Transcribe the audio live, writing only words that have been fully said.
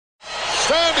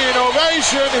standing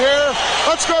ovation here.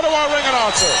 Let's go to our ring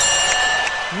announcer.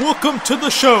 Welcome to the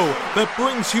show that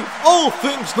brings you all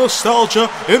things nostalgia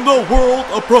in the world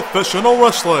of professional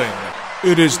wrestling.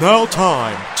 It is now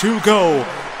time to go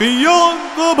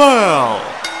Beyond the Bell.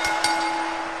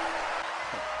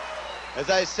 As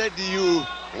I said to you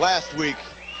last week,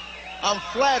 I'm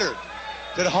flattered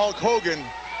that Hulk Hogan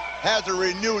has a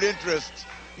renewed interest,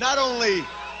 not only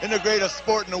in the greatest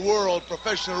sport in the world,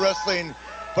 professional wrestling,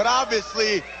 but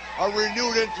obviously a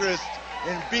renewed interest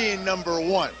in being number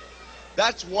one.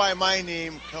 That's why my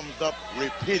name comes up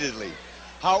repeatedly.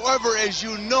 However, as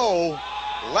you know,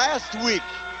 last week,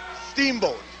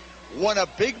 Steamboat won a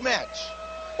big match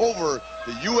over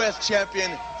the U.S.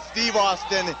 champion, Steve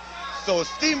Austin. So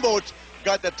Steamboat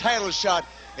got the title shot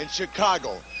in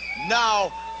Chicago.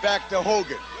 Now, back to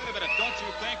Hogan. Wait a minute, don't you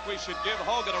think we should give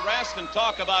Hogan a rest and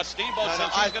talk about Steamboat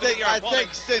since he's going to be our opponent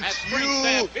at Spring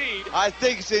Stampede? I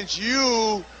think since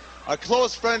you, a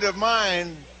close friend of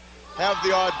mine, have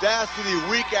the audacity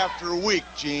week after week,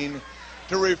 Gene,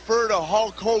 to refer to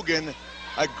Hulk Hogan,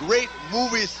 a great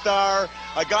movie star,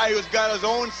 a guy who's got his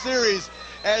own series,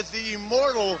 as the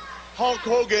immortal Hulk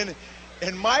Hogan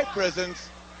in my presence,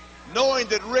 knowing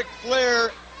that Ric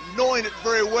Flair, knowing it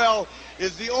very well,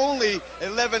 is the only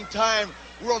 11-time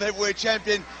World Heavyweight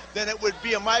Champion, then it would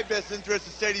be in my best interest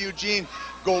to say to Eugene,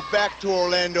 go back to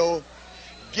Orlando,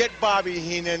 get Bobby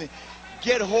Heenan,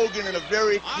 get Hogan in a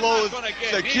very closed,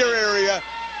 secure area,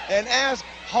 and ask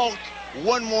Hulk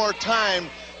one more time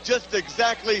just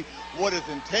exactly what his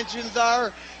intentions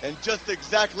are and just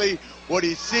exactly what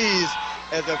he sees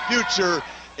as a future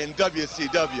in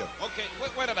WCW. Okay,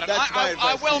 wait a minute.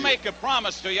 I will make a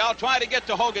promise to you. I'll try to get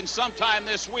to Hogan sometime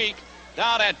this week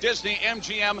down at Disney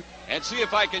MGM and see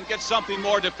if I can get something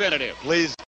more definitive.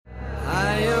 Please.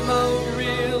 I am a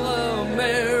real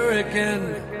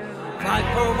American. Fight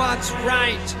for what's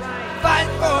right. Fight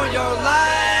for your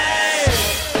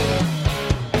life.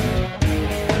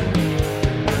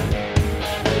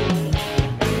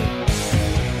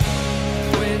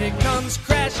 When it comes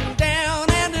crashing down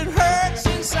and it hurts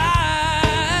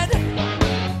inside.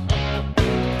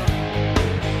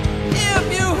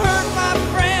 If you hurt my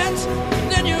friends,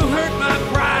 then you hurt my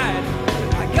pride.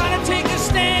 I gotta take a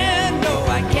stand. No,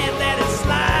 I can't let it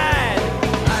slide.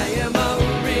 I am a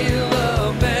real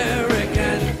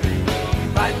American.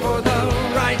 Fight for the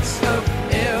rights of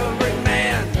every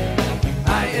man.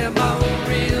 I am a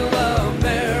real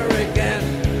American.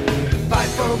 Fight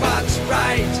for what's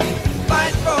right.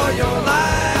 Fight for your life.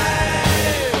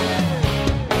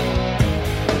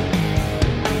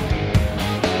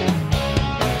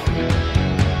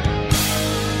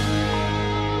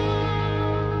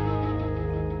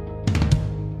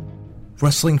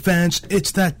 Wrestling fans,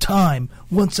 it's that time,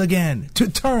 once again, to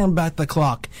turn back the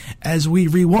clock as we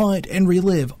rewind and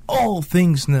relive all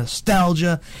things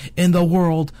nostalgia in the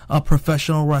world of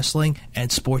professional wrestling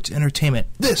and sports entertainment.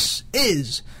 This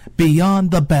is Beyond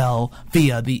the Bell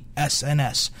via the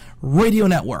SNS Radio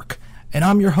Network. And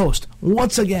I'm your host,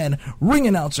 once again, ring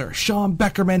announcer Sean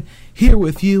Beckerman, here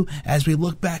with you as we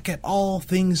look back at all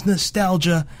things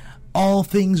nostalgia, all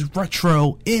things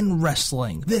retro in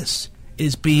wrestling. This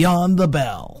is Beyond the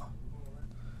Bell.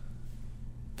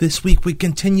 This week we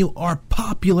continue our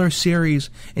popular series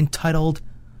entitled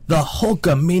The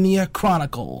Hulkamania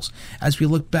Chronicles as we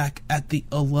look back at the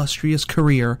illustrious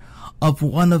career of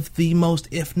one of the most,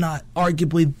 if not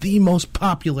arguably the most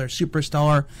popular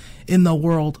superstar in the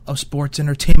world of sports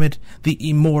entertainment, the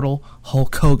immortal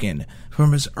Hulk Hogan.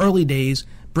 From his early days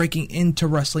breaking into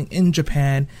wrestling in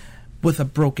Japan with a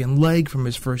broken leg from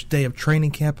his first day of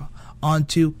training camp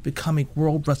onto becoming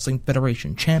World Wrestling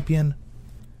Federation champion,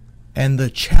 and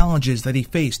the challenges that he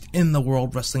faced in the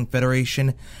World Wrestling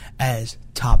Federation as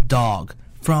top dog,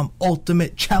 from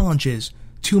ultimate challenges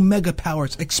to mega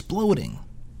powers exploding.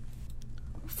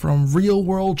 From real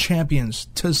world champions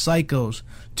to psychos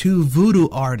to voodoo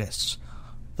artists,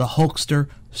 the Hulkster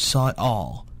saw it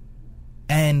all.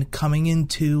 And coming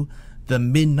into the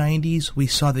mid-90s, we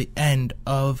saw the end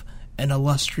of an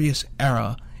illustrious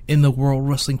era in the World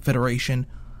Wrestling Federation.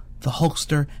 The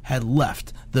Hulkster had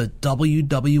left the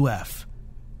WWF.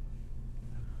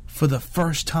 For the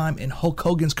first time in Hulk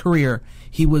Hogan's career,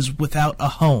 he was without a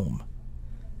home.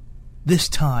 This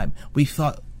time, we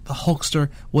thought the Hulkster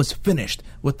was finished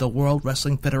with the World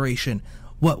Wrestling Federation.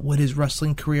 What would his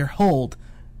wrestling career hold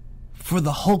for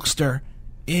the Hulkster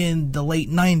in the late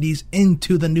 90s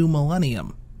into the new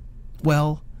millennium?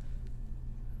 Well,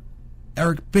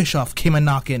 Eric Bischoff came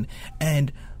a-knocking,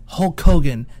 and Hulk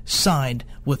Hogan signed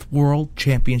with World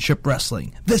Championship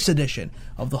Wrestling. This edition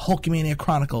of the Hulkamania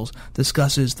Chronicles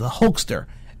discusses the Hulkster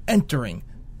entering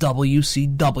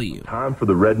WCW. Time for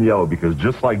the red and yellow, because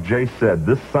just like Jay said,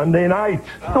 this Sunday night,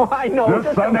 Oh, I know.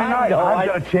 this Sunday night, I've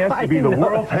got a chance to be the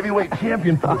world's heavyweight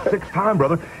champion for the 6th time,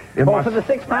 brother. For the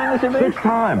 6th time, Mr. Big? 6th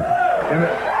time.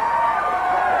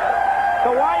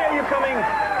 So why are you coming?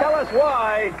 Tell us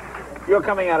why you're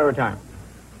coming out of retirement.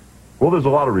 Well, there's a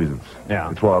lot of reasons.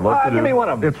 Yeah. It's what I love to do. Give me one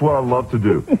of them. It's what I love to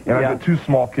do. And I've got 2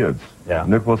 small kids,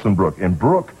 Nicholas and Brooke. And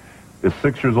Brooke is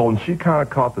 6 years old, and she kind of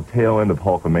caught the tail end of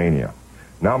Hulkamania.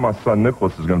 Now my son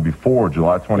Nicholas is going to be 4,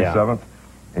 July 27th.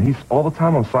 And he's all the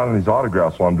time I'm signing these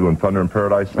autographs while I'm doing Thunder in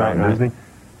Paradise out in Disney.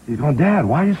 He's going, Dad,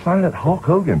 why are you signing that Hulk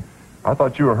Hogan? I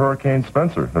thought you were Hurricane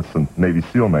Spencer. That's the Navy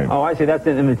SEAL name. Oh, I see. That's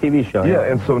in the TV show. Yeah,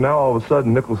 and so now all of a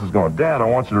sudden Nicholas is going, Dad, I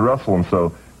want you to wrestle. And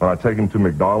so when I take him to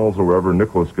McDonald's or wherever,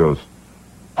 Nicholas goes,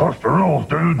 "What's the rules,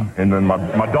 dude?" And then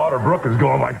my daughter Brooke is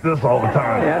going like this all the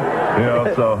time. Yeah. You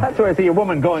know, so that's where I see a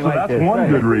woman going like this. That's one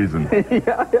good reason.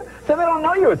 Yeah. So they don't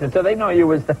know you as it. So they know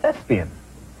you as the thespian.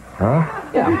 Huh?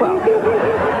 Yeah. Well.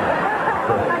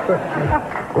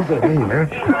 What's that mean,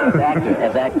 man?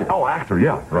 As actor. Oh, actor.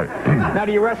 Yeah, right. Now,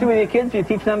 do you wrestle with your kids? Do you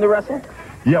teach them to wrestle?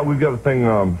 Yeah, we've got a thing.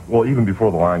 Well, even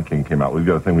before The Lion King came out, we've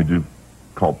got a thing we do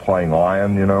called playing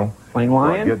lion. You know. Playing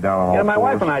lion. Get down on all my fours.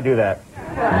 wife and I do that.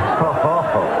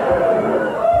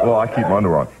 Well, I keep my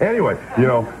underwear on. Anyway, you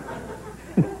know,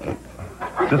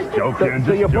 just joking.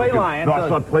 So you play lion.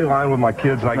 So I play lion with my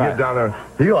kids, and I get down there.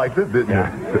 He liked it, didn't you?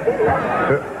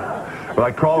 But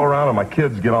I crawl around, and my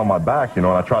kids get on my back, you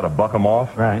know, and I try to buck them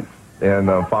off. Right. And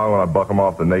finally, when I buck them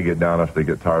off, then they get down after they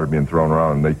get tired of being thrown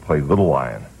around, and they play little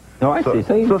lion. Oh, I see.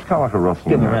 So it's kind of like a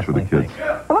wrestling match with the kids.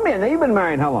 Well, let me know. You've been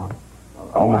married how long?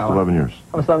 Almost 11 years.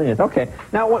 Almost 11 years. Okay.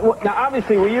 Now, now,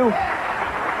 obviously, was your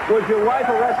wife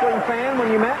a wrestling fan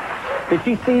when you met? Did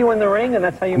she see you in the ring, and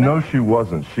that's how you met? No, she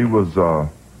wasn't. She was a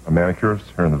manicurist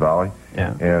here in the Valley.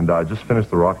 Yeah. And I just finished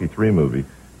the Rocky III movie,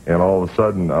 and all of a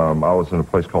sudden, I was in a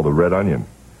place called the Red Onion.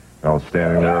 And I was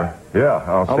standing there. Yeah,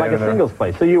 I was standing like a singles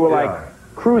place. So you were like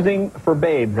cruising for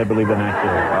babes, I believe, in that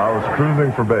year. I was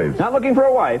cruising for babes. Not looking for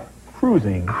a wife,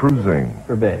 cruising. Cruising.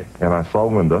 For babes. And I saw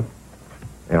Linda,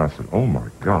 and I said, oh, my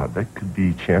God, that could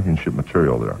be championship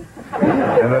material there.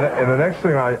 and the next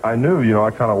thing I knew, you know,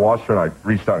 I kind of watched her, and I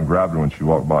reached out and grabbed her when she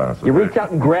walked by. I said, you reached out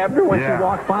and grabbed her when she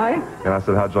walked by? And I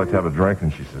said, how'd you like to have a drink?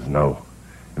 And she says, no.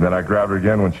 And then I grabbed her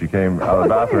again when she came out of the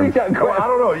bathroom. I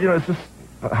don't know. You know, it's just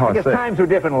how I say. Times were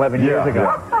different 11 years ago.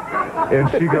 And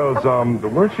she goes,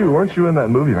 weren't you in that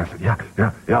movie? And I said, yeah,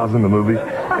 I was in the movie.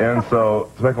 And so,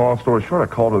 to make a long story short,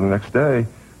 I called her the next day,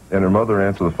 and her mother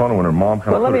answered the phone when her mom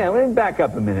kind of. Well, let me back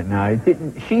up a minute now.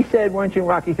 She said, weren't you in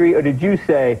Rocky III, or did you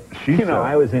say,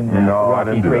 I was in no, Rocky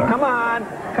I didn't do III? that.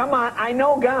 Come on. I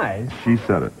know guys. She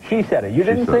said it. She said it. You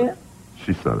didn't say it?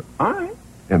 She said it. All right.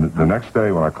 And the next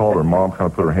day when I called her, mom kind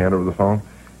of put her hand over the phone,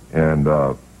 and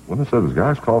when they said, this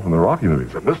guy's called from the Rocky movie,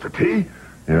 he said, Mr. T,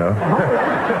 you know.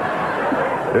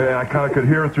 And I kind of could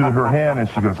hear it through her hand, and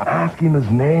she goes, ask him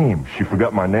his name. She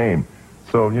forgot my name.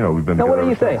 So, you know, we've been together. Now, what do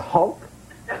you say, Hulk?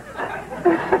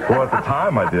 Well, at the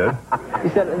time I did.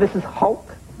 You said, this is Hulk?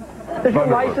 Does your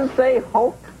license say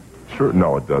Hulk? Sure.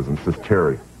 No, it doesn't. It says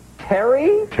Terry.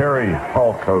 Terry? Terry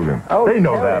Hulk Hogan. Oh, they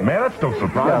know Terry. that, man. That's no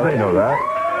surprise. They know that.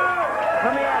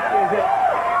 Let me ask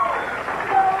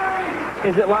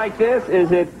you, is it like this?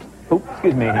 Is it... Oops,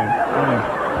 excuse me.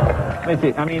 Let me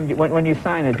see. I mean, when you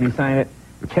sign it, do you sign it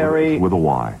Terry... With a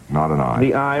Y, not an I.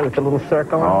 The I with the little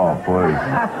circle on it? Oh,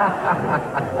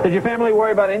 please. Did your family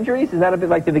worry about injuries? Is that a bit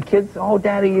like, did the kids, oh,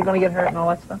 Daddy, you're going to get hurt and all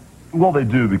that stuff? Well, they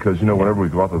do, because, you know, whenever we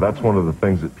go out there, that's one of the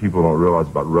things that people don't realize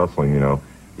about wrestling, you know.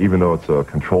 Even though it's a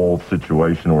controlled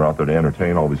situation, we're out there to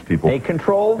entertain all these people. A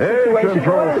controlled situation? A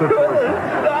controlled situation.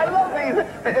 I love these.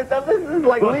 This is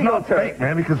like well, legal it's not fake,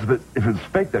 man, because if it's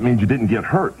fake, that means you didn't get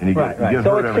hurt. And you get hurt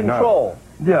so it's every control. night.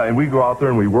 Yeah, and we go out there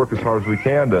and we work as hard as we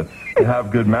can to have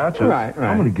good matches. Right.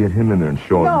 I'm going to get him in there and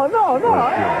show him. No. I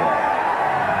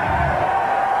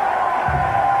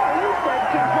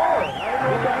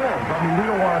mean, we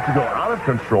don't want it to go out of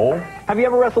control. Have you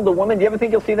ever wrestled a woman? Do you ever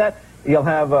think you'll see that? You'll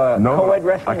have co-ed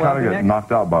wrestling? I kind of got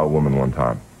knocked out by a woman one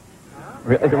time.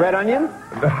 At the Red Onion? Almost.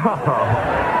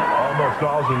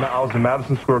 I was in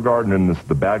Madison Square Garden, and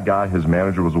the bad guy, his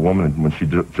manager, was a woman, and when she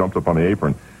jumped up on the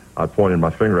apron, I pointed my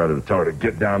finger at her to tell her to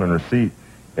get down in her seat.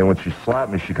 And when she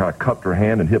slapped me, she kind of cupped her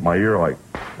hand and hit my ear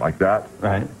like that.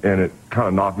 Right. And it kind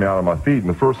of knocked me out of my feet. And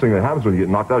the first thing that happens when you get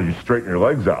knocked out is you straighten your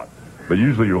legs out. But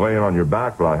usually you're laying on your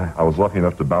back, but I was lucky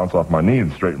enough to bounce off my knee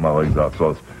and straighten my legs out.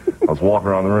 So I was walking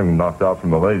around the ring and knocked out from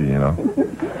the lady, you know.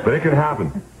 But it can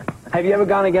happen. Have you ever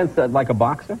gone against, like, a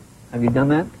boxer? Have you done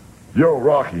that? Yo,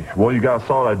 Rocky. Well, you guys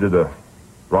saw it. I did a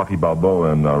Rocky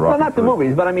Balboa and Rocky. Well, not the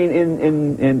movies, but I mean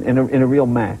in a real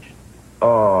match.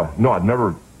 No, I'd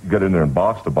never get in there and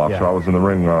box the boxer. Yeah. I was in the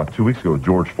ring 2 weeks ago with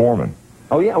George Foreman.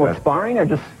 Oh, yeah, with sparring or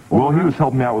just... Well, he was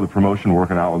helping me out with the promotion,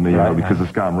 working out with me, because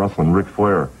this guy I'm wrestling, Ric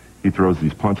Flair, he throws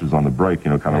these punches on the break,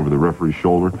 kind of over the referee's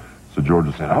shoulder. So George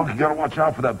was saying, oh, you got to watch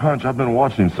out for that punch. I've been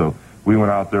watching him. So we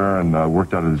went out there and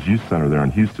worked out at his youth center there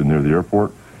in Houston near the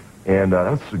airport. And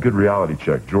that's a good reality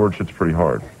check. George hits pretty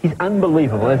hard. He's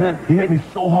unbelievable, isn't it? He hit me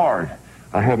so hard.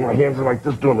 I had my hands like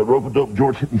this doing the rope-a-dope.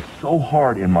 George hit me so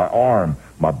hard in my arm,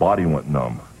 my body went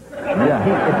numb.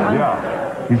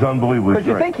 Yeah, he's unbelievably Because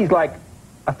you think he's like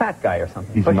a fat guy or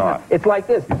something. He's not. It's like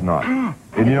this. He's not. And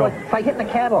it's like hitting a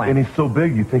Cadillac. And he's so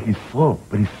big, you think he's slow,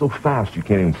 but he's so fast you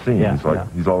can't even see him.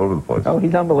 He's all over the place. Oh,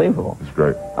 he's unbelievable. He's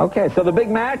great. Okay, so the big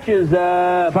match is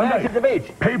Bash at the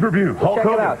Beach. Pay-per-view. Hulk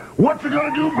Hogan. Check it out. What you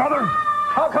gonna do, brother?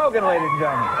 Hulk Hogan, ladies and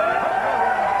gentlemen.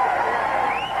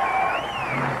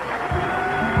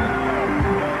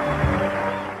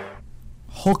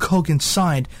 Hulk Hogan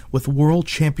signed with World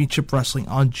Championship Wrestling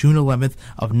on June 11th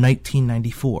of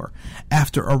 1994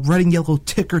 after a red and yellow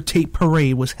ticker tape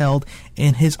parade was held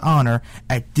in his honor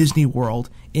at Disney World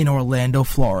in Orlando,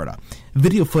 Florida.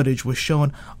 Video footage was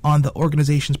shown on the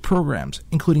organization's programs,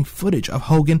 including footage of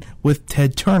Hogan with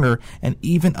Ted Turner and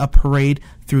even a parade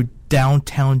through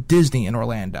downtown Disney in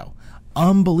Orlando.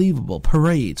 Unbelievable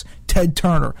parades, Ted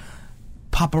Turner,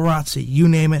 paparazzi, you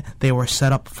name it, they were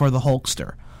set up for the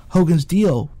Hulkster. Hogan's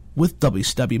deal with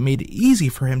WCW made it easy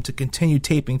for him to continue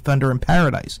taping Thunder in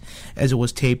Paradise, as it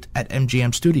was taped at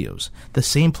MGM Studios, the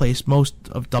same place most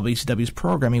of WCW's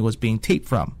programming was being taped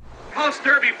from.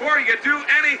 Hulkster, before you do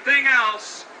anything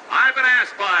else, I've been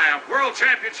asked by World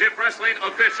Championship Wrestling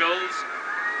officials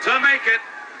to make it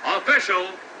official.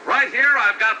 Right here,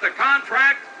 I've got the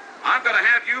contract. I'm going to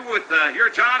have you with your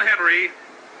John Henry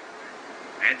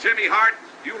and Jimmy Hart.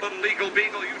 You little legal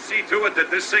beagle, you see to it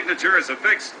that this signature is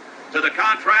affixed to the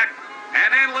contract. And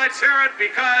then let's hear it,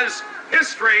 because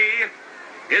history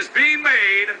is being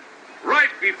made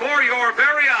right before your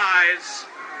very eyes.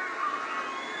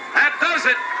 That does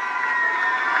it.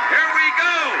 Here we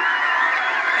go.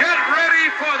 Get ready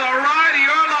for the ride of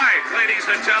your life, ladies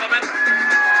and gentlemen.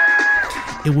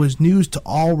 It was news to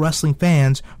all wrestling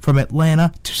fans from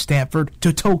Atlanta to Stanford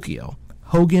to Tokyo.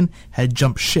 Hogan had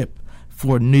jumped ship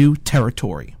for new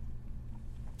territory,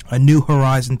 a new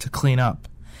horizon to clean up.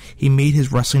 He made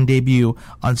his wrestling debut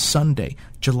on Sunday,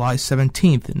 July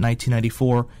 17th,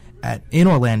 1994, in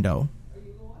Orlando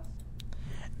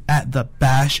at the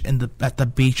Bash at the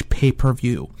Beach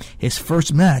pay-per-view. His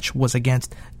first match was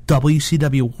against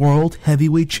WCW World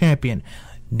Heavyweight Champion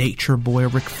Nature Boy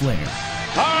Ric Flair.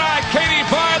 All right, Katie,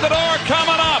 bar the door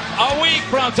coming up a week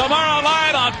from tomorrow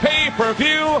night on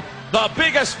pay-per-view. The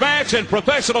biggest match in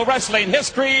professional wrestling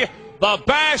history, the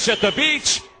Bash at the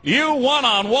Beach. You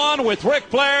one-on-one with Ric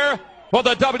Flair for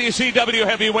the WCW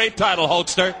heavyweight title,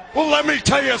 Hulkster. Well, let me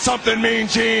tell you something, Mean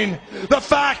Gene. The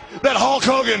fact that Hulk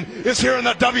Hogan is here in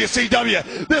the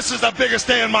WCW, this is the biggest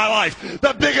day in my life,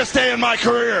 the biggest day in my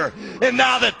career. And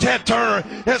now that Ted Turner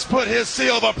has put his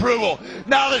seal of approval,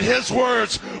 now that his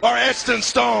words are etched in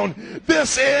stone,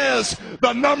 this is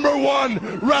the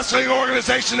 #1 wrestling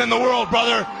organization in the world,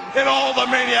 brother. And all the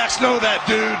maniacs know that,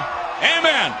 dude.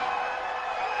 Amen.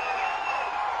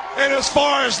 And as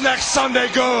far as next Sunday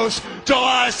goes,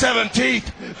 July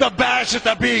 17th, the Bash at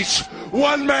the Beach.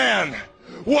 One man,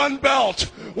 one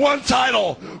belt, one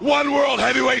title, one world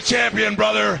heavyweight champion,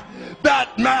 brother.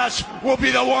 That match will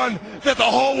be the one that the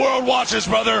whole world watches,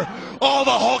 brother. All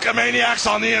the Hulkamaniacs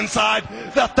on the inside,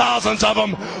 the thousands of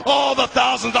them, all the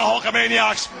thousands of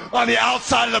Hulkamaniacs on the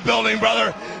outside of the building,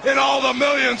 brother, and all the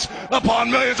millions upon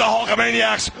millions of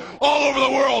Hulkamaniacs all over the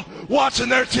world watching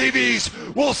their TVs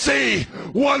will see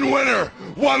one winner,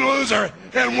 one loser,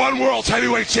 and one world's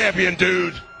heavyweight champion,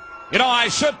 dude. You know, I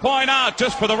should point out,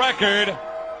 just for the record,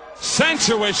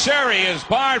 Sensuous Sherry is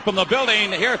barred from the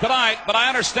building here tonight, but I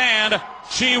understand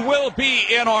she will be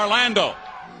in Orlando.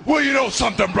 Well, you know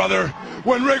something, brother?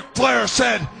 When Ric Flair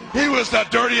said he was the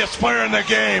dirtiest player in the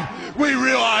game, we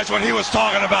realized what he was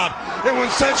talking about. And when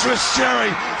Sensuous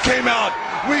Sherry came out,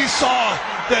 we saw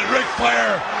that Ric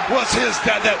Flair was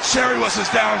that Sherry was his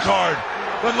down card.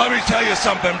 But let me tell you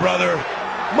something, brother.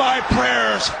 My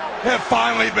prayers have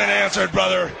finally been answered,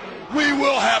 brother. We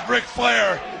will have Ric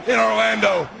Flair in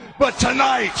Orlando. But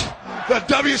tonight, the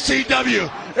WCW,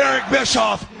 Eric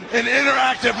Bischoff, and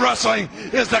Interactive Wrestling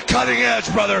is the cutting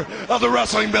edge, brother, of the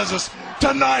wrestling business.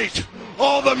 Tonight,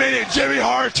 all the maniacs, Jimmy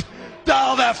Hart,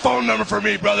 dial that phone number for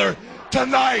me, brother.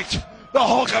 Tonight, the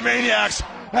Hulkamaniacs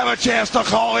have a chance to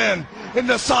call in and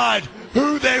decide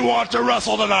who they want to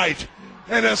wrestle tonight.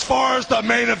 And as far as the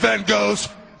main event goes,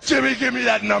 Jimmy, give me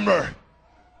that number.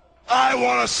 I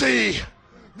want to see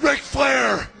Ric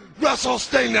Flair wrestle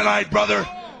Sting tonight, brother.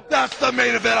 That's the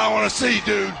main event I want to see,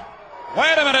 dude.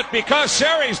 Wait a minute, because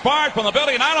Sherry's barred from the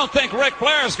building, I don't think Ric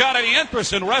Flair's got any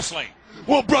interest in wrestling.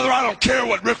 Well, brother, I don't care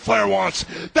what Ric Flair wants.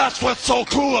 That's what's so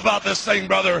cool about this thing,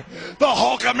 brother. The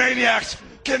Hulkamaniacs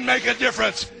can make a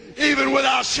difference. Even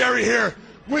without Sherry here,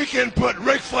 we can put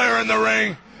Ric Flair in the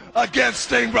ring against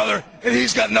Sting, brother, and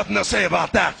he's got nothing to say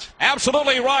about that.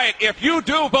 Absolutely right. If you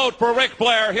do vote for Ric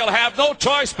Flair, he'll have no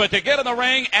choice but to get in the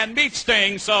ring and meet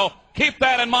Sting, so keep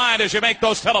that in mind as you make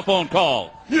those telephone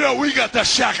calls. You know, we got the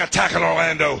Shack Attack in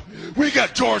Orlando. We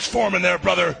got George Foreman there,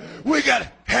 brother. We got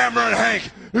Hammer and Hank,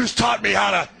 who's taught me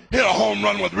how to hit a home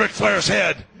run with Ric Flair's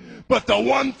head. But the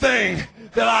one thing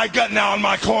that I got now in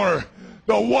my corner,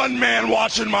 the one man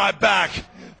watching my back,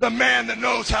 the man that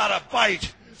knows how to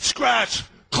fight, scratch,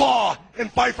 claw,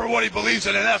 and fight for what he believes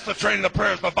in, and that's the training, the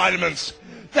prayers, the vitamins.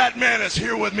 That man is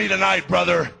here with me tonight,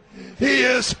 brother. He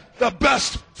is the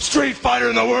best street fighter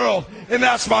in the world, and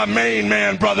that's my main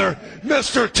man, brother,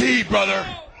 Mr. T, brother.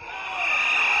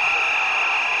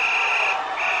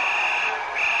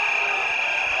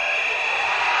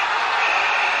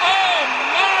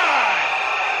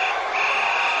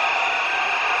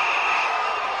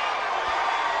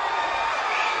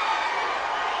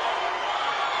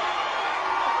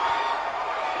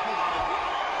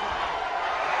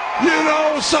 You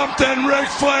know something, Ric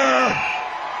Flair?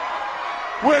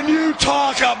 When you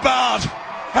talk about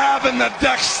having the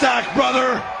deck stacked,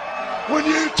 brother, when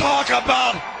you talk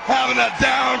about having a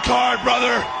down card,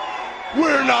 brother,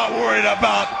 we're not worried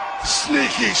about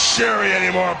sneaky Sherry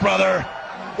anymore, brother.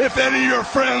 If any of your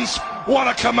friends want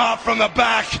to come out from the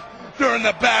back during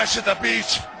the bash at the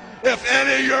beach, if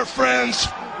any of your friends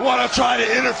want to try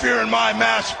to interfere in my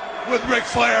match with Ric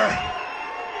Flair,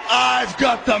 I've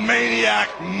got the maniac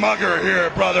mugger here,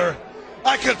 brother.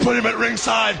 I could put him at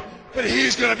ringside, but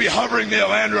he's going to be hovering the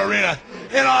Orlando Arena,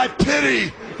 and I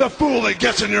pity the fool that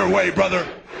gets in your way, brother.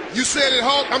 You said it,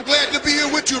 Hulk. I'm glad to be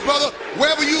here with you, brother.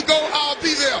 Wherever you go, I'll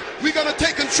be there. We're going to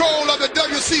take control of the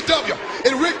WCW.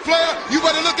 And Ric Flair, you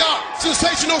better look out.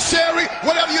 Sensational Sherry,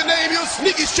 whatever your name is,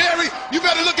 Sneaky Sherry, you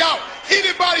better look out.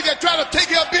 Anybody that try to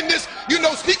take care of business, you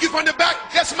know, sneak you from the back,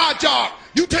 that's my job.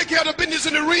 You take care of the business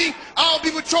in the ring, I'll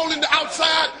be patrolling the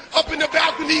outside, up in the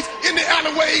balconies, in the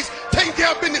alleyways, taking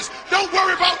care of business. Don't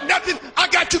worry about nothing. I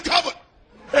got you covered.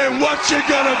 And what you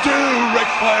gonna do,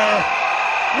 Ric Flair?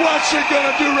 What you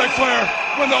gonna do, Ric Flair,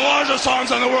 when the largest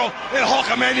arms in the world in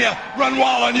Hulkamania run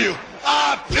wild on you?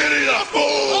 I pity the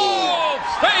fool! Oh,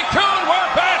 stay tuned.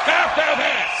 We're back after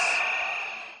this.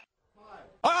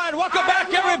 All right, welcome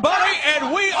back, everybody,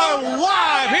 and we are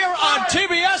live here on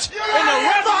TBS in the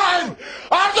Red.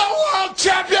 I'm the world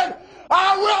champion.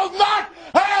 I will not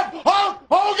have Hulk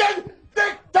Hogan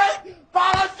dictate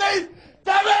policy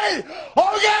to me.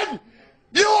 Hogan,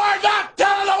 you are not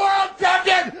telling the world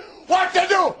champion what to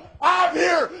do. I'm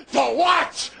here to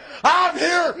watch. I'm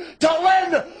here to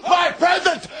lend my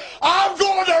presence. I'm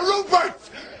going to Rupert's.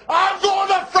 I'm going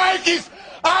to Frankie's.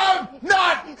 I'm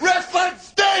not wrestling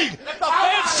Sting.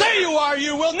 And say you are,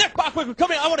 you will. Nick Bockwinkel,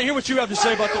 come in. I want to hear what you have to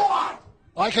say about that.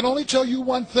 I can only tell you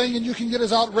one thing, and you can get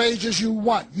as outraged as you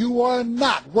want. You are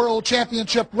not World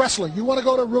Championship Wrestling. You want to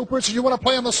go to Rupert's and you want to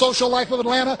play on the social life of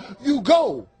Atlanta, you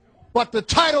go. But the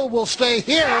title will stay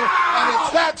here, and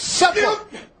it's that simple.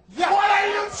 What are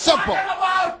you simple. talking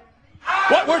about?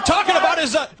 What we're talking about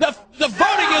is the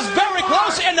voting is very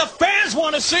close, and the fans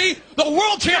want to see the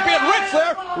world champion Ric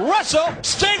Flair wrestle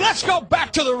Sting. Let's go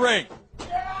back to the ring.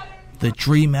 The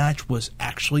dream match was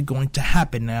actually going to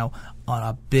happen now on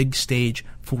a big stage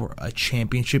for a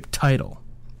championship title.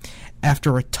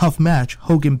 After a tough match,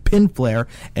 Hogan pinned Flair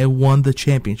and won the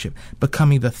championship,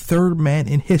 becoming the third man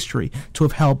in history to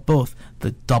have held both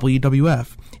the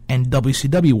WWF and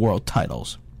WCW world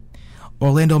titles.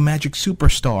 Orlando Magic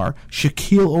superstar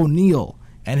Shaquille O'Neal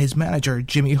and his manager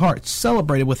Jimmy Hart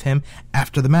celebrated with him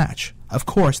after the match. Of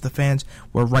course, the fans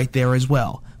were right there as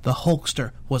well. The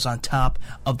Hulkster was on top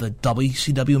of the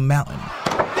WCW mountain.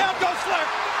 Down goes Flair.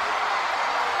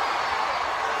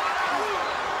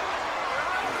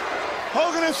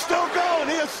 Hogan is still going.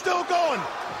 He is still going.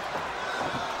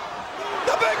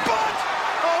 The big butt.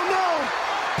 Oh, no.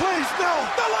 Please, no.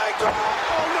 The leg drop.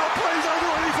 Oh, no. Please, don't do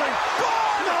anything.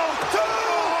 Oh, no.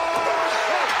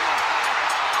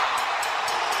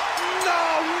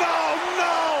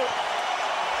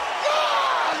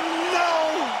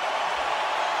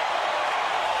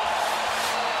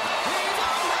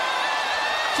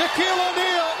 Shaquille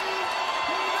O'Neal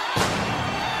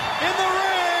in the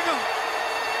ring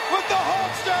with the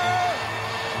Hulkster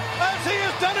as he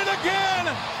has done it again.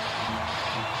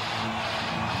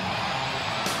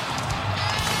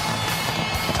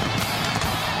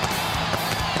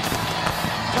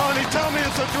 Tell me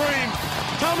it's a dream.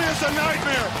 Tell me it's a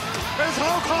nightmare. Is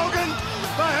Hulk Hogan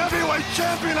the heavyweight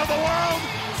champion of the world?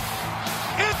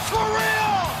 It's for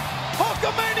real!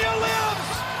 Hulkamania lives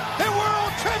in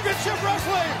World Championship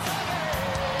Wrestling!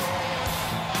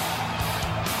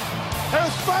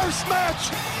 His first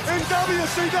match in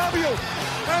WCW,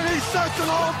 and he sets an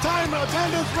all-time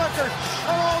attendance record,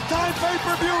 an all-time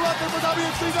pay-per-view record for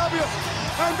WCW,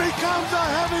 and becomes a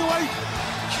heavyweight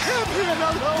champion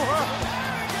of the world.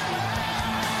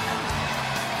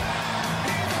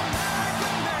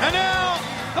 And now,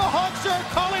 the Hawks are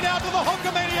calling out to the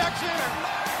Hulkamaniacs here.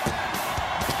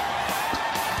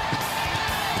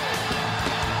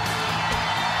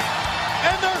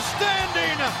 And they're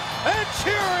standing and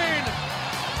cheering.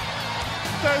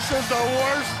 This is the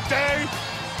worst day.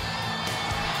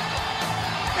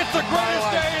 It's the greatest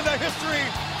day in the history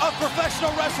of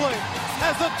professional wrestling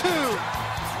as the two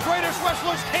greatest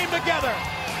wrestlers came together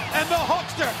and the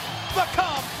Hulkster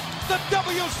become the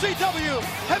WCW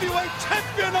Heavyweight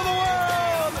Champion of the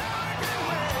world.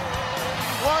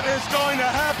 What is going to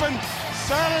happen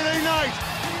Saturday night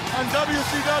on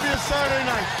WCW Saturday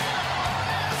night?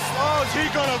 Oh, is he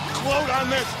going to gloat on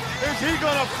this? Is he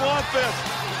going to flaunt this?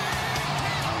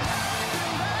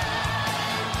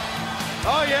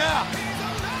 Oh, yeah.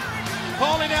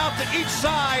 Calling out to each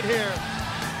side here.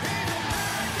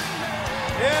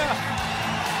 Yeah.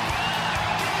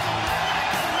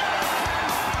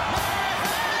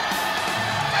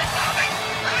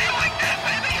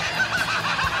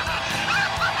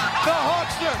 The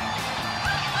Hawkster.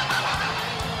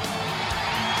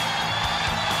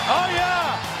 Oh,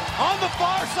 yeah. On the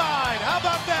far side. How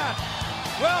about that?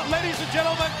 Well, ladies and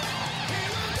gentlemen,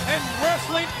 and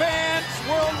wrestling fans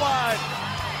worldwide,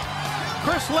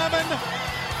 Chris Lemon,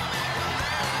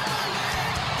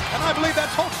 and I believe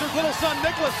that's Hulkster's little son,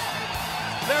 Nicholas,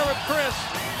 there with Chris.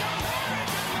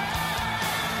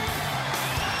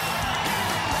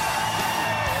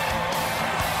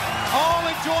 All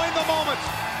enjoying the moment.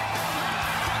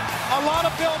 A lot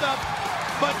of build-up,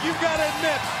 but you've got to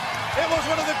admit, it was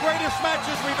one of the greatest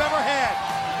matches we've ever had.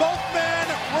 Both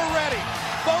men were ready.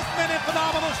 Both men in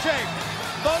phenomenal shape.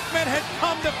 Both men had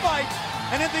come to fight,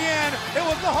 and in the end, it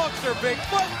was the Hulkster. Big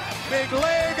foot, big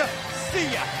leg, see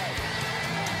ya.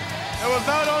 It was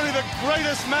not only the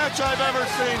greatest match I've ever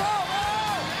seen.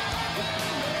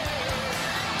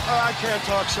 Oh, I can't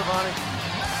talk, Schiavone.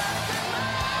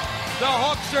 The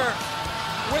Hulkster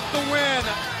with the win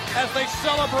as they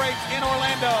celebrate in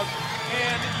Orlando.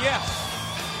 And yes,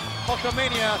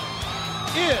 Hulkamania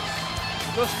is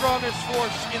the strongest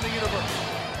force in the universe.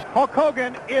 Hulk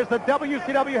Hogan is the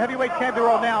WCW Heavyweight Champion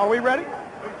right now. Are we ready?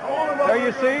 There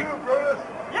you see.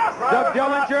 Yes, Doug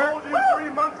Dillinger. I told you 3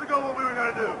 months ago what we were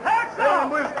going to do. Hacksaw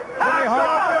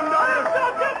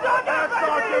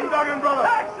Jim Duggan, brother.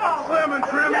 Slim and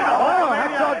trim. Oh,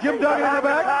 Hacksaw Jim Duggan in the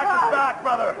back. Back,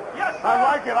 brother. Yes, I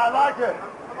like it.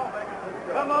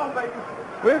 Come on, baby.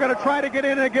 We're going to try to get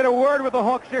in and get a word with the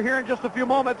Hulkster here in just a few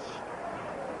moments.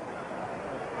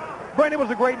 Brandon, it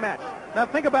was a great match. Now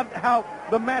think about how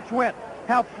the match went.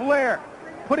 How Flair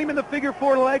put him in the figure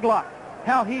 4 leg lock.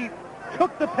 How he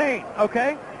took the pain,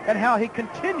 okay? And how he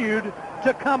continued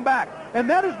to come back. And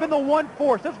that has been the one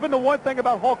force. That's been the one thing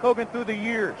about Hulk Hogan through the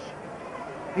years.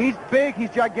 He's big,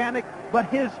 he's gigantic, but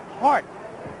his heart,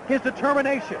 his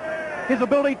determination, his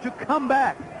ability to come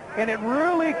back, and it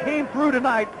really came through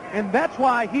tonight, and that's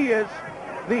why he is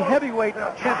the heavyweight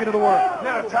champion of the world.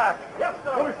 Net attack.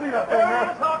 Let me see that thing,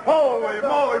 man. Holy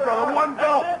moly, brother. One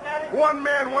belt, one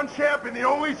man, one champion, the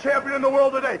only champion in the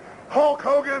world today. Hulk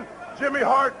Hogan, Jimmy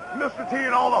Hart, Mr. T,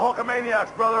 and all the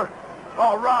Hulkamaniacs, brother.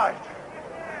 All right.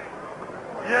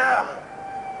 Yeah.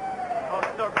 I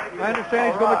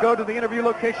understand he's going to go to the interview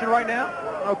location right now.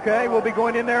 Okay, we'll be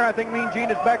going in there. I think Mean Gene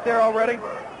is back there already.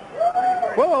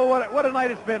 Whoa, what a night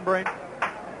it's been, Brain.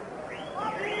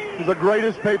 It's the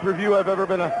greatest pay-per-view I've ever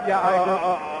been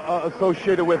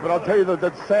associated with. But I'll tell you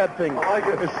the sad thing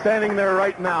is standing there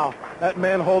right now, that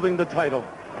man holding the title.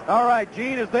 All right,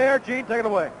 Gene is there. Gene, take it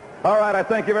away. All right, I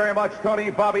thank you very much,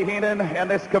 Tony, Bobby Heenan, and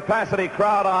this capacity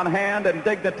crowd on hand, and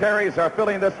dignitaries are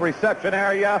filling this reception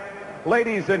area.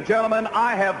 Ladies and gentlemen,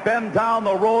 I have been down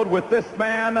the road with this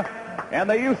man, and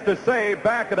they used to say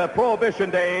back in the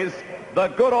Prohibition days, the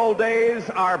good old days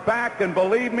are back, and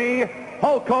believe me,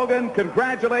 Hulk Hogan,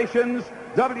 congratulations,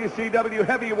 WCW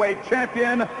Heavyweight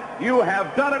Champion. You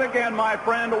have done it again, my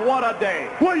friend. What a day.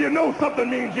 Well, you know something,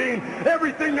 Mean Gene.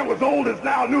 Everything that was old is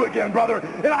now new again, brother.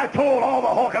 And I told all the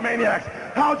Hulkamaniacs,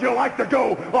 how'd you like to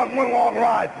go on one long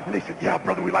ride? And he said, yeah,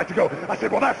 brother, we'd like to go. I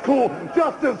said, well, that's cool,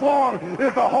 just as long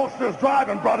as the Hulkster's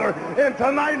driving, brother. And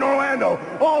tonight in Orlando,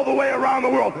 all the way around the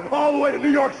world, all the way to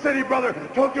New York City, brother,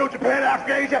 Tokyo, Japan,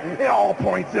 Africa, Asia, and all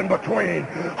points in between.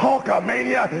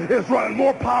 Hulkamania is running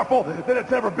more powerful than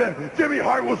it's ever been. Jimmy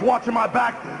Hart was watching my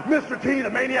back. Mr. T, the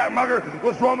Maniac Mugger,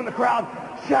 was roaming the crowd.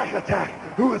 Shack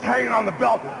Attack, who was hanging on the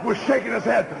belt, was shaking his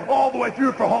head all the way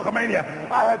through for Hulkamania.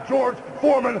 I had George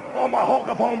Foreman on my Hulk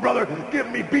of Home, brother,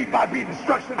 giving me beat-by-beat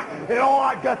instructions, and all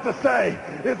I got to say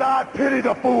is I pity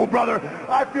the fool, brother.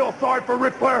 I feel sorry for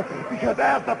Ric Flair, because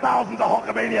as the thousands of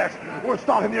Hulkamaniacs were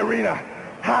stalking the arena,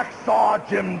 Hacksaw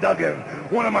Jim Duggan,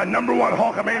 one of my number one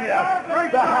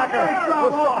Hulkamaniacs, the Hacker,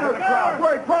 was stalking the crowd.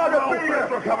 Great progress. All friends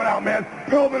were coming out, man.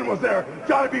 Pillman was there.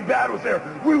 Johnny B. Bad was there.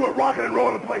 We were rocking and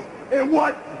rolling the place. And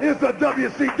what is the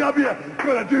WCW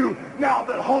going to do now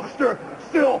that Hulkster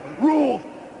still rules?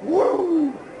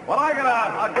 Woo! Well, I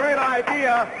got a great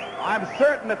idea. I'm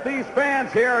certain that these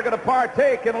fans here are going to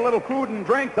partake in a little food and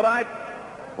drink tonight.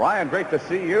 Brian, great to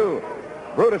see you.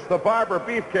 Brutus the Barber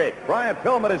Beefcake. Brian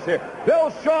Pillman is here.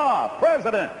 Bill Shaw,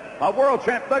 president of World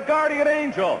Champ, the Guardian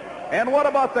Angel. And what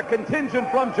about the contingent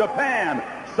from Japan?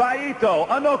 Saito,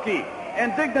 Anoki,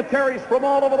 and dignitaries from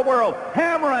all over the world.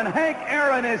 Hammer and Hank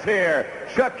Aaron is here.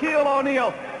 Shaquille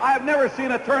O'Neal. I've never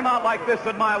seen a turnout like this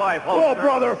in my life. Well,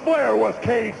 brother, Flair was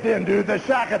caged in, dude. The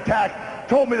Shack Attack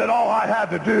told me that all I had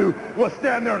to do was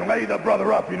stand there and lay the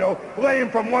brother up, you know, lay him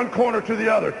from one corner to the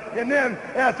other. And then,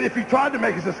 as if he tried to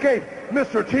make his escape,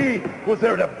 Mr. T was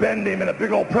there to bend him in a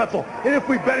big old pretzel. And if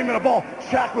we bent him in a ball,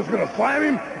 Shaq was going to slam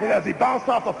him. And as he bounced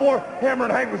off the floor, Hammer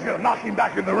and Hank was going to knock him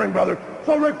back in the ring, brother.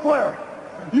 So, Ric Flair,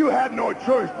 you had no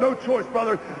choice,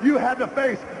 brother. You had to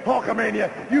face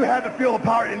Hulkamania. You had to feel the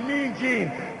power. And Mean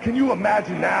Gene, can you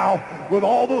imagine now, with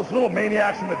all those little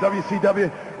maniacs in the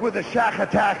WCW, with the Shack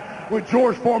Attack, with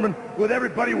George Foreman, with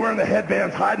everybody wearing the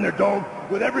headbands, hiding their dome,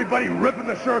 with everybody ripping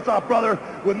the shirts off, brother,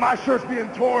 with my shirts being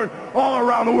torn all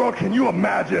around the world? Can you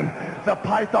imagine the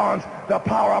pythons, the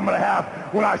power I'm going to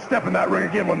have when I step in that ring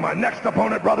again with my next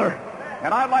opponent, brother?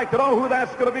 And I'd like to know who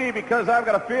that's going to be, because I've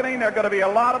got a feeling there are going to be a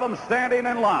lot of them standing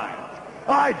in line.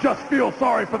 I just feel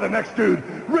sorry for the next dude.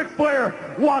 Ric Flair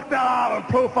walked that aisle and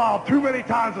profile too many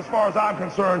times as far as I'm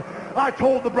concerned. I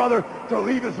told the brother to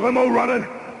leave his limo running,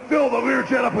 fill the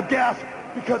Learjet up with gas,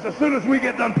 because as soon as we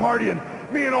get done partying,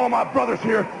 me and all my brothers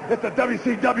here at the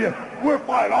WCW, we're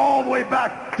flying all the way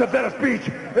back to Venice Beach,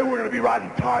 and we're going to be riding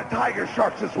tiger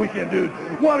sharks this weekend, dude.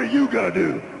 What are you going to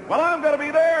do? Well, I'm going to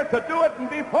be there to do it and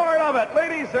be part of it.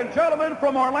 Ladies and gentlemen,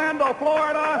 from Orlando,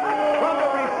 Florida, from the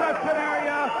reception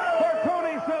area, for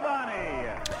Tony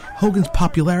Schiavone. Hogan's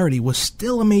popularity was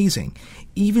still amazing,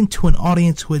 even to an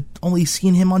audience who had only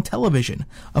seen him on television.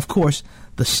 Of course,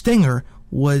 the Stinger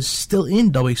was still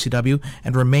in WCW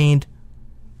and remained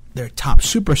their top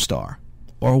superstar,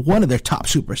 or one of their top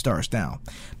superstars now.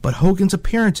 But Hogan's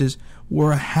appearances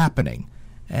were a happening,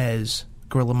 as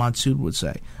Gorilla Monsoon would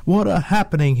say. What a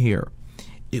happening here.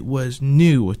 It was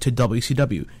new to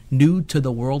WCW, new to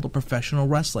the world of professional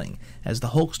wrestling, as the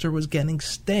Hulkster was getting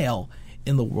stale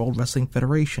in the World Wrestling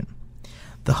Federation.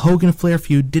 The Hogan-Flair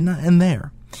feud did not end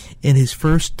there. In his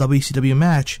first WCW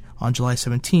match on July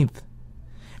 17th,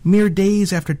 mere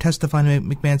days after testifying at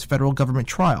McMahon's federal government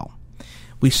trial,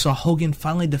 we saw Hogan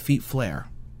finally defeat Flair.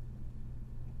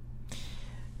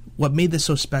 What made this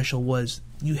so special was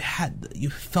you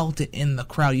felt it in the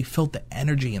crowd. You felt the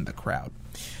energy in the crowd.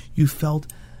 You felt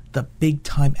the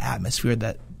big-time atmosphere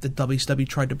that the WCW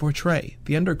tried to portray.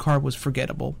 The undercard was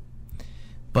forgettable,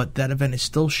 but that event is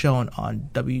still shown on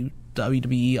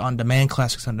WWE On Demand,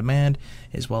 Classics On Demand,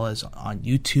 as well as on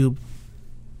YouTube.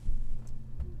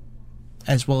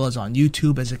 As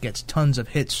as it gets tons of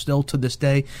hits still to this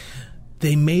day.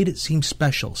 They made it seem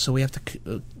special, so we have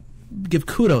to give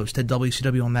kudos to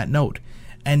WCW on that note.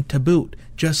 And to boot,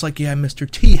 just like you had Mr.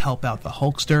 T help out the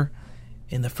Hulkster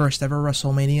in the first ever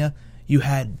WrestleMania, you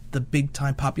had the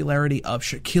big-time popularity of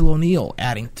Shaquille O'Neal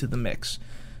adding to the mix,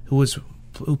 who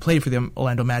played for the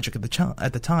Orlando Magic at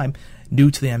the time,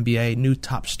 new to the NBA, new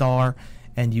top star,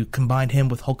 and you combined him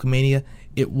with Hulkamania.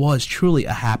 It was truly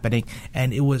a happening,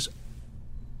 and it was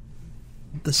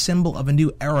the symbol of a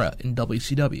new era in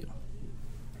WCW.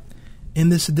 In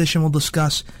this edition, we'll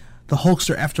discuss the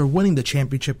Hulkster after winning the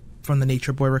championship from the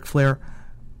Nature Boy Ric Flair,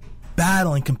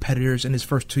 battling competitors in his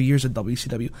first 2 years at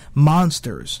WCW,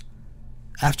 monsters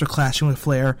after clashing with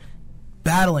Flair,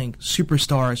 battling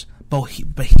superstars,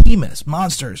 behemoths,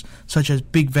 monsters such as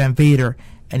Big Van Vader,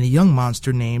 and a young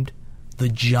monster named the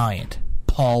Giant,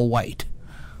 Paul White,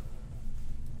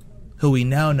 who we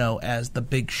now know as the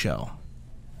Big Show.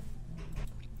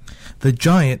 The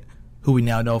Giant who we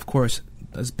now know, of course,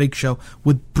 as Big Show,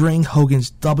 would bring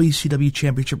Hogan's WCW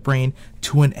Championship reign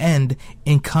to an end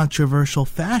in controversial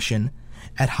fashion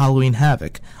at Halloween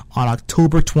Havoc on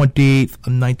October 28th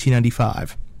of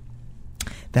 1995.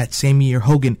 That same year,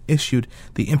 Hogan issued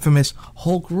the infamous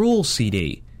Hulk Rules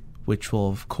CD, which will,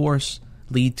 of course,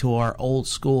 lead to our old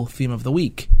school theme of the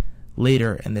week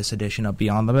later in this edition of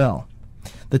Beyond the Bell.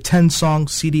 The 10-song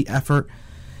CD effort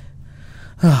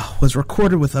was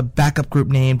recorded with a backup group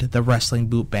named the Wrestling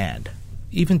Boot Band.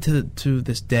 Even to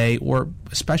this day, or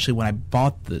especially when I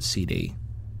bought the CD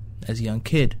as a young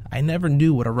kid, I never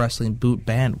knew what a Wrestling Boot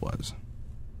Band was.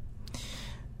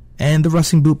 And the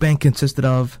Wrestling Boot Band consisted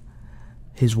of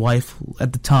his wife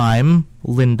at the time,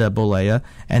 Linda Bolea,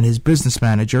 and his business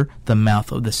manager, the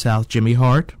Mouth of the South, Jimmy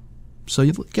Hart. So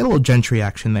you get a little gentry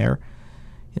action there.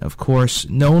 Of course,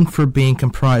 known for being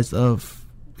comprised of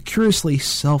curiously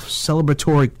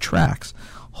self-celebratory tracks,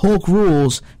 Hulk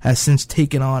Rules has since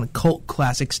taken on cult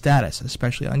classic status,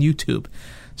 especially on YouTube.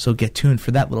 So get tuned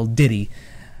for that little ditty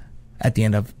at the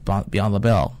end of Beyond the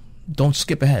Bell. Don't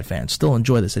skip ahead, fans. Still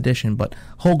enjoy this edition, but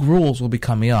Hulk Rules will be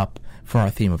coming up for our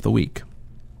theme of the week.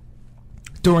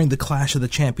 During the Clash of the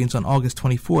Champions on August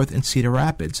 24th in Cedar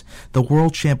Rapids, the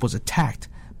world champ was attacked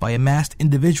by a masked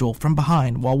individual from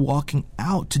behind while walking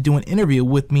out to do an interview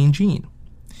with Mean Gene.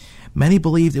 Many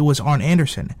believed it was Arn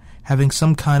Anderson, having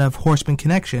some kind of Horseman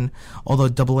connection, although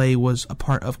AA was a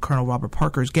part of Colonel Robert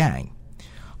Parker's gang.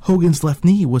 Hogan's left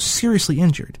knee was seriously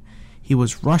injured. He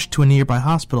was rushed to a nearby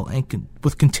hospital and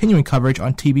with continuing coverage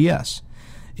on TBS.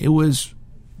 It was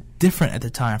different at the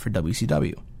time for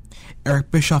WCW.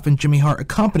 Eric Bischoff and Jimmy Hart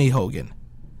accompanied Hogan.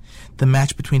 The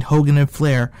match between Hogan and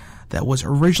Flair that was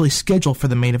originally scheduled for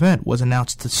the main event was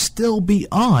announced to still be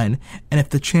on, and if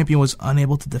the champion was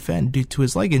unable to defend due to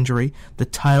his leg injury, the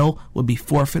title would be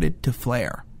forfeited to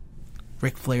Flair.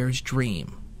 Ric Flair's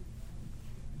dream.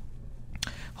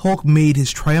 Hulk made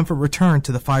his triumphant return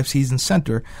to the Five Seasons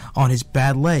Center on his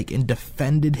bad leg and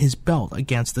defended his belt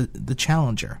against the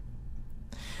challenger.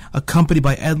 Accompanied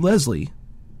by Ed Leslie,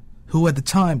 who at the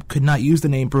time could not use the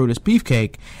name Brutus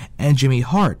Beefcake, and Jimmy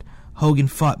Hart, Hogan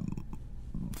fought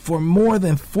for more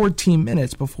than 14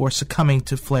 minutes before succumbing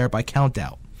to Flair by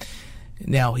countout.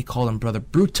 Now he called him Brother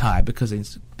Brutai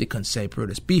because they couldn't say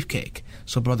Brutus Beefcake.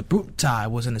 So Brother Brutai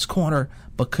was in his corner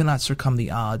but could not succumb the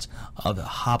odds of the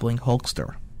hobbling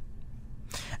Hulkster.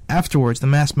 Afterwards, the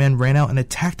masked man ran out and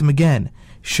attacked him again.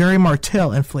 Sherry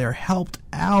Martel and Flair helped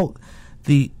out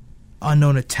the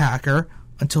unknown attacker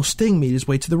until Sting made his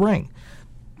way to the ring.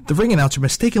 The ring announcer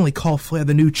mistakenly called Flair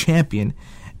the new champion,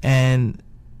 and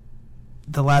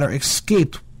the latter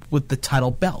escaped with the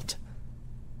title belt.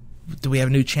 Do we have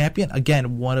a new champion?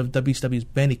 Again, one of WCW's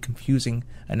many confusing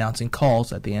announcing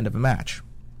calls at the end of a match.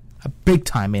 A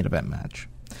big-time main event match.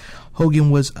 Hogan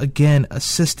was again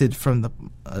assisted from the...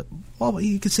 well,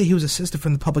 you could say he was assisted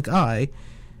from the public eye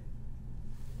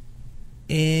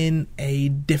in a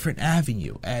different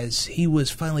avenue, as he was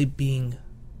finally being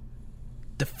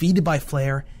defeated by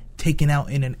Flair, taken out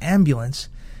in an ambulance.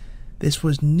 This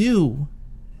was new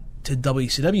to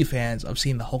WCW fans of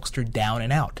seeing the Hulkster down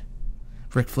and out.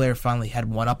 Ric Flair finally had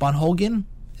one up on Hogan.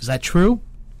 Is that true?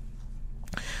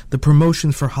 The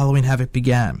promotions for Halloween Havoc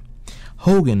began.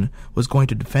 Hogan was going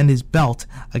to defend his belt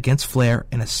against Flair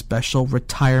in a special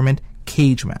retirement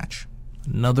cage match.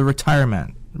 Another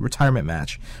retirement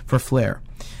match for Flair.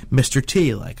 Mr.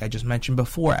 T, like I just mentioned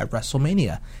before at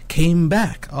WrestleMania, came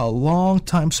back. A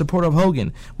long-time supporter of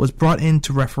Hogan was brought in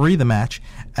to referee the match,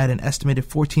 and an estimated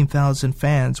 14,000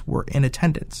 fans were in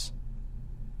attendance.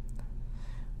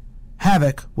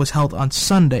 Havoc was held on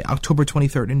Sunday, October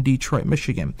 23rd in Detroit,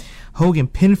 Michigan. Hogan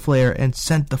pinned Flair and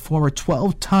sent the former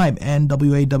 12-time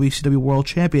NWA WCW World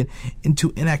Champion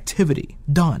into inactivity.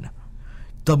 Done.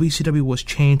 WCW was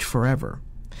changed forever.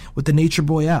 With the Nature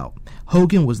Boy out,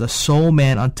 Hogan was the sole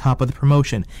man on top of the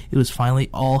promotion. It was finally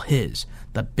all his,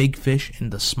 the big fish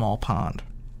in the small pond.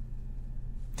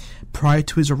 Prior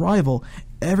to his arrival,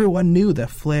 everyone knew that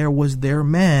Flair was their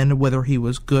man, whether he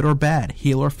was good or bad,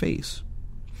 heel or face.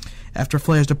 After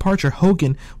Flair's departure,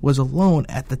 Hogan was alone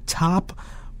at the top,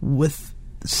 with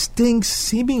Sting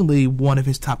seemingly one of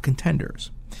his top contenders.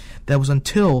 That was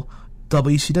until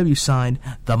WCW signed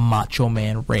the Macho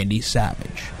Man Randy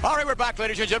Savage. All right, we're back,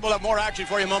 ladies and gentlemen. We'll have more action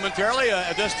for you momentarily.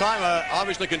 At this time,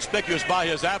 obviously conspicuous by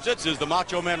his absence, is the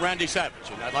Macho Man Randy Savage.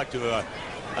 And I'd like to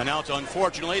announce,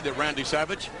 unfortunately, that Randy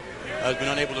Savage has been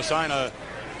unable to sign a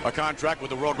contract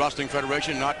with the World Wrestling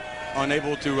Federation, not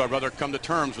unable to rather come to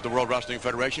terms with the World Wrestling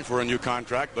Federation for a new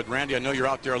contract. But Randy, I know you're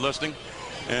out there listening,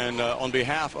 and on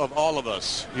behalf of all of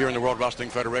us here in the World Wrestling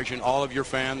Federation, all of your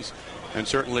fans, and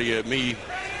certainly me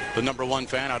the #1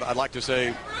 fan, I'd like to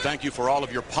say thank you for all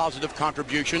of your positive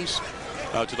contributions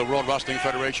to the World Wrestling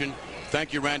Federation.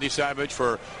 Thank you, Randy Savage,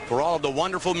 for all of the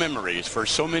wonderful memories for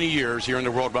so many years here in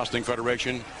the World Wrestling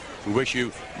Federation. We wish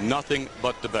you nothing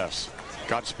but the best.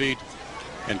 Godspeed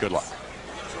and good luck.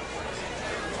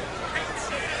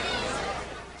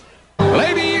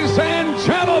 Ladies and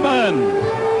gentlemen,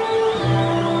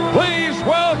 please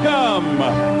welcome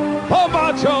the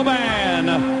Macho Man,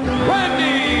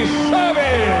 Randy Savage.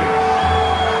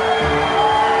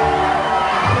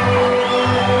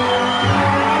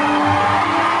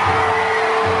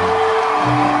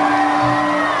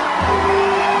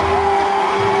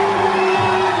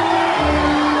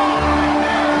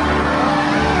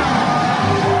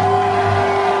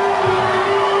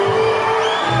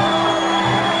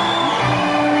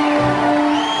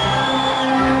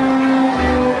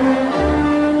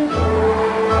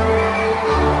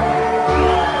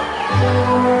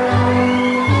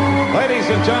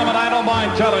 Gentlemen, I don't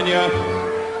mind telling you,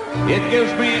 it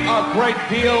gives me a great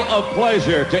deal of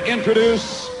pleasure to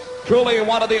introduce truly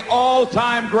one of the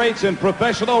all-time greats in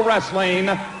professional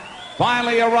wrestling,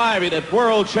 finally arriving at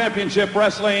World Championship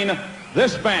Wrestling.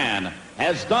 This man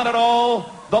has done it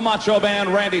all, the Macho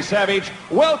Man, Randy Savage.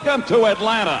 Welcome to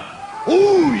Atlanta.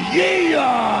 Ooh,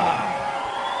 yeah!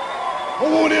 I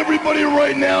want everybody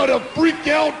right now to freak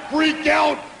out, freak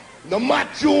out. The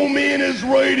Macho Man is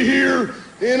right here.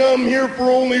 And I'm here for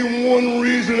only one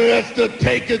reason, and that's to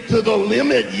take it to the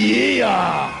limit,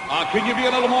 yeah. Can you be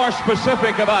a little more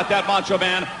specific about that, Macho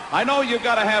Man? I know you've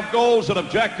got to have goals and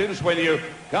objectives when you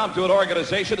come to an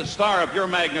organization, a star of your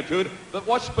magnitude, but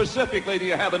what specifically do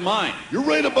you have in mind? You're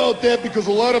right about that, because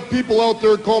a lot of people out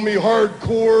there call me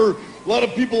hardcore. A lot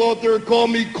of people out there call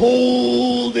me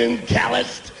cold and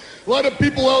calloused. A lot of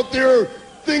people out there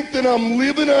think that I'm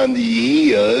living on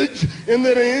the edge and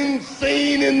that I'm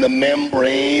insane in the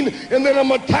membrane and that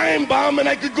I'm a time bomb and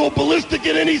I could go ballistic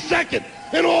at any second.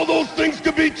 And all those things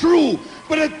could be true,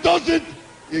 but it doesn't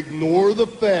ignore the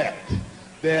fact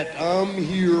that I'm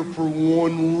here for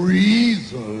one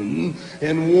reason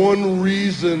and one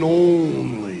reason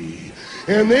only.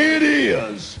 And that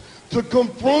is to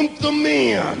confront the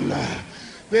man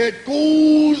that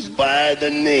goes by the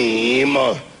name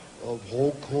of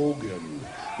Hulk Hogan.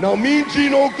 Now, Mean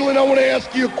Gene Okerlund, I want to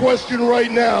ask you a question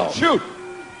right now. Shoot.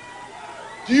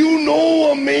 Do you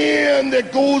know a man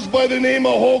that goes by the name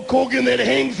of Hulk Hogan that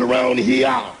hangs around here?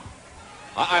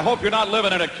 I hope you're not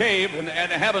living in a cave and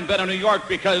haven't been in New York,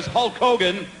 because Hulk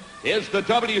Hogan is the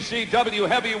WCW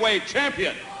heavyweight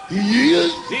champion. He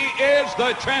is? He is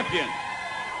the champion.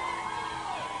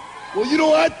 Well, you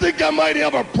know, I think I might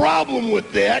have a problem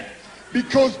with that,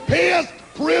 because past,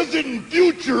 present, and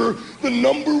future, the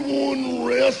 #1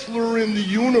 wrestler in the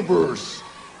universe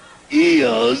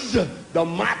is the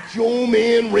Macho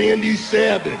Man Randy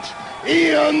Savage.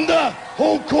 And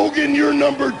Hulk Hogan, you're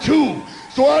 #2.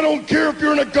 So I don't care if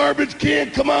you're in a garbage can,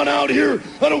 come on out here.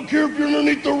 I don't care if you're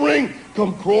underneath the ring.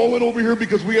 Come crawling over here,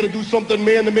 because we got to do something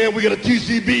man to man. We got a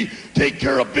TCB, take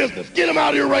care of business. Get him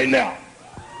out here right now.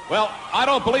 Well, I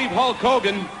don't believe Hulk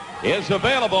Hogan is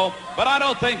available, but I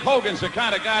don't think Hogan's the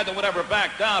kind of guy that would ever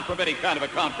back down from any kind of a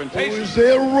confrontation. Oh, is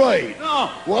that right? No.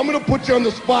 Well, I'm going to put you on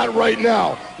the spot right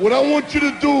now. What I want you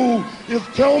to do is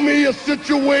tell me a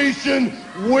situation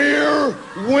where,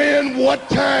 when, what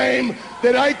time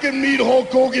that I can meet Hulk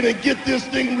Hogan and get this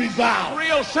thing resolved.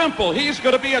 Real simple. He's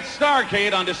going to be at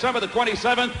Starrcade on December the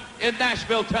 27th in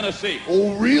Nashville, Tennessee.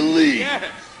 Oh, really?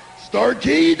 Yes.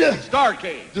 Starrcade?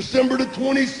 Starrcade. December the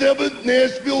 27th,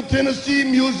 Nashville, Tennessee,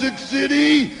 Music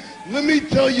City. Let me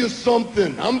tell you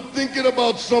something. I'm thinking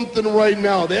about something right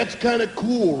now. That's kind of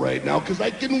cool right now, because I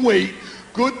can wait.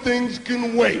 Good things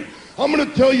can wait. I'm going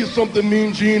to tell you something,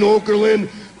 Mean Gene Okerlund.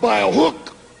 By a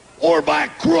hook or by a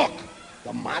crook,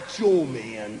 the Macho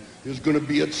Man is going to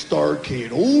be at Starrcade.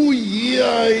 Oh, yeah,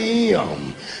 I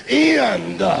am.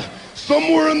 And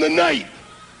somewhere in the night,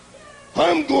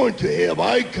 I'm going to have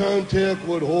eye contact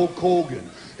with Hulk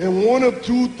Hogan. And one of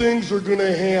two things are going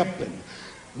to happen.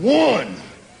 One,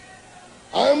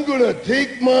 I'm going to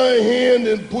take my hand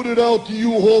and put it out to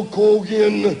you, Hulk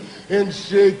Hogan, and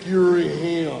shake your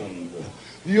hand.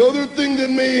 The other thing that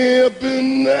may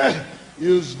happen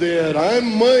is that I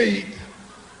might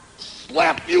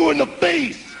slap you in the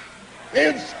face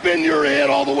and spin your head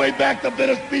all the way back to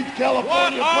Venice Beach,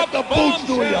 California. Put the boots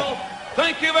to you.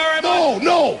 Thank you very much.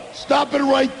 No, stop it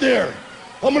right there.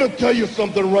 I'm going to tell you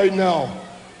something right now.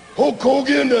 Hulk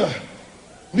Hogan,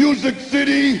 Music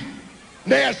City,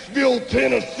 Nashville,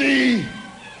 Tennessee.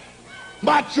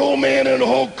 Macho Man and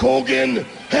Hulk Hogan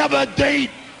have a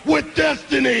date with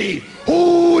destiny.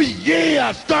 Oh,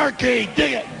 yeah, Starrcade,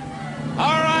 dig it.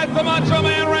 All right, the Macho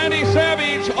Man Randy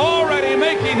Savage already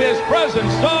making his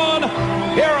presence known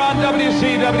here on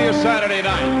WCW Saturday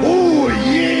night. Oh,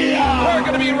 yeah! We're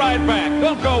going to be right back.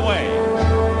 Don't go away.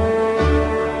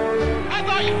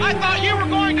 I thought you were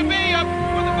going to be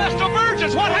with the best of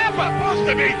virgins. What happened? I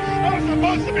was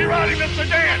supposed to be riding the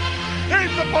sedan.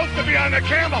 He's supposed to be on the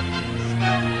camel.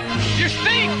 You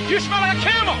stink. You smell like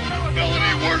camel. Smell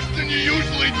any worse than you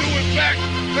usually do. In fact,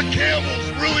 the camel's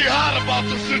really hot about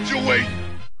the situation.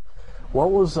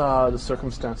 What was the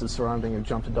circumstances surrounding your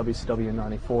jump to WCW in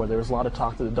 '94? There was a lot of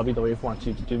talk that the WWF wanted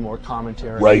you to do more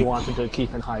commentary. Right. You wanted to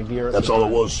keep in high gear. That's all it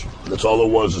was. That's all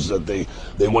it was, is that they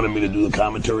wanted me to do the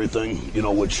commentary thing, you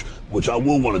know, which I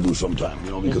will want to do sometime,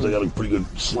 you know, because I got a pretty good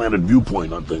slanted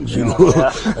viewpoint on things, you know.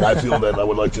 And I feel that I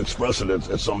would like to express it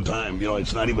at some time. You know,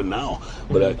 it's not even now,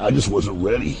 but I just wasn't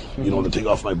ready, you know, to take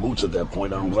off my boots at that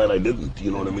point. I'm glad I didn't,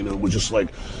 you know what I mean? It was just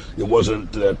like, it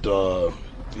wasn't that,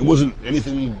 it wasn't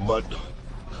anything but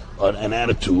an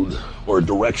attitude or a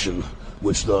direction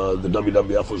which the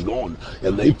WWF was going,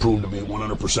 and they proved to be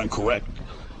 100% correct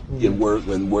in where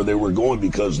they were going,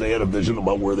 because they had a vision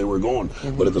about where they were going.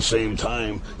 But at the same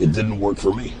time, it didn't work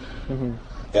for me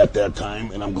at that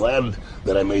time, and I'm glad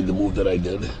that I made the move that I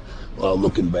did,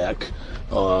 looking back,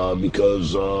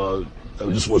 because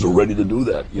I just wasn't ready to do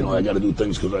that. You know, I got to do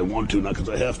things because I want to, not because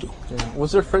I have to. Yeah.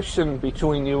 Was there friction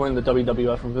between you and the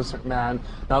WWF and Vince McMahon?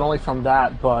 Not only from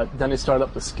that, but then they started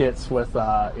up the skits with,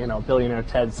 you know, Billionaire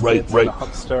Ted skits, and the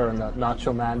Huckster and the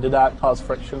Nacho Man. Did that cause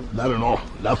friction? Not at all.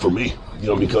 Not for me. You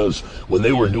know, because when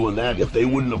they were doing that, if they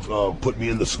wouldn't have put me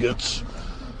in the skits,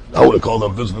 I would have called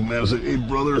up Vince McMahon and said, "Hey,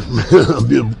 brother,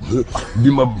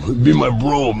 be my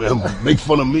bro, man. Make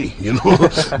fun of me," you know,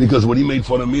 because when he made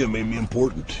fun of me, it made me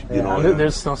important. You know,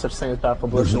 there's no such thing as bad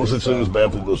publicity. There's no such thing as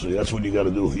bad publicity. That's what you got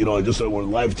to do. You know, I just said when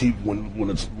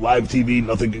it's live TV,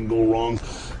 nothing can go wrong.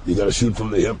 You got to shoot from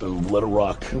the hip and let it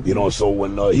rock. You know, so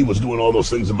when he was doing all those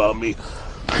things about me,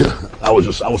 I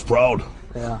was proud.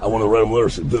 Yeah. I want to write him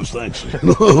letters. Vince, thanks.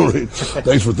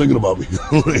 Thanks for thinking about me.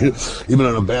 Even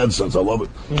in a bad sense, I love it.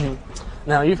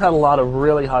 Now, you've had a lot of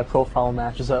really high-profile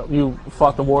matches. You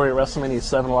fought the Warrior at WrestleMania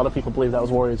 7. A lot of people believe that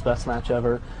was Warrior's best match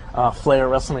ever.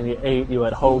 Flair at WrestleMania 8. You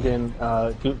had Hogan.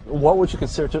 What would you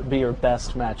consider to be your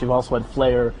best match? You've also had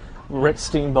Flair, Rick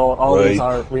Steamboat. All these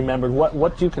are remembered.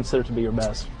 What do you consider to be your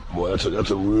best? Boy,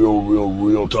 that's a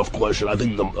real tough question. I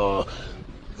think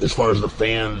as far as the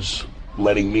fans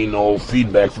letting me know,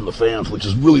 feedback from the fans, which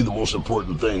is really the most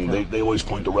important thing. They always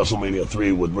point to WrestleMania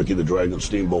 3 with Ricky the Dragon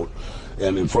Steamboat.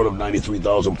 And in front of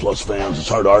 93,000 plus fans, it's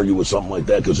hard to argue with something like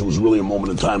that, because it was really a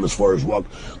moment in time as far as Rock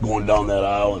going down that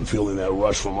aisle and feeling that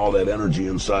rush from all that energy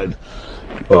inside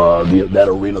that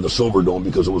arena, the Silverdome,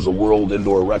 because it was a world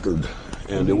indoor record.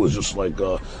 And it was just like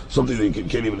something that you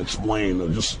can't even explain. It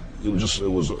was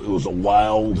a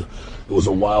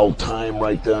wild time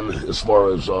right then, as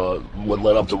far as what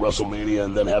led up to WrestleMania,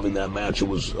 and then having that match. It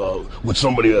was with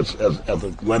somebody as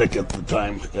athletic at the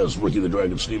time as Ricky the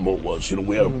Dragon Steamboat was. You know,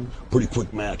 we had a pretty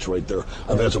quick match right there.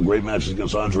 I've had some great matches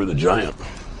against Andre the Giant,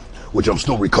 which I'm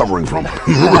still recovering from.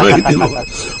 Right? You know?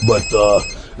 But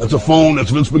that's a phone.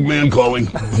 That's Vince McMahon calling.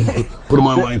 Put him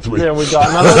on line 3. Yeah, we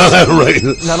got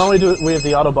not only do we have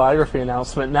the autobiography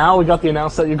announcement, now we got the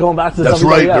announcement that you're going back to the WWF. That's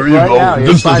right. There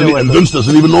you go. Vince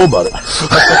doesn't even know about it.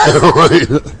 Right.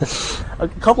 A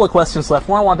couple of questions left.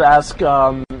 One I wanted to ask,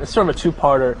 it's sort of a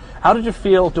two-parter. How did you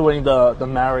feel doing the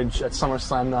marriage at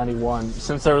SummerSlam '91?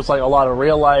 Since there was like a lot of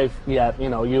real life, yet you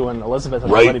know you and Elizabeth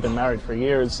have already been married for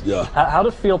years. Yeah. How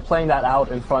did it feel playing that out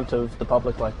in front of the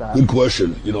public like that? Good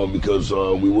question. You know, because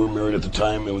we were married at the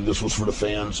time, and this was for the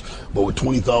fans. But with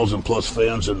 20,000 plus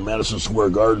fans in Madison Square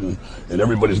Garden, and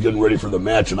everybody's getting ready for the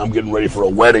match, and I'm getting ready for a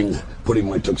wedding, putting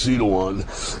my tuxedo on.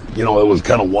 You know, it was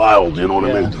kind of wild. You know what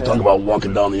I mean? Talk about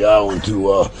walking down the aisle into.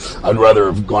 I'd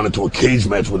rather have gone into a cage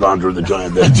match with Andre the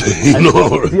Giant that day. You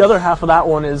know? The other half of that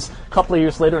one is a couple of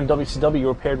years later in WCW, you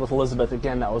were paired with Elizabeth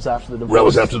again. That was after the divorce. That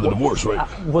was after the divorce,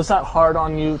 right? Was that hard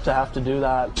on you to have to do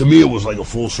that? To me, it was like a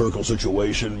full circle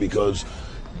situation, because,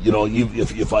 you know,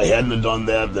 if I hadn't have done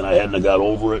that, then I hadn't have got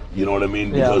over it. You know what I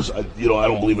mean? Because I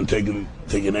don't believe in taking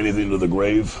anything to the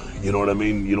grave. You know what I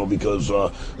mean? You know, because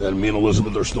and me and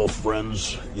Elizabeth are still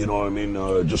friends. You know what I mean?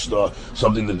 Just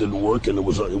something that didn't work, and it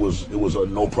was a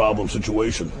no problem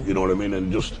situation. You know what I mean?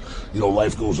 And just, you know,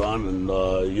 life goes on, and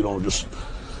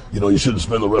you shouldn't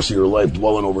spend the rest of your life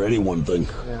dwelling over any one thing.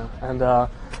 Yeah. And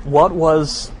what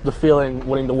was the feeling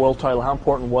winning the world title? How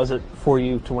important was it for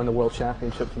you to win the world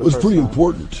championship for the first time? It was pretty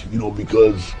important, you know,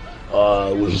 because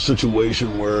it was a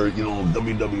situation where, you know,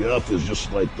 WWF is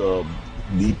just like the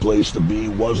the place to be,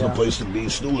 was the place to be,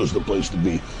 still is the place to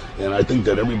be. And I think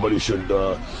that everybody should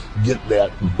get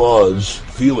that buzz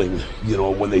feeling,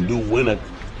 when they do win it,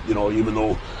 even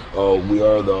though we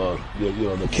are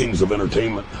the kings of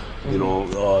entertainment,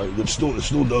 it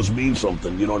still does mean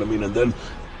something, you know what I mean? And then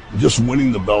just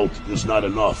winning the belt is not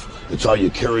enough. It's how you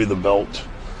carry the belt,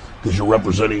 because you're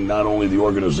representing not only the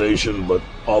organization, but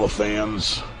all the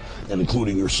fans, and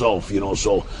including yourself,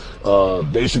 So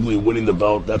basically winning the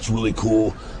belt, that's really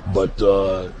cool. But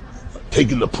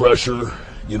taking the pressure,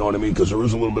 you know what I mean? Because there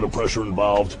is a little bit of pressure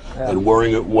involved, and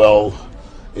wearing it well,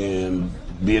 and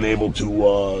being able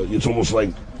to, it's almost like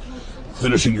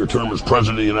finishing your term as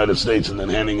president of the United States and then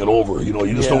handing it over. You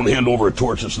just don't hand over a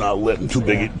torch that's not lit and too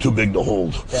big to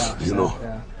hold. Do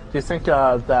you think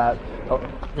that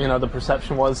the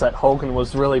perception was that Hogan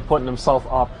was really putting himself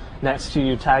up next to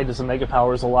you, tagged as the Mega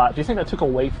Powers a lot? Do you think that took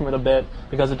away from it a bit?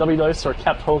 Because the WWE sort of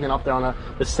kept Hogan up there on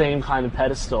the same kind of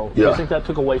pedestal. Do you think that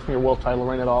took away from your world title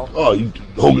reign at all? Oh,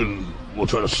 Hogan will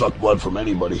try to suck blood from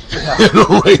anybody, to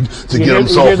get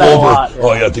himself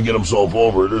over. To get himself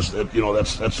over. There's,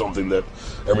 that's something that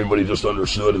everybody just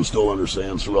understood and still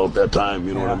understands throughout that time.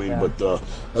 You know what I mean? But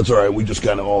that's all right. We just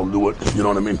kind of all knew it. You know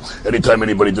what I mean? Anytime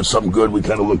anybody did something good, we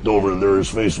kind of looked over and there his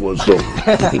face was. So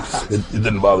it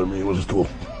didn't bother me. It was just cool.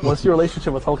 What's your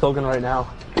relationship with Hulk Hogan right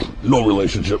now? No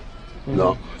relationship.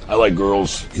 No. I like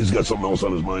girls. He's got something else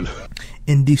on his mind.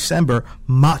 In December,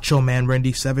 Macho Man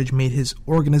Randy Savage made his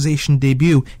organization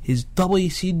debut, his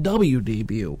WCW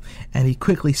debut, and he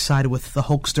quickly sided with the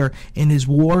Hulkster in his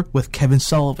war with Kevin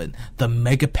Sullivan. The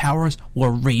Mega Powers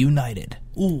were reunited.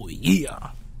 Ooh,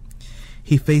 yeah.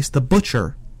 He faced the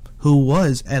Butcher, who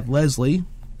was Ed Leslie,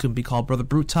 could be called Brother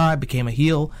Brutai, became a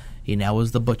heel. He now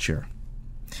is the Butcher.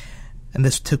 And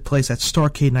this took place at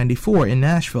Starrcade 94 in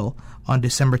Nashville on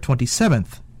December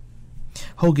 27th.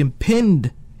 Hogan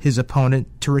pinned his opponent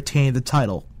to retain the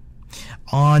title.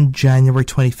 On January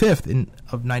 25th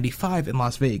of 95 in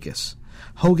Las Vegas,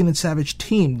 Hogan and Savage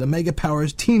teamed, the Mega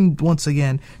Powers teamed once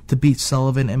again to beat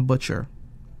Sullivan and Butcher.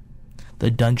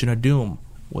 The Dungeon of Doom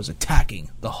was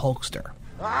attacking the Hulkster.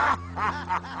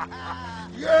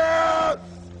 Yes!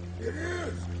 It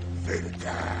is Vader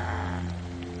time!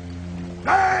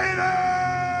 Vader!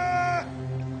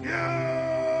 You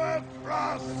have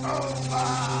crossed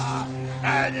over,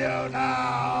 and you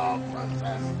now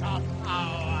possess the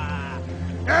power.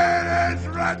 It is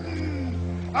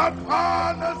written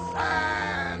upon the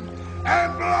sand and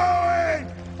blowing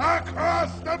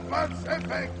across the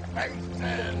Pacific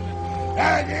Basin,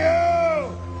 and you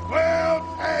will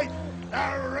take the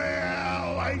real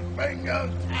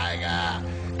eight-fingered tiger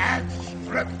and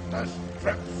strip the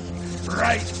strips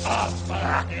right off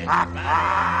of his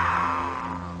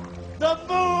back. The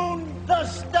moon, the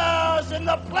stars, and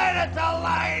the planets are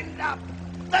lined up.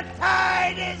 The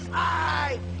tide is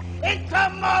high. And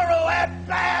tomorrow at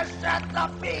Bash at the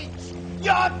Beach,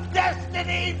 your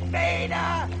destiny,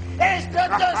 Vader, is to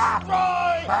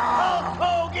destroy Hulk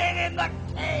Hogan in the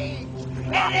cage.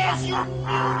 And as you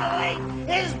mutilate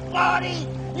his body,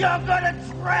 you're gonna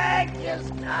drag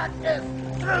his carcass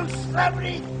through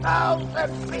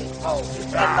 70,000 people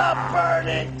in the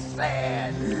burning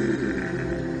sand.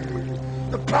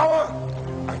 The power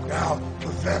I now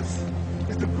possess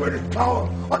is the greatest power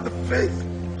on the face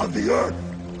of the earth.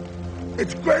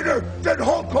 It's greater than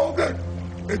Hulk Hogan.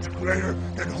 It's greater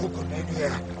than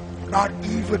Hulkamaniac. Not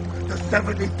even the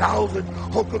 70,000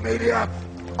 Hulkamaniacs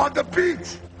on the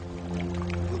beach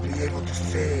will be able to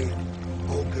save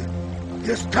Hogan.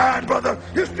 This time, brother,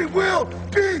 history will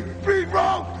be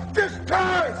wrong. This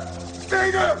time,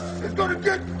 Vader is going to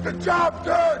get the job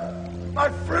done. My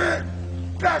friend,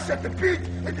 Bash at the Beach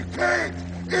in the cage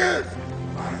is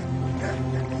my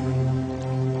destiny.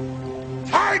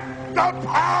 Take the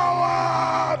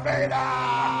power, Vader!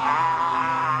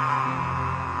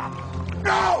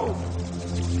 No!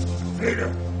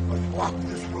 Vader must walk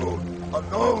this road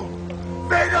alone.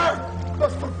 Vader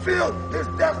must fulfill his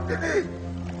destiny.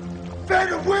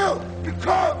 Vader will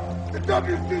become the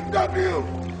WCW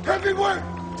heavyweight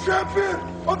champion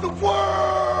of the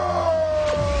world!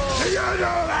 Do you know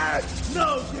that?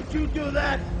 No, did you do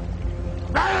that?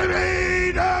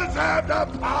 He does have the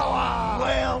power!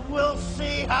 Well, we'll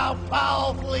see how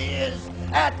powerful he is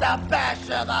at the Bash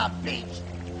of the Beach.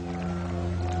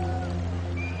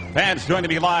 Fans joining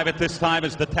me live at this time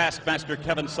is the Taskmaster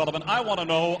Kevin Sullivan. I want to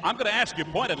know, I'm going to ask you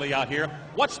pointedly out here,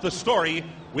 what's the story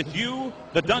with you,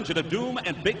 the Dungeon of Doom,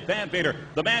 and Big Van Vader,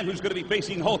 the man who's going to be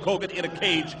facing Hulk Hogan in a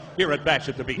cage here at Bash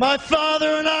at the Beach? My father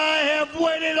and I have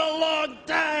waited a long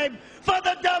time for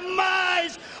the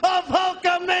demise of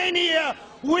Hulkamania.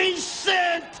 We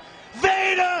sent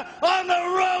Vader on the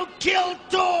Roadkill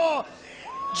Tour.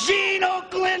 Gene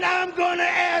Oakland, I'm going to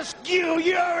ask you,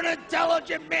 you're an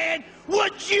intelligent man.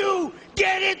 Would you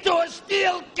get into a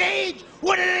steel cage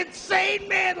with an insane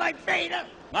man like Vader?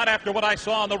 Not after what I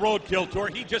saw on the Roadkill Tour.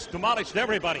 He just demolished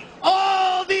everybody.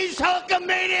 All these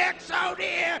Hulkamaniacs out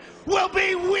here will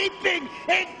be weeping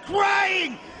and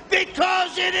crying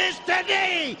because it is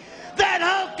today that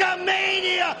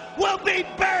Hulkamania will be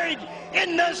buried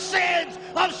in the sands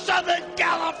of Southern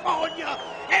California.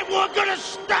 And we're going to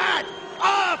start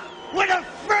off with a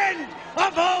friend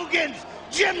of Hogan's.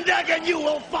 Jim Duggan, you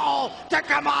will fall to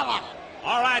Kamala.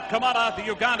 All right, Kamala, the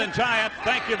Ugandan giant.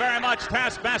 Thank you very much,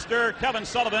 Taskmaster Kevin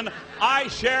Sullivan. I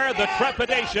share the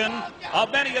trepidation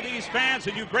of many of these fans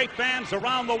and you great fans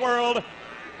around the world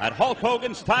at Hulk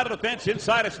Hogan's title defense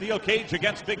inside a steel cage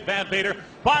against Big Van Vader.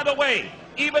 By the way,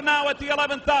 even now at the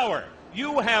 11th hour,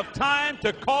 you have time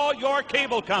to call your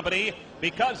cable company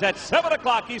because at 7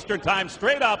 o'clock Eastern Time,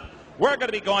 straight up, we're going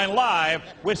to be going live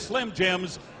with Slim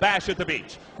Jim's Bash at the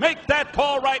Beach. Make that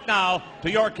call right now to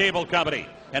your cable company.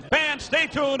 And fans, stay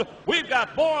tuned. We've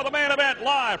got more of the main event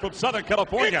live from Southern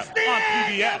California on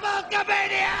PBS.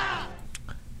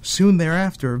 Soon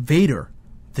thereafter, Vader,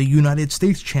 the United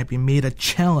States champion, made a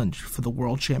challenge for the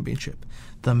World Championship.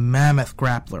 The Mammoth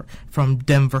Grappler from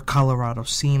Denver, Colorado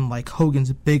seemed like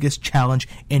Hogan's biggest challenge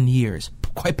in years,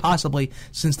 quite possibly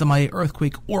since the Mighty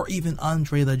Earthquake or even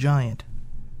Andre the Giant.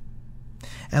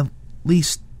 At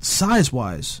least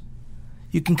size-wise,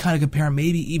 you can kind of compare him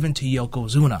maybe even to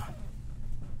Yokozuna.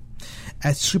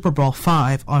 At Super Bowl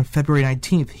V on February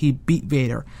 19th, he beat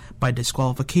Vader by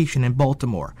disqualification in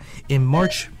Baltimore. In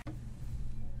March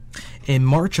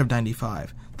of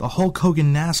 '95, the Hulk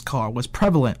Hogan NASCAR was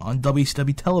prevalent on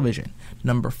WCW television,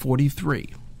 number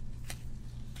 43.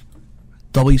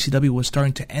 WCW was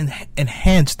starting to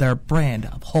enhance their brand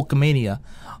of Hulkamania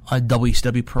on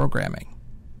WCW programming.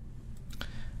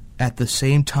 At the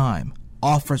same time,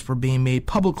 offers were being made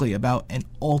publicly about an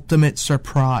ultimate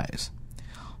surprise.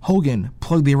 Hogan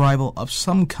plugged the arrival of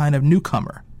some kind of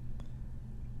newcomer,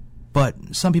 but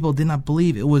some people did not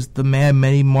believe it was the man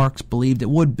many marks believed it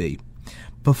would be.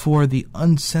 Before the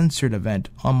uncensored event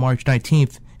on March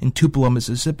 19th in Tupelo,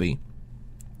 Mississippi,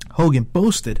 Hogan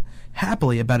boasted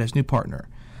happily about his new partner.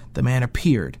 The man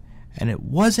appeared, and it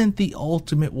wasn't the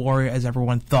Ultimate Warrior as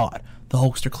everyone thought. The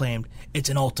Hulkster claimed, "It's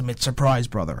an ultimate surprise,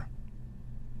 brother."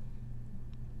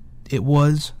 It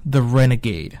was the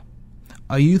Renegade,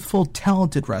 a youthful,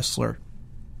 talented wrestler.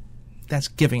 That's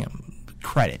giving him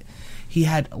credit. He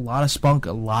had a lot of spunk,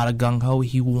 a lot of gung-ho.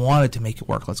 He wanted to make it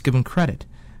work. Let's give him credit.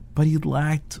 But he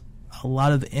lacked a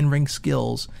lot of the in-ring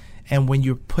skills, and when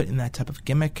you're put in that type of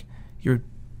gimmick, you're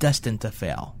destined to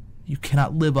fail. You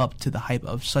cannot live up to the hype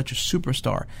of such a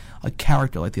superstar, a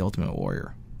character like the Ultimate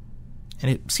Warrior.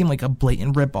 And it seemed like a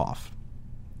blatant ripoff.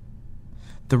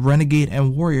 The Renegade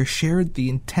and Warrior shared the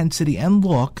intensity and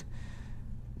look,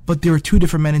 but they were two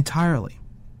different men entirely.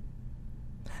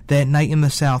 That night in the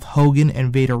South, Hogan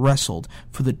and Vader wrestled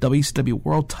for the WCW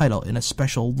World title in a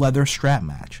special leather strap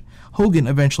match. Hogan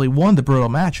eventually won the brutal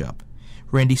matchup.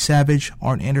 Randy Savage,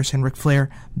 Arn Anderson, Ric Flair,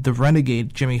 the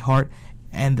Renegade, Jimmy Hart,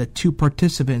 and the two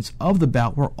participants of the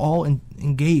bout were all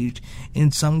engaged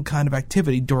in some kind of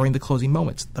activity during the closing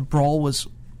moments. The brawl was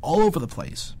all over the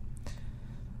place.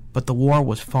 But the war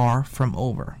was far from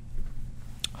over.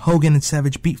 Hogan and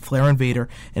Savage beat Flair and Vader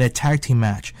in a tag team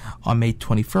match on May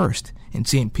 21st in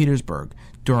St. Petersburg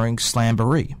during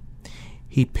Slamboree.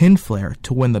 He pinned Flair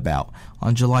to win the bout.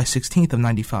 On July 16th of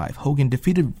 '95, Hogan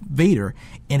defeated Vader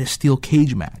in a steel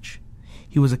cage match.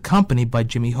 He was accompanied by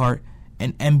Jimmy Hart,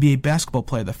 an NBA basketball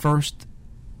player, the first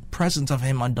presence of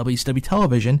him on WCW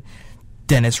television,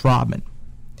 Dennis Rodman.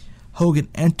 Hogan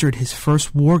entered his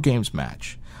first War Games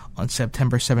match on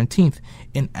September 17th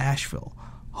in Asheville.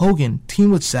 Hogan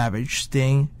teamed with Savage,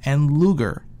 Sting, and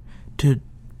Luger to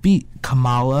beat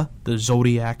Kamala, the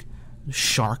Zodiac,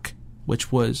 Shark,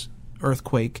 which was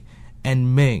Earthquake,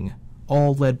 and Ming,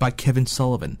 all led by Kevin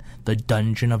Sullivan, the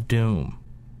Dungeon of Doom.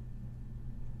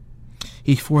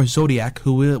 He forced Zodiac,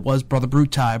 who was Brother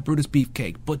Brutai, Brutus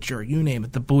Beefcake, Butcher, you name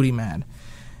it, the Booty Man.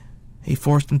 He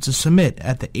forced him to submit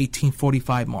at the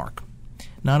 18:45 mark.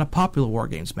 Not a popular War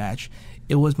Games match.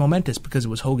 It was momentous because it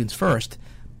was Hogan's first,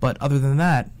 but other than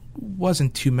that,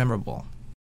 wasn't too memorable.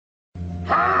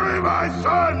 Hurry, my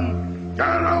son!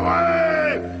 Get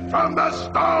away from the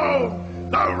stove!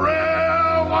 The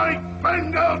real white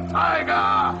Bengal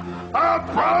tiger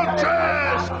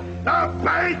approaches! The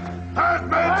bait has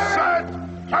been set!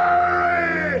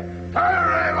 Hurry!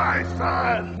 Hurry, my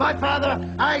son! My father,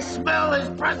 I smell his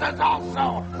presence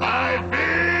also! I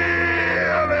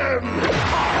feel him!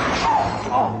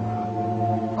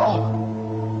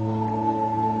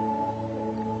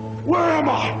 Where am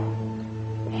I?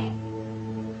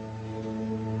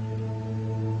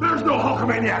 There's no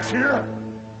Hulkamaniacs here.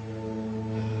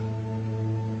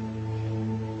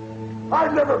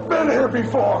 I've never been here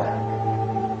before.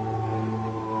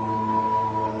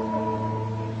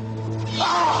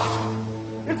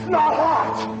 It's not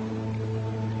hot.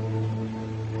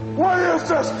 What is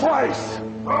this place?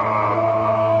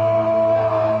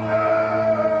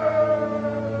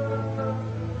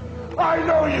 I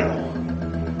know you.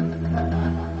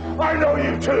 I know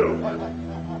you too.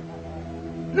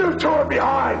 You two are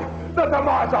behind the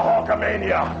demise of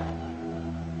Hulkamania.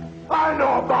 I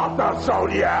know about the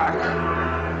Zodiac.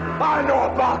 I know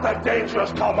about the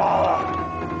dangerous Kamala.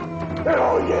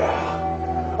 Oh yeah.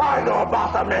 I know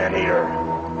about the Man-Eater,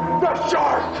 the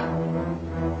Shark.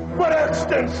 But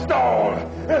etched in stone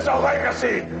is a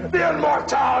legacy, the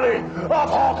immortality of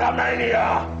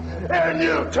Hulkamania. And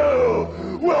you too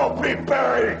will be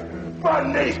buried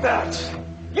beneath it.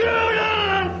 You don't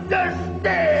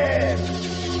understand,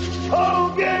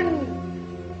 Hogan.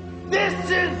 This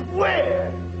is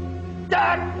where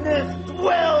darkness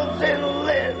dwells and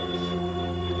lives.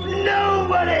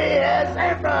 Nobody has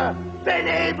ever been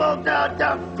able to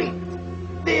defeat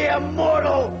the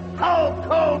immortal Hulk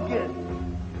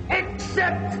Hogan,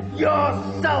 except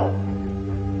yourself.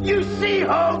 You see,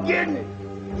 Hogan,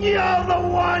 you're the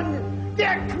one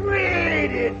that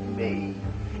created me.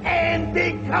 And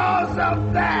because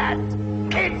of that,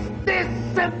 it's this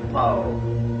simple.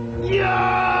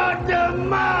 Your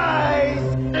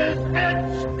demise is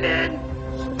etched in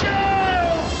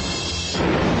stone.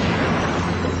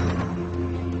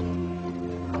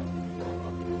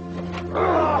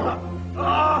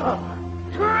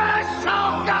 Crush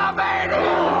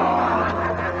Hulkamania!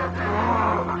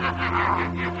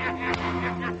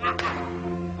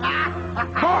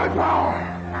 My power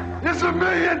is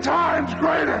 1,000,000 times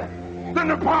greater than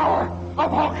the power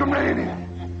of Hulkamania.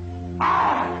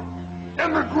 I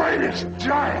am the greatest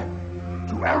giant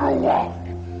to ever walk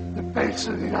the face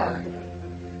of the earth.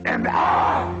 And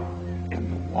I am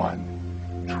the one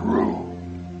true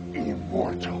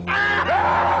immortal.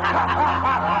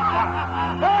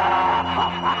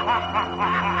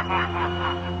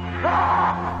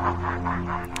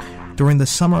 During the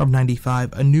summer of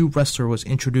 '95, a new wrestler was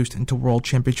introduced into World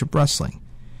Championship Wrestling,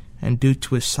 and due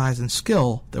to his size and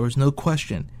skill, there was no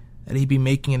question that he'd be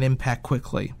making an impact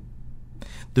quickly.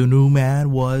 The new man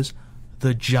was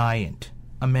the Giant,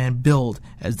 a man billed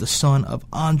as the son of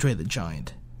Andre the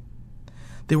Giant.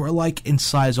 They were alike in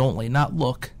size only, not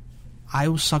look. I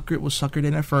was suckered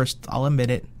in at first, I'll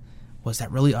admit it. Was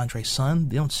that really Andre's son?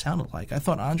 They don't sound alike. I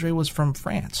thought Andre was from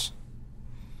France.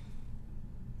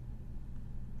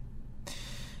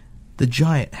 The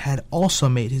Giant had also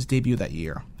made his debut that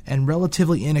year, and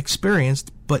relatively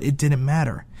inexperienced, but it didn't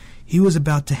matter. He was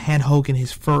about to hand Hogan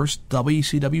his first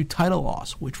WCW title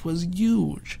loss, which was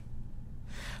huge.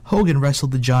 Hogan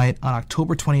wrestled the Giant on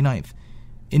October 29th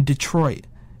in Detroit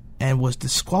and was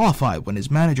disqualified when his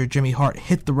manager Jimmy Hart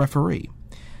hit the referee.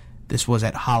 This was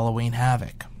at Halloween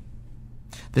Havoc.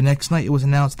 The next night it was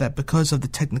announced that because of the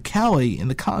technicality in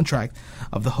the contract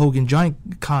of the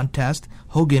Hogan-Giant contest,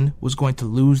 Hogan was going to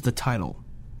lose the title.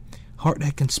 Hart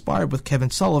had conspired with Kevin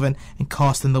Sullivan and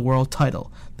cost him the world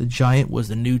title. The Giant was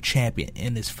the new champion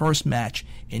in his first match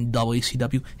in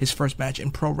WCW, his first match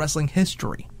in pro wrestling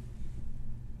history.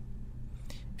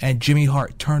 And Jimmy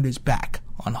Hart turned his back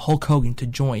on Hulk Hogan to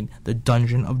join the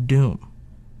Dungeon of Doom.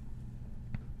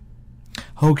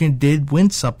 Hogan did win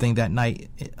something that night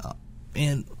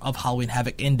of Halloween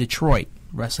Havoc in Detroit.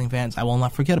 Wrestling fans, I will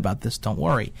not forget about this, don't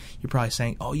worry. You're probably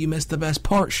saying, oh, you missed the best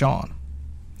part, Sean.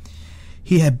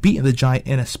 He had beaten the Giant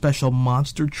in a special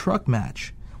monster truck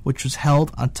match, which was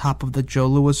held on top of the Joe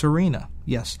Louis Arena.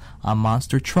 Yes, a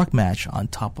monster truck match on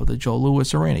top of the Joe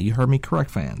Louis Arena. You heard me correct,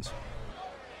 fans.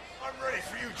 I'm ready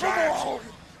for you, Giants.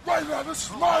 Right now, this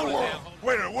is my world.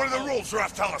 Waiter, what are the rules,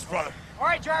 ref? Tell us, brother. All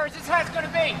right, drivers, this is how it's going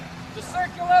to be. The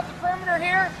circle of the perimeter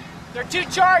here, there are 2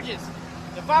 charges.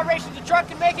 The vibration of the truck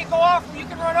can make it go off, or you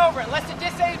can run over it. Unless it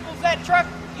disables that truck,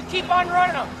 you keep on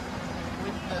running them.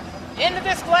 With the end of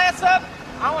this glass up,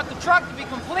 I want the truck to be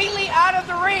completely out of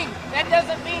the ring. That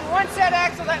doesn't mean 1 set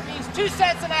axle, that means 2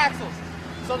 sets of axles.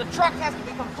 So the truck has to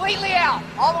be completely out,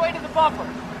 all the way to the bumper.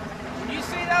 When you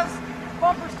see those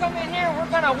bumpers come in here,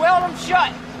 we're going to weld them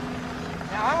shut.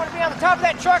 Now, I want to be on the top of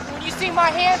that truck, and when you see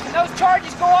my hands and those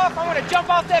charges go off, I'm going to jump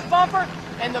off that bumper,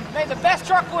 and may the best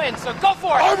truck win. So go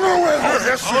for it. I'm going to win.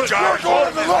 Yes, sir, Giants.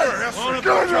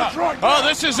 Get in your truck. Oh,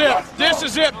 this is it. This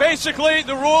is it. Basically,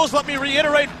 the rules, let me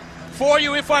reiterate for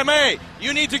you, if I may.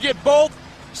 You need to get both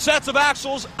sets of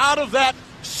axles out of that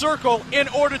circle in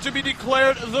order to be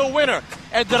declared the winner.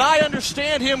 And did I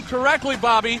understand him correctly,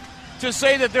 Bobby, to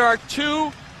say that there are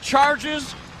 2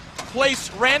 charges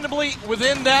placed randomly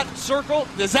within that circle?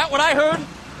 Is that what I heard?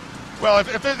 Well,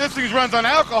 if this thing runs on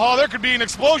alcohol, there could be an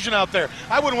explosion out there.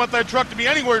 I wouldn't want that truck to be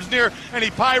anywhere near any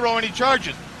pyro, any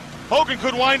charges. Hogan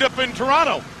could wind up in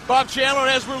Toronto. Bob Chandler,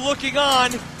 as we're looking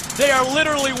on, they are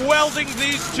literally welding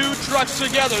these 2 trucks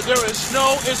together. There is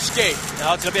no escape.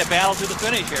 Now it's going to be a battle to the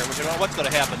finish here. We don't know what's going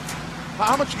to happen.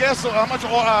 How much gas, how much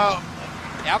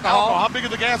alcohol? How big are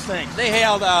the gas tanks? They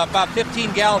held about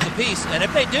 15 gallons apiece, and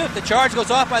if the charge goes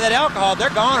off by that alcohol, they're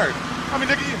gonered. I mean,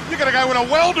 you got a guy with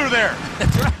a welder there.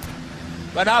 That's right.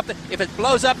 But now if it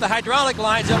blows up the hydraulic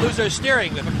lines, they'll lose their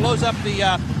steering. If it blows up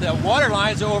the water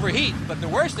lines, they'll overheat. But the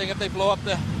worst thing, if they blow up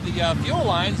the fuel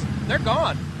lines, they're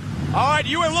gone. All right,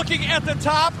 you are looking at the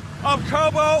top of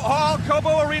Cobo Hall,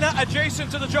 Cobo Arena,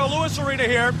 adjacent to the Joe Louis Arena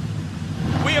here.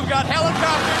 We have got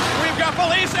helicopters, we've got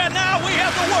police, and now we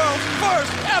have the world's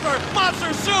first ever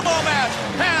Monster Sumo match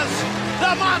as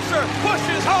the Monster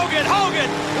pushes Hogan. Hogan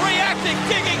reacting,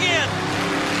 digging in.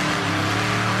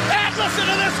 And listen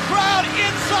to this crowd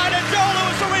inside of Joe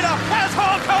Louis Arena as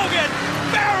Hulk Hogan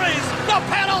buries the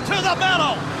pedal to the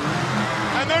metal.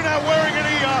 And they're not wearing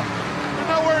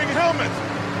helmets.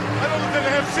 I don't know if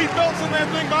they have seat belts in that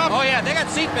thing, Bob. Oh, yeah, they got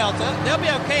seat belts. They'll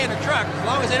be okay in a truck as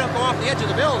long as they don't go off the edge of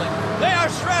the building. They are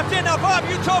strapped in. Now, Bob,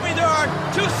 you told me there are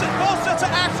both sets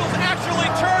of axles actually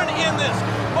turn in this.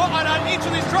 Well, on each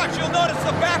of these trucks, you'll notice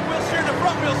the back wheel steer and the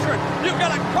front wheel steer. You've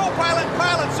got a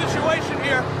co-pilot-pilot situation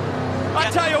here. I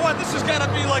tell you what, this is going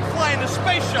to be like flying the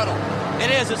space shuttle.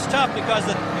 It is. It's tough because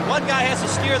the one guy has to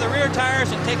steer the rear tires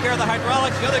and take care of the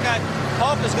hydraulics. The other guy,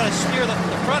 Hulk, is going to steer the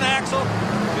front axle,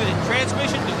 do the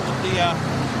transmission, do the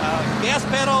gas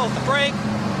pedal, the brake.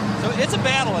 So it's a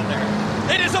battle in there.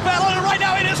 It is a battle, and right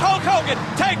now it is Hulk Hogan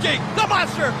taking the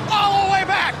Monster all the way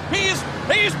back. He's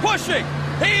pushing.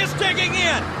 He is digging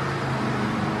in.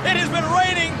 It has been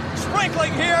raining,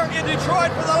 sprinkling here in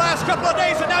Detroit for the last couple of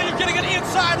days, and now you're getting an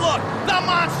inside look. The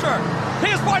Monster.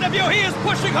 His point of view, he is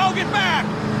pushing Hogan back.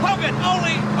 Hogan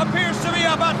only appears to be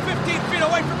about 15 feet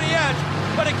away from the edge,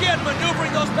 but again,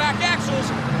 maneuvering those back axles,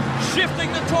 shifting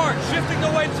the torque, shifting the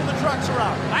weights of the trucks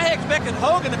around. I expected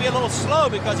Hogan to be a little slow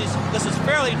because this is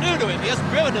fairly new to him. He hasn't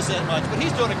driven this that much, but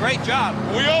he's doing a great job.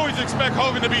 We always expect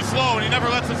Hogan to be slow, and he never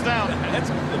lets us down.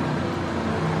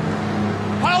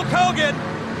 Hulk Hogan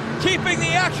keeping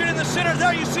the action in the center.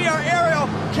 There you see our aerial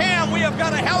cam. We have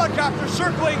got a helicopter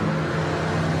circling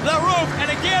the roof, and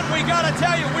again, we got to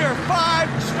tell you, we are 5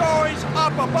 stories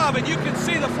up above, and you can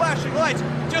see the flashing lights.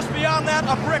 Just beyond that,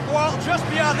 a brick wall. Just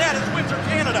beyond that is Windsor,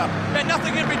 Canada, and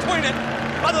nothing in between it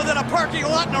other than a parking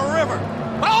lot and a river.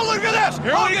 Oh, look at this!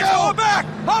 Here we go! Going back!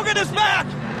 Hogan is back!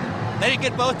 They didn't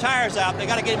get both tires out. They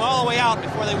got to get him all the way out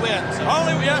before they win. So.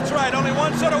 That's right, only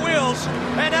one set of wheels.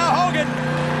 And now Hogan.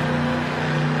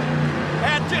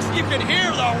 And just, you can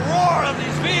hear the roar of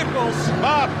these vehicles.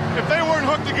 Bob, if they weren't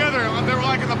hooked together, they were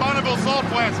like in the Bonneville salt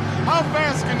flats, how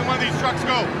fast can one of these trucks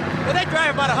go? Well, they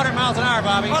drive about 100 miles an hour,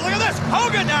 Bobby. Oh, look at this.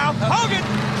 Hogan now. Hogan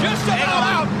just about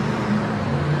out.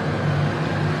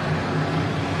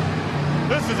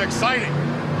 This is exciting.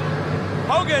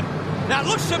 Hogan, now it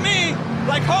looks to me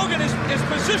like Hogan is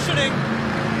positioning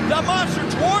the Monster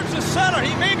towards the center.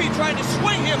 He may be trying to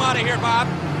swing him out of here, Bob.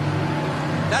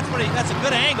 That's a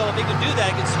good angle if he can do that.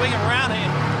 He can swing him around and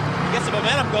get some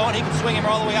momentum going. He can swing him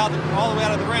all the way out of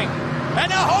the ring.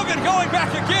 And now Hogan going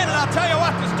back again, and I'll tell you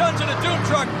what, this Dungeon of Doom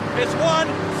truck is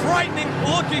one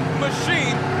frightening-looking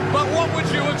machine, but what would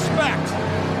you expect?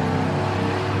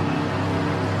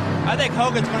 I think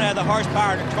Hogan's going to have the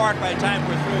horsepower and torque by the time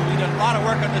we're through. We've done a lot of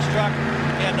work on this truck,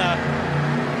 and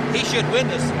he should win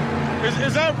this.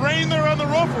 Is that rain there on the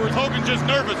roof, or is Hogan just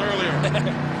nervous earlier?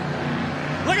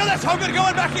 Look at this, Hogan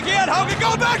going back again. Hogan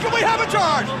going back, and we have a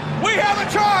charge. We have a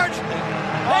charge.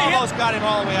 Almost got him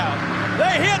all the way out.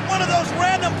 They hit one of those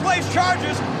random place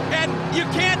charges, and you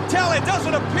can't tell. It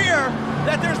doesn't appear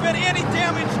that there's been any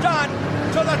damage done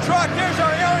to the truck. There's our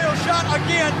aerial shot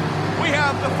again. We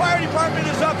have the fire department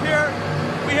is up here.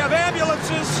 We have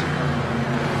ambulances.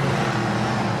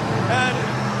 And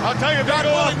I'll tell you, God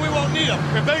willing, we won't need them.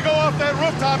 If they go off that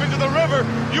rooftop into the river,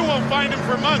 you won't find them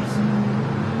for months.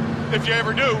 If you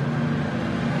ever do.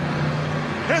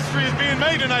 History is being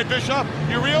made tonight, Bischoff.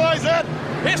 You realize that?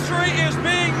 History is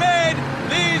being made.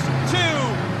 These two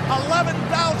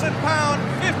 11,000-pound,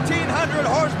 1,500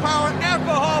 horsepower,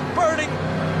 alcohol-burning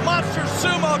Monster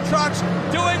Sumo trucks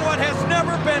doing what has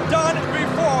never been done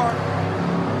before.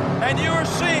 And you are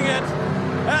seeing it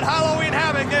at Halloween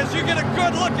Havoc as you get a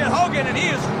good look at Hogan, and he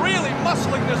is really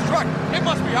muscling this truck. It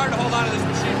must be hard to hold on to this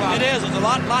machine, Bob. It is. There's a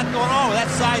lot going on with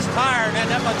that size tire, man,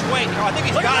 that much weight. I think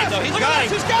he's got it, though. He's got it.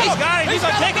 He's got it. He's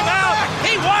going to take him out.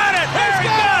 He won it. Very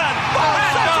good.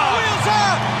 Wheels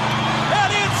up.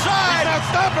 And inside. He's not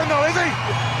stopping, though, is he?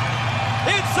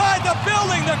 Inside the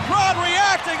building, the crowd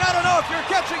reacting. I don't know if you're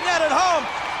catching that at home.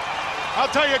 I'll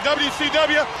tell you,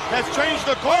 WCW has changed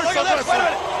the course Look at of this. Wait a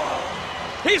minute.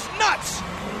 He's nuts.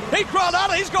 He crawled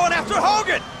out and he's going after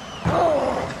Hogan.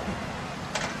 Oh,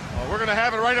 we're going to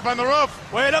have it right up on the roof.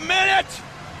 Wait a minute.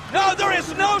 No, there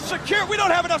is no security. We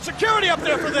don't have enough security up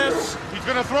there for this. He's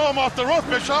going to throw him off the roof,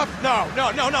 Bischoff. No. He's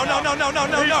going to throw him off the roof.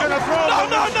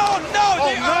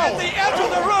 At the edge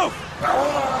of the roof.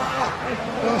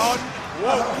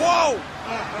 Whoa.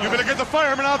 You better get the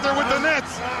firemen out there with the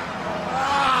nets.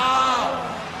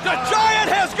 The Giant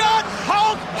has got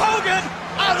Hulk Hogan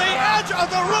on the edge of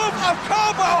the roof of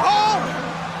Cobo Hall.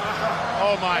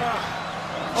 Oh, my.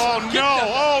 Oh,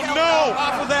 no.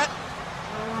 Off of that.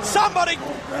 Somebody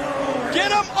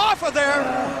get him off of there.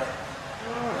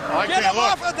 Get him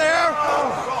off of there. No.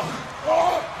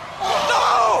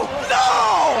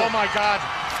 Oh, my God.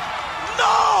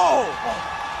 No.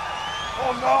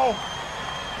 Oh, no.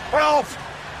 Help.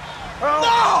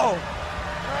 No.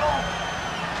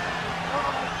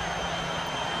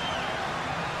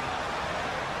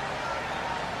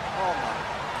 Oh, my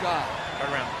God.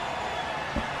 Turn around.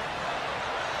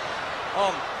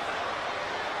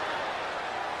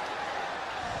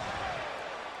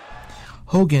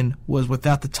 Hogan was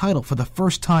without the title for the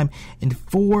first time in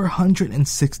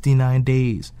 469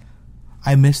 days.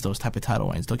 I miss those type of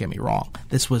title reigns, don't get me wrong.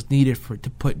 This was needed to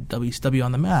put WCW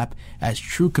on the map as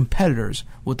true competitors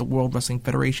with the World Wrestling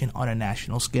Federation on a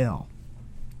national scale.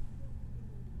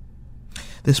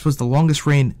 This was the longest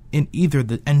reign in either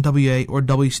the NWA or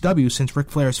WCW since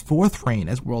Ric Flair's fourth reign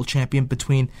as world champion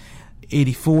between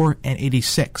 84 and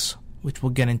 86, which we'll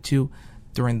get into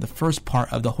during the first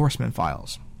part of the Horseman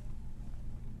Files.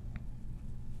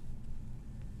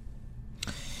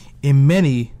 In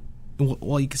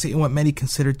what many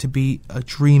considered to be a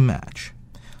dream match,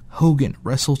 Hogan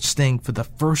wrestled Sting for the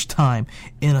first time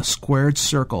in a squared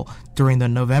circle during the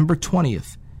November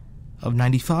 20th of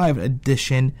 95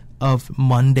 edition of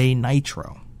Monday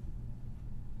Nitro.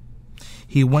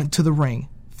 He went to the ring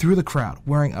through the crowd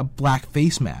wearing a black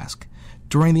face mask.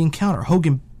 During the encounter,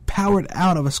 Hogan powered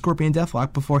out of a Scorpion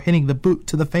Deathlock before hitting the boot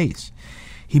to the face.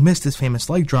 He missed his famous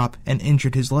leg drop and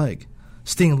injured his leg.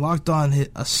 Sting locked on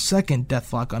a second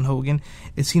Deathlock on Hogan.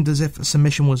 It seemed as if a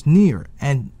submission was near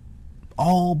and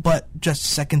all but just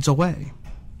seconds away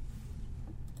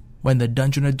when the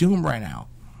Dungeon of Doom ran out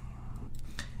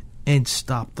and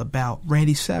stopped the bout.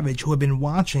 Randy Savage, who had been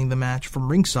watching the match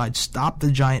from ringside, stopped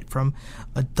the Giant from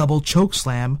a double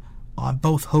chokeslam on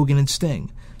both Hogan and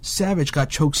Sting. Savage got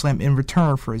chokeslam in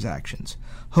return for his actions.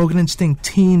 Hogan and Sting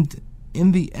teamed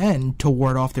in the end to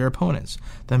ward off their opponents.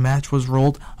 The match was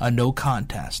ruled a no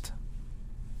contest.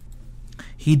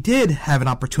 He did have an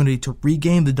opportunity to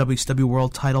regain the WCW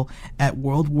World title at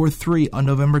World War III on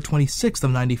November 26th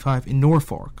of 95 in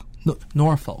Norfolk.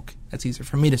 That's easier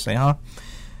for me to say, huh?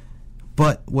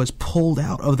 But was pulled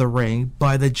out of the ring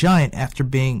by the Giant after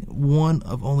being one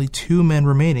of only 2 men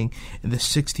remaining in the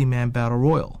 60-man Battle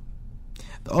Royal.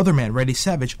 The other man, Randy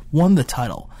Savage, won the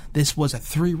title. This was a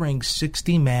 3-ring,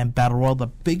 60-man Battle Royal, the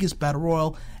biggest Battle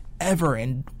Royal ever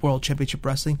in World Championship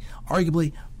Wrestling,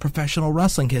 arguably professional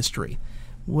wrestling history.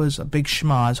 It was a big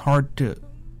schmaz, hard to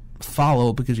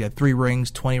follow because you had 3 rings,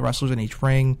 20 wrestlers in each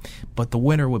ring, but the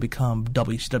winner would become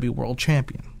WCW World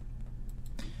Champion.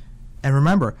 And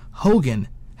remember, Hogan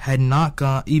had not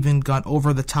even gone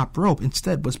over the top rope,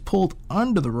 instead was pulled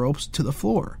under the ropes to the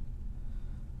floor.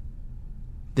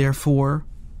 Therefore,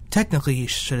 technically he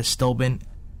should have still been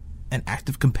an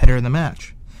active competitor in the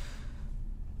match.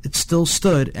 It still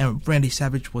stood, and Randy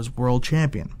Savage was world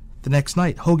champion. The next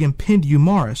night, Hogan pinned Hugh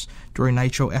Morris during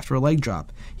Nitro after a leg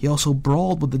drop. He also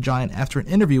brawled with the Giant after an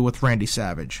interview with Randy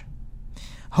Savage.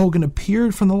 Hogan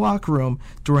appeared from the locker room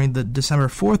during the December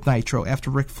 4th Nitro after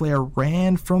Ric Flair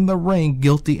ran from the ring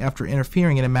guilty after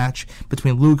interfering in a match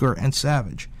between Luger and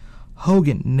Savage.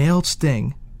 Hogan nailed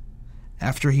Sting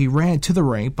after he ran to the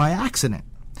ring by accident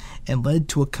and led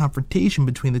to a confrontation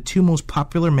between the 2 most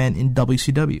popular men in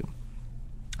WCW.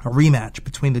 A rematch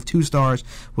between the 2 stars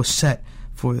was set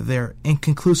for their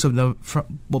inconclusive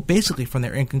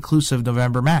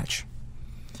November match.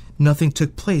 Nothing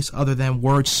took place other than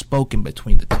words spoken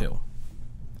between the 2.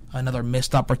 Another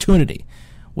missed opportunity.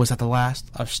 Was that the last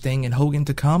of Sting and Hogan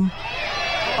to come?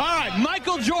 All right, Michael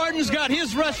Michael Jordan's got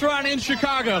his restaurant in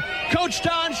Chicago. Coach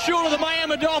Don Shula of the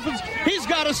Miami Dolphins, he's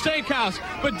got a steakhouse.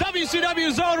 But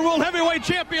WCW's own World Heavyweight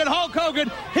Champion Hulk Hogan,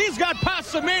 he's got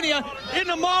Pasta Mania in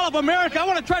the Mall of America. I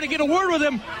want to try to get a word with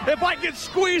him if I can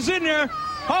squeeze in there.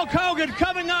 Hulk Hogan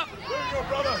coming up.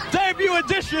 Debut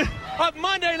edition of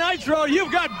Monday Nitro.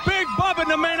 You've got Big Bubba in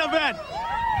the main event.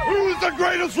 Who's the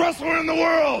greatest wrestler in the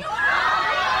world?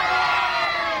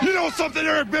 You know something,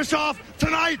 Eric Bischoff?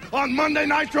 Tonight on Monday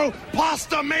Nitro,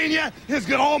 Pasta Mania has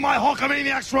got all my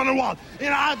Hulkamaniacs running wild.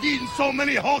 And I've eaten so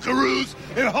many Hulkaroos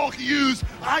and Hulk-U's,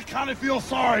 I kind of feel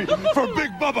sorry for Big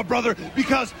Bubba, brother,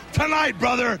 because tonight,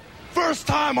 brother, first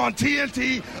time on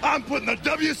TNT, I'm putting the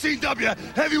WCW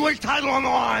heavyweight title on the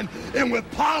line, and with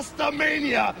Pasta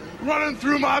Mania running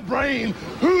through my brain,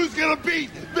 who's going to beat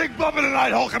Big Bubba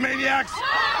tonight, Hulkamaniacs?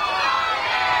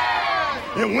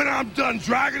 And when I'm done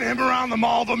dragging him around the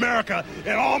Mall of America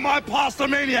and all my Pasta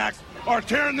Maniacs are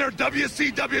tearing their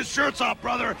WCW shirts off,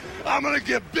 brother, I'm going to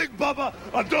give Big Bubba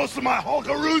a dose of my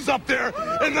Hulkaroos up there,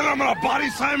 and then I'm going to body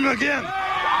slam him again.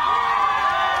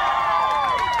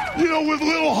 You know, with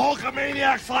little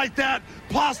Hulkamaniacs like that,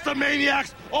 Pasta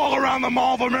Maniacs all around the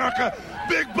Mall of America,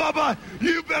 Big Bubba,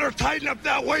 you better tighten up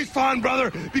that waistline,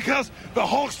 brother, because the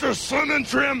Hulkster's slim and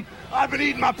trim. I've been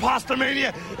eating my Pasta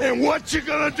Mania, and what you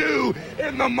gonna do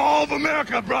in the Mall of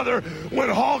America, brother, when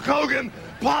Hulk Hogan,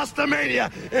 Pasta Mania,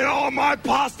 and all my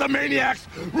Pasta Maniacs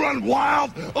run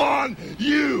wild on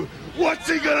you? What's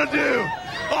he gonna do?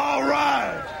 All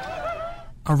right.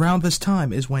 Around this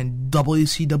time is when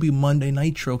WCW Monday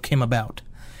Nitro came about,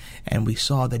 and we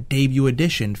saw the debut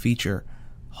edition feature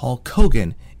Hulk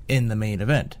Hogan in the main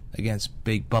event against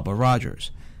Big Bubba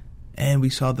Rogers. And we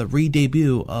saw the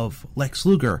re-debut of Lex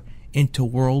Luger into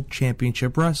World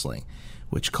Championship Wrestling,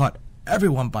 which caught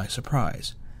everyone by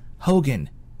surprise. Hogan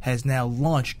has now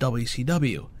launched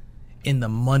WCW in the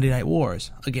Monday Night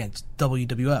Wars against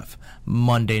WWF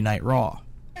Monday Night Raw.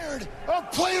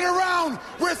 Of playing around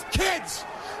with kids.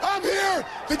 I'm here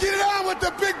to get it on with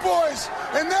the big boys,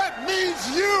 and that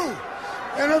means you.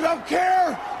 And I don't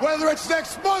care whether it's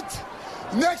next month,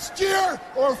 next year,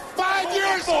 or 5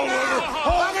 years from now,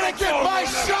 I'm going to get my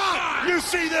shot. You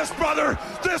see this, brother?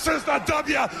 This is the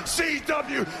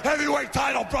WCW heavyweight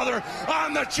title, brother.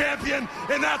 I'm the champion,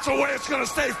 and that's the way it's going to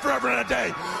stay forever and a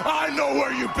day. I know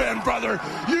where you've been, brother.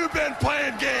 You've been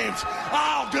playing games.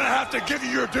 I'm going to have to give you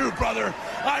your due, brother.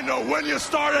 I know when you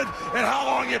started and how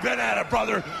long you've been at it,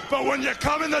 brother. But when you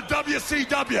come in the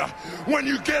WCW, when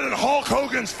you get in Hulk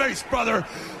Hogan's face, brother,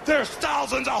 there's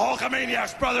thousands of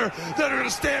Hulkamaniacs, brother, that are going to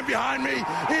stand behind me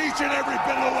each and every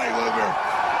bit of the way, Luger.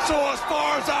 So as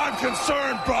far as I'm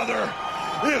concerned, brother,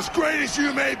 as great as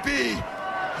you may be,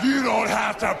 you don't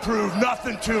have to prove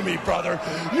nothing to me, brother.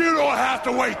 You don't have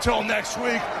to wait till next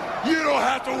week. You don't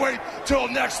have to wait till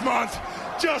next month.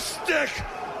 Just stick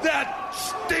that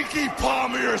stinky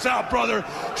palm of yours out, brother.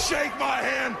 Shake my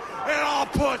hand, and I'll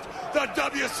put the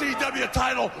WCW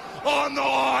title on the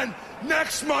line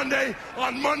next Monday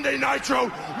on Monday Nitro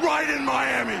right in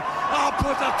Miami. I'll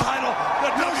put the title, the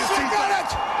WCW.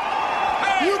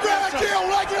 You better kill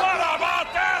like it. What about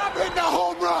that? I'm hitting a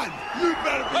home run. You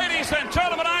better. Ladies and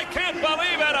gentlemen, I can't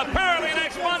believe it. Apparently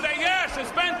next Monday, yes,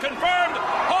 it's been confirmed.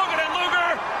 Hogan and Luger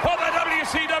for the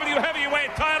WCW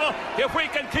heavyweight title. If we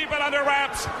can keep it under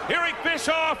wraps. Eric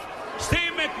Bischoff,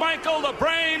 Steve McMichael, the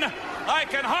brain. I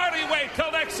can hardly wait till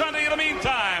next Sunday. In the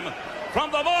meantime, from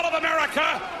the Mall of America,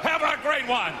 have a great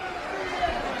one.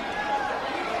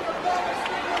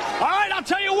 All right, I'll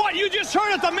tell you what, you just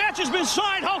heard it. The match has been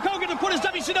signed. Hulk Hogan to put his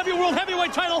WCW World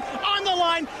Heavyweight title on the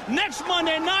line next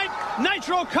Monday night.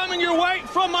 Nitro coming your way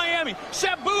from Miami.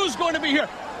 Sabu's going to be here.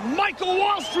 Michael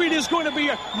Wall Street is going to be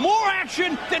here. More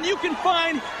action than you can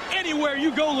find anywhere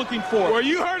you go looking for. Well,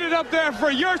 you heard it up there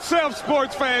for yourself,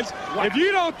 sports fans. Wow. If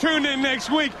you don't tune in next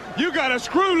week, you got a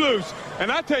screw loose.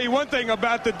 And I tell you one thing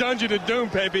about the Dungeon of Doom,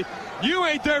 baby. You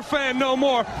ain't their fan no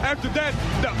more. After that,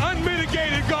 the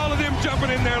unmitigated gall of them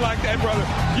jumping in there like that, brother.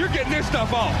 You're getting this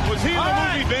stuff off. Was he in the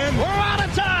movie, Ben? We're out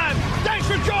of time. Thanks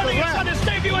for joining us on this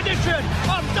debut edition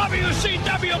of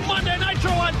WCW Monday Nitro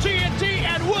on TNT,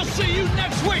 and we'll see you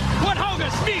next week when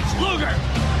Hogan meets Luger.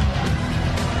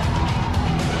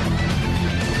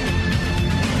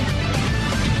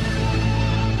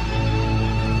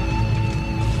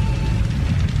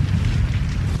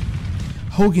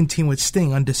 Hogan teamed with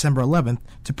Sting on December 11th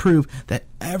to prove that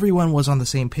everyone was on the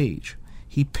same page.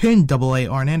 He pinned Double A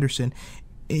Arn Anderson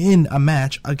in a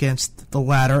match against the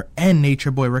latter and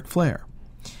Nature Boy Ric Flair.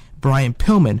 Brian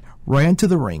Pillman ran to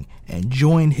the ring and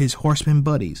joined his Horseman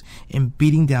buddies in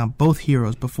beating down both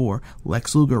heroes before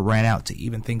Lex Luger ran out to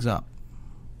even things up.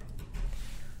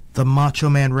 The Macho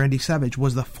Man Randy Savage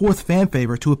was the fourth fan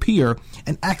favorite to appear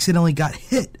and accidentally got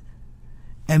hit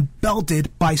and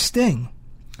belted by Sting,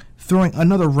 throwing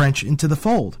another wrench into the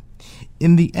fold.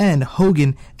 In the end,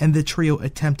 Hogan and the trio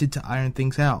attempted to iron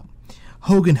things out.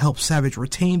 Hogan helped Savage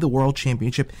retain the World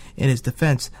Championship in his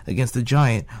defense against the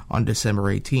Giant on December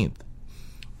 18th.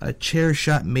 A chair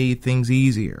shot made things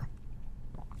easier.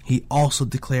 He also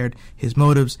declared his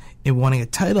motives in wanting a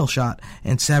title shot,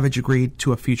 and Savage agreed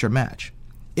to a future match,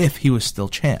 if he was still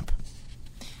champ.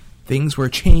 Things were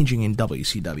changing in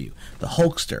WCW. The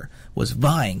Hulkster was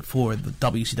vying for the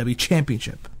WCW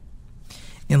Championship.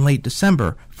 In late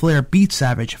December, Flair beat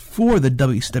Savage for the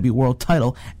WCW World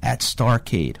title at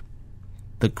Starrcade,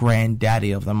 the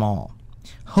granddaddy of them all.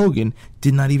 Hogan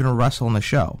did not even wrestle in the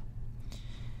show.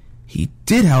 He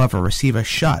did, however, receive a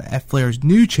shot at Flair's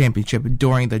new championship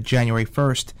during the January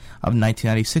 1st of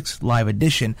 1996 live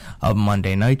edition of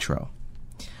Monday Nitro.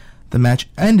 The match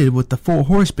ended with the Four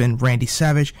Horsemen, Randy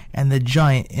Savage, and the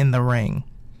Giant in the ring.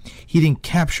 He didn't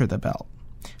capture the belt.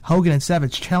 Hogan and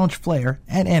Savage challenged Flair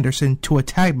and Anderson to a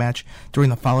tag match during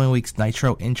the following week's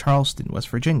Nitro in Charleston, West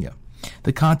Virginia.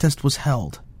 The contest was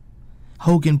held.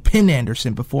 Hogan pinned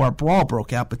Anderson before a brawl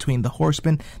broke out between the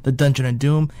Horsemen, the Dungeon of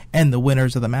Doom, and the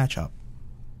winners of the matchup.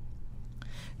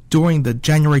 During the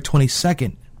January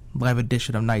 22nd live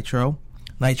edition of Nitro,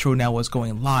 Nitro now was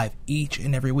going live each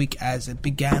and every week as it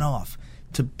began off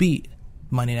to beat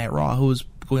Monday Night Raw, who was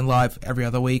going live every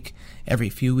other week, every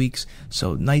few weeks.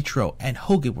 So Nitro and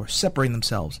Hogan were separating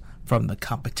themselves from the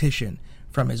competition,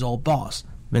 from his old boss,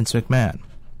 Vince McMahon.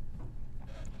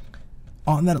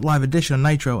 On that live edition of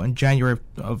Nitro in January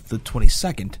of the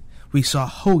 22nd, we saw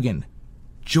Hogan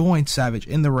join Savage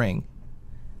in the ring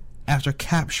after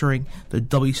capturing the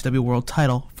WCW World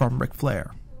title from Ric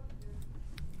Flair.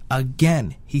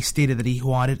 Again, he stated that he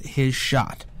wanted his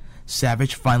shot.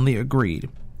 Savage finally agreed.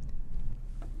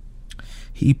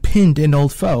 He pinned an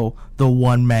old foe, the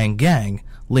One-Man Gang,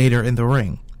 later in the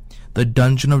ring. The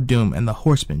Dungeon of Doom and the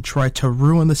Horsemen tried to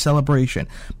ruin the celebration,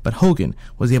 but Hogan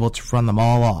was able to run them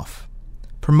all off.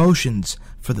 Promotions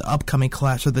for the upcoming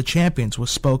Clash of the Champions was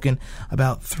spoken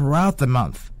about throughout the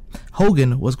month.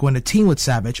 Hogan was going to team with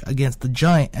Savage against the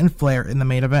Giant and Flair in the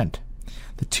main event.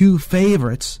 The two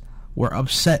favorites were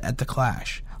upset at the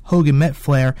clash. Hogan met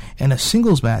Flair in a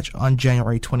singles match on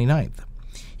January 29th.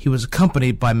 He was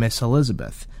accompanied by Miss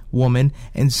Elizabeth, Woman,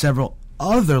 and several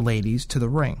other ladies to the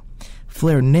ring.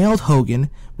 Flair nailed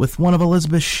Hogan with one of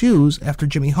Elizabeth's shoes after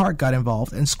Jimmy Hart got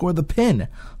involved and scored the pin.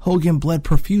 Hogan bled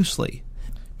profusely.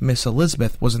 Miss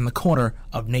Elizabeth was in the corner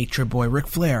of Nature Boy Ric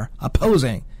Flair,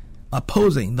 opposing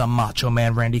the Macho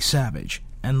Man Randy Savage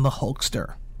and the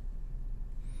Hulkster.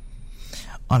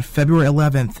 On February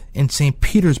 11th in St.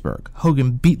 Petersburg,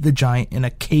 Hogan beat the Giant in a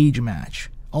cage match.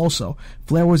 Also,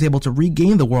 Flair was able to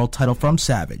regain the world title from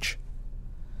Savage,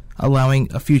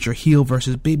 allowing a future heel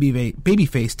versus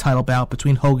babyface title bout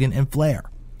between Hogan and Flair.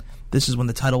 This is when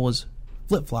the title was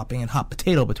flip-flopping and hot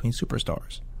potato between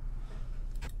superstars.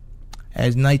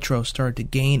 As Nitro started to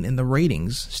gain in the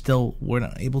ratings, still were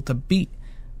not able to beat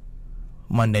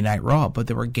Monday Night Raw, but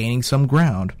they were gaining some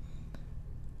ground.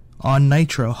 On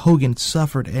Nitro, Hogan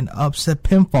suffered an upset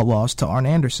pinfall loss to Arn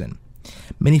Anderson.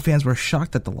 Many fans were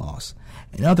shocked at the loss,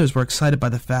 and others were excited by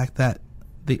the fact that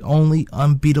the only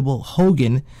unbeatable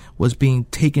Hogan was being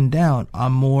taken down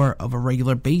on more of a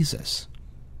regular basis.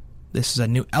 This is a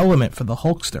new element for the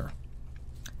Hulkster.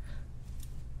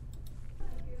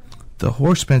 The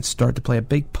Horsemen started to play a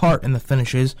big part in the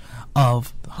finishes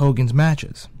of Hogan's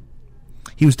matches.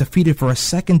 He was defeated for a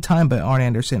second time by Arn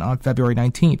Anderson on February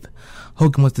 19th.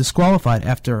 Hogan was disqualified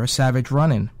after a Savage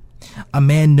run-in. A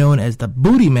man known as the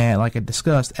Booty Man, like I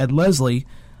discussed, Ed Leslie,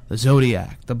 the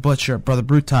Zodiac, the Butcher, Brother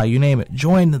Brutai, you name it,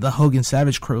 joined the Hogan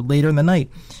Savage crew later in the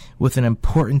night with an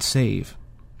important save.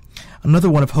 Another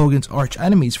one of Hogan's arch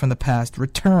enemies from the past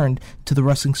returned to the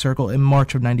wrestling circle in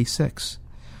March of '96.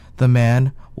 The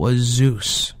man was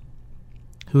Zeus,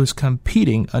 who was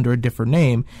competing under a different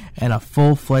name and a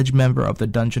full-fledged member of the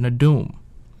Dungeon of Doom.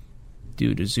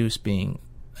 Due to Zeus being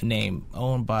a name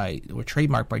owned by or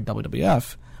trademarked by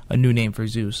WWF, a new name for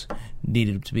Zeus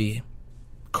needed to be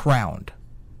crowned.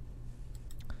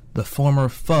 The former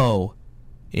foe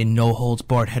in No Holds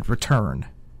Barred had returned.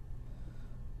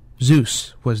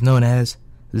 Zeus was known as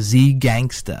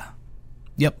Z-Gangsta.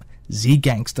 Yep,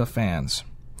 Z-Gangsta fans.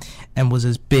 And was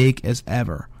as big as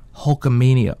ever.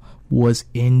 Hulkamania was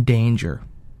in danger.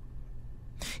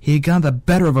 He had gotten the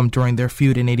better of him during their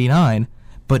feud in '89,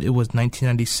 but it was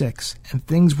 1996, and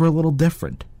things were a little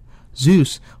different.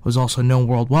 Zeus was also known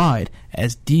worldwide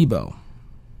as Debo.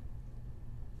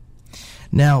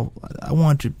 Now, I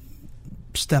want to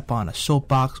step on a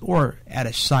soapbox or add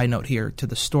a side note here to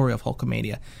the story of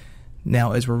Hulkamania.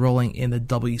 Now, as we're rolling in the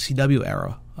WCW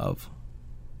era of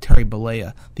Terry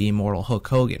Bollea, the immortal Hulk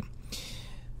Hogan,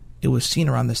 it was seen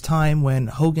around this time when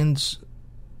Hogan's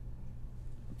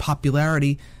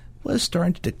popularity was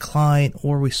starting to decline,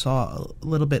 or we saw a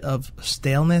little bit of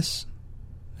staleness,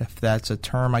 if that's a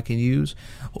term I can use,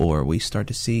 or we start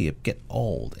to see it get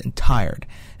old and tired,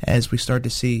 as we start to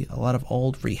see a lot of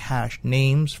old rehashed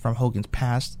names from Hogan's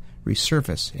past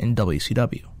resurface in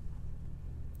WCW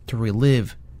to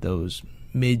relive those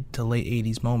mid to late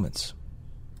 80s moments.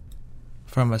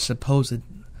 From a supposed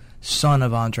son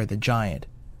of Andre the Giant,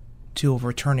 to a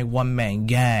returning one-man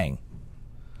gang,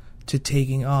 to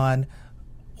taking on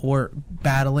or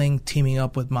battling, teaming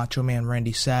up with Macho Man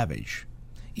Randy Savage.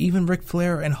 Even Ric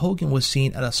Flair and Hogan was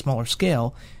seen at a smaller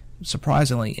scale,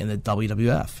 surprisingly, in the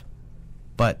WWF.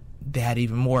 But they had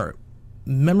even more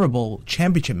memorable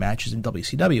championship matches in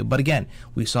WCW. But again,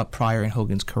 we saw prior in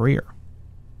Hogan's career.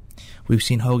 We've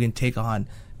seen Hogan take on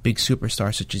big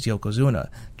superstars such as Yokozuna,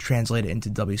 translated into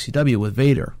WCW with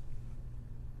Vader.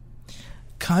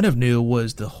 Kind of new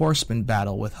was the Horseman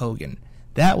battle with Hogan.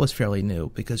 That was fairly new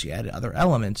because you added other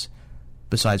elements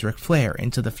besides Ric Flair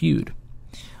into the feud.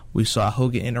 We saw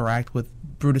Hogan interact with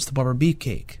Brutus the Barber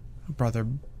Beefcake, Brother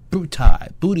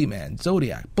Brutai, Booty Man,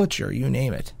 Zodiac, Butcher, you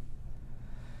name it.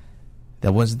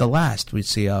 That wasn't the last we'd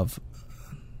see of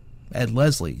Ed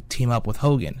Leslie team up with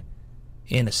Hogan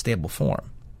in a stable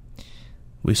form.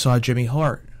 We saw Jimmy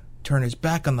Hart turn his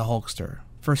back on the Hulkster.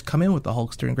 First come in with the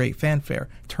Hulkster in great fanfare,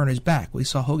 turn his back. We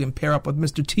saw Hogan pair up with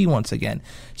Mr. T once again.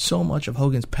 So much of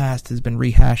Hogan's past has been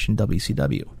rehashed in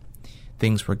WCW.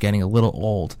 Things were getting a little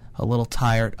old, a little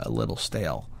tired, a little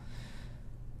stale.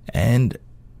 And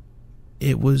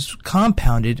it was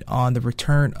compounded on the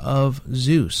return of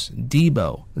Zeus,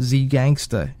 Debo,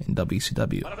 Z-Gangsta in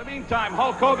WCW. But in the meantime,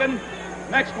 Hulk Hogan,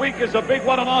 next week is a big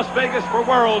one in Las Vegas for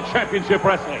World Championship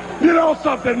Wrestling. You know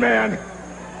something, man?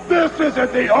 This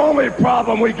isn't the only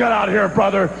problem we got out here,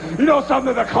 brother. You know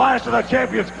something? The Clash of the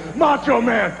Champions, Macho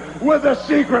Man, with a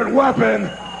secret weapon,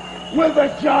 with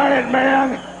the Giant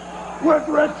Man, with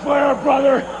Ric Flair,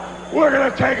 brother. We're going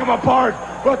to take him apart.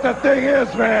 But the thing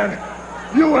is, man,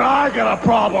 you and I got a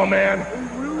problem, man.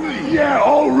 Really? Yeah,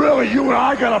 oh, really? You and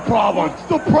I got a problem. What's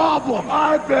the problem?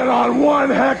 I've been on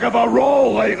one heck of a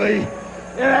roll lately.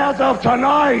 And as of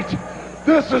tonight,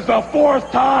 this is the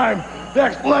fourth time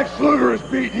that Lex Luger has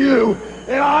beaten you,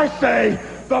 and I say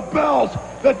the belt,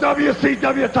 the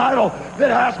WCW title that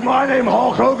has my name,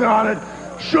 Hulk Hogan, on it,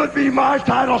 should be my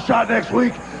title shot next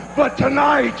week. But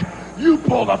tonight, you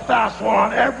pulled a fast one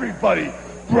on everybody,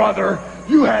 brother.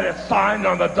 You had it signed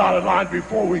on the dotted line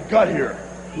before we got here.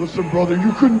 Listen, brother,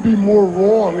 you couldn't be more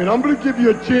wrong, and I'm going to give you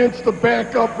a chance to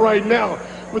back up right now.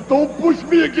 But don't push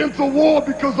me against a wall,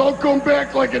 because I'll come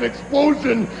back like an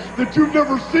explosion that you've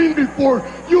never seen before.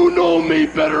 You know me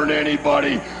better than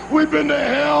anybody. We've been to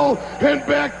hell and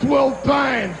back 12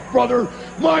 times, brother.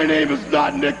 My name is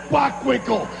not Nick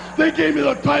Bockwinkel. They gave me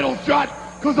the title shot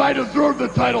because I deserve the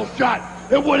title shot.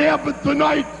 And what happened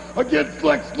tonight against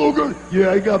Lex Luger,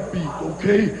 yeah, I got beat,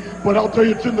 okay? But I'll tell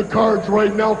you, it's in the cards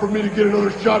right now for me to get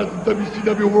another shot at the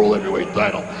WCW World Heavyweight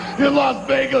title in Las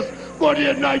Vegas, Monday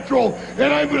at Nitro,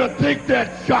 and I'm going to take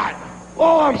that shot.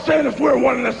 All I'm saying is we're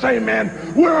one and the same,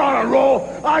 man. We're on a roll.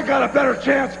 I got a better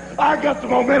chance. I got the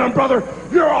momentum, brother.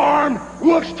 Your arm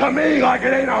looks to me like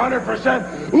it ain't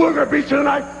 100%. Luger beats you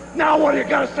tonight. Now what do you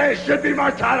got to say? It should be my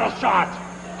title shot.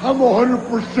 I'm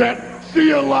 100%. See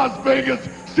you in Las Vegas.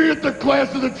 See you at the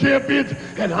Clash of the Champions,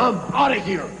 and I'm out of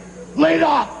here. Laid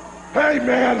off. Hey,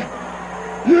 man,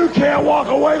 you can't walk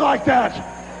away like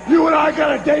that. You and I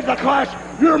got to date the Clash.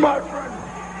 You're my friend.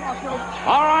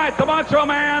 All right, the Macho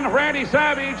Man, Randy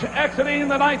Savage, exiting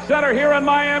the Night Center here in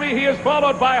Miami. He is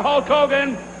followed by Hulk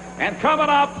Hogan. And coming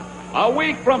up a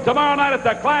week from tomorrow night at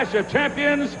the Clash of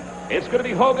Champions, it's going to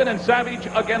be Hogan and Savage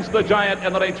against the Giant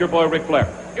and the Nature Boy, Ric Flair.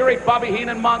 Eric, Bobby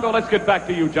Heenan, Mongo, let's get back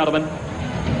to you, gentlemen.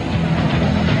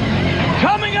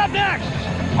 Coming up next,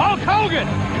 Hulk Hogan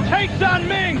takes on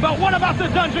Ming, but what about the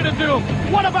Dungeon of Doom?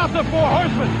 What about the Four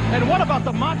Horsemen? And what about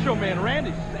the Macho Man,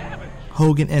 Randy Savage?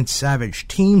 Hogan and Savage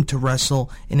teamed to wrestle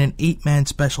in an 8-man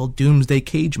special Doomsday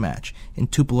Cage match in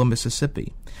Tupelo,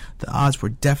 Mississippi. The odds were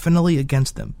definitely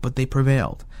against them, but they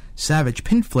prevailed. Savage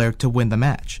pinned Flair to win the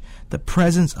match. The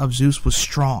presence of Zeus was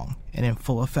strong and in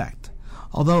full effect.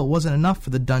 Although it wasn't enough for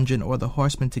the Dungeon or the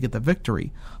Horsemen to get the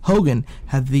victory, Hogan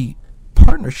had the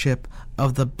partnership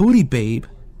of the Booty Babe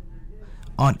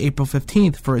on April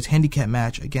 15th for his handicap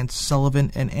match against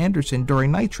Sullivan and Anderson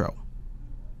during Nitro.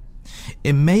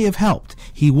 It may have helped.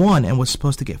 He won and was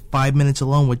supposed to get 5 minutes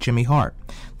alone with Jimmy Hart.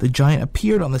 The Giant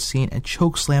appeared on the scene and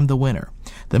chokeslammed the winner.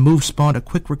 The move spawned a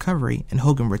quick recovery, and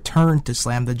Hogan returned to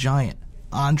slam the Giant,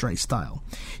 Andre style.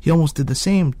 He almost did the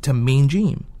same to Mean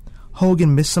Gene.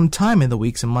 Hogan missed some time in the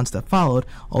weeks and months that followed,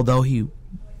 although he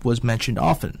was mentioned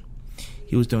often.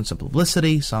 He was doing some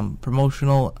publicity, some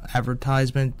promotional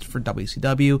advertisement for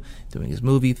WCW, doing his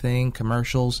movie thing,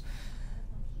 commercials,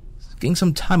 getting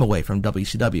some time away from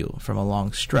WCW from a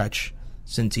long stretch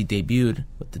since he debuted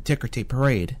with the Ticker Tape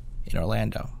Parade in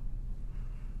Orlando.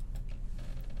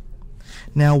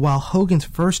 Now, while Hogan's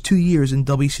first 2 years in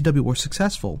WCW were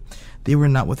successful, they were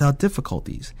not without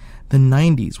difficulties. The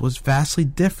 90s was vastly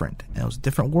different, and it was a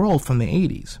different world from the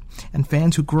 80s, and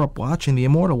fans who grew up watching the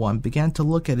Immortal One began to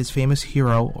look at his famous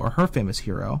hero, or her famous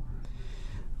hero,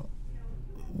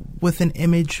 with an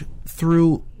image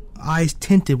through eyes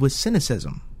tinted with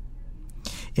cynicism.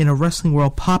 In a wrestling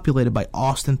world populated by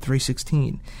Austin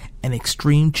 316 and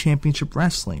Extreme Championship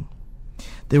Wrestling,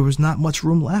 there was not much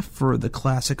room left for the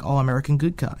classic All-American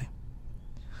good guy.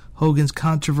 Hogan's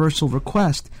controversial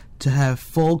request to have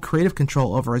full creative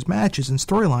control over his matches and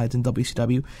storylines in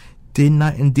WCW did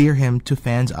not endear him to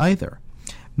fans either.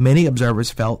 Many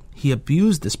observers felt he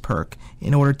abused this perk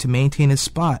in order to maintain his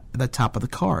spot at the top of the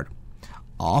card,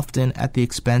 often at the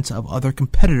expense of other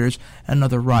competitors and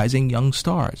other rising young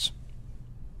stars.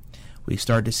 We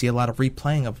started to see a lot of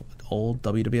replaying of old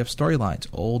WWF storylines.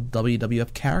 Old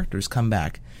WWF characters come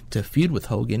back to feud with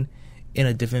Hogan in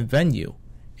a different venue,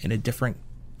 in a different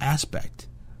aspect,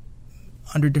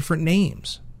 under different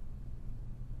names.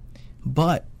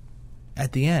 But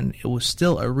at the end, it was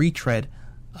still a retread,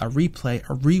 a replay,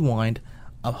 a rewind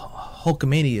of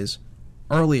Hulkamania's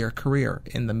earlier career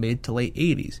in the mid to late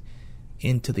 80s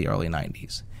into the early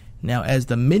 90s. Now, as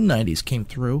the mid-90s came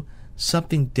through,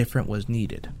 something different was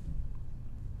needed.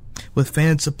 With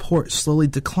fan support slowly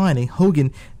declining,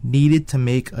 Hogan needed to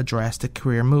make a drastic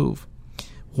career move.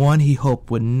 One he hoped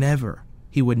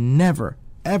he would never,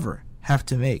 ever have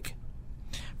to make.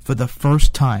 For the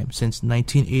first time since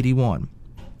 1981,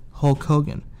 Hulk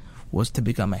Hogan was to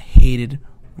become a hated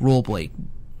rule breaker.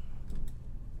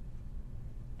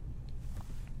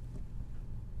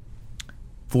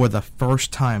 For the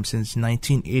first time since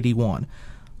 1981,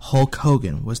 Hulk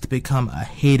Hogan was to become a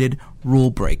hated rule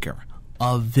breaker,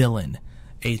 a villain,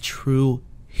 a true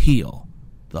heel.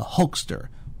 The Hulkster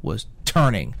was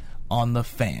turning on the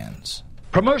fans.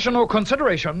 Promotional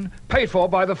consideration paid for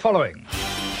by the following.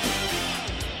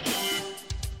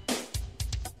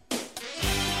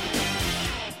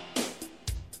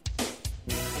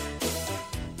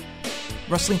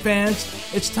 Wrestling fans,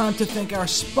 it's time to thank our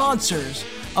sponsors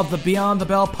of the Beyond the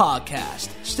Bell podcast.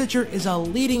 Stitcher is a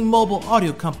leading mobile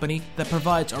audio company that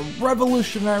provides a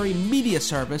revolutionary media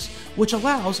service which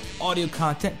allows audio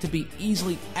content to be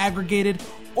easily aggregated,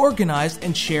 organized,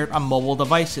 and shared on mobile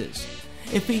devices.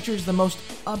 It features the most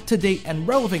up-to-date and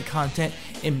relevant content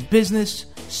in business,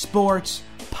 sports,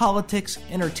 politics,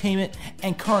 entertainment,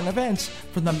 and current events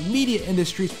from the media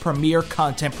industry's premier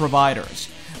content providers.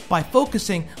 By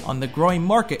focusing on the growing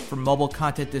market for mobile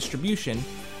content distribution,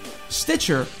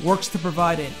 Stitcher works to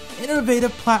provide an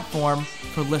innovative platform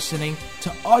for listening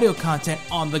to audio content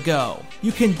on the go.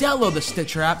 You can download the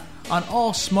Stitcher app on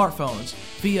all smartphones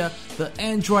via the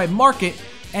Android Market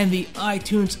and the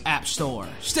iTunes App Store.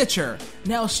 Stitcher,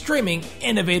 now streaming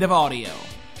innovative audio.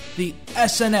 The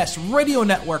SNS Radio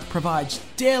Network provides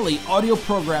daily audio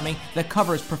programming that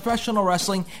covers professional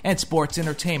wrestling and sports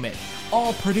entertainment.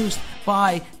 All produced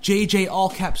by JJ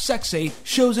Allcap Sexay.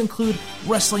 Shows include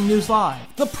Wrestling News Live,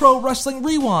 The Pro Wrestling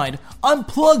Rewind,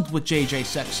 Unplugged with JJ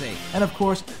Sexay, and of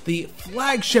course, the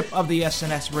flagship of the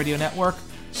SNS Radio Network,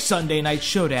 Sunday Night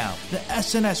Showdown. The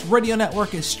SNS Radio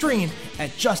Network is streamed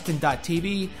at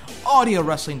Justin.tv,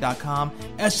 AudioWrestling.com,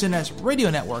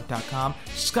 SNSRadioNetwork.com,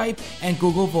 Skype, and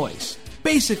Google Voice.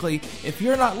 Basically, if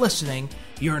you're not listening,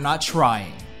 you're not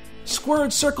trying.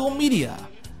 Squared Circle Media.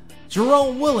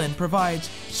 Jerome Willen provides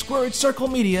Squared Circle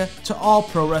Media to all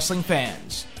pro wrestling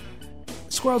fans.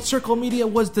 Squared Circle Media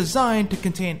was designed to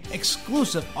contain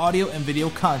exclusive audio and video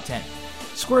content.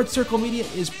 Squared Circle Media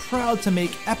is proud to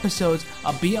make episodes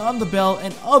of Beyond the Bell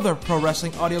and other pro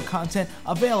wrestling audio content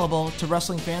available to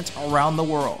wrestling fans around the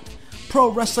world. Pro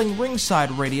Wrestling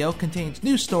Ringside Radio contains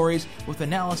news stories with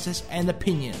analysis and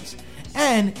opinions,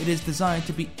 and it is designed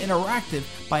to be interactive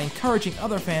by encouraging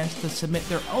other fans to submit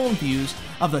their own views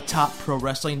of the top pro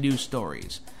wrestling news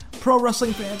stories. Pro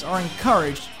wrestling fans are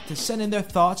encouraged to send in their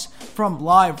thoughts from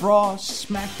live Raw,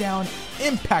 SmackDown,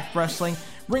 Impact Wrestling,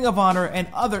 Ring of Honor, and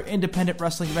other independent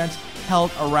wrestling events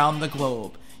held around the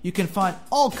globe. You can find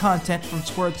all content from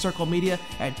Squared Circle Media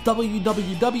at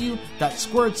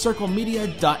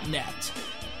www.squaredcirclemedia.net.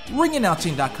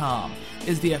 Ringannouncing.com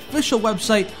is the official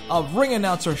website of ring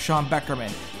announcer Sean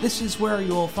Beckerman. This is where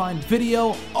you will find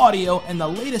video, audio, and the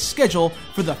latest schedule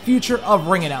for the future of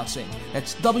ring announcing.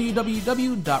 That's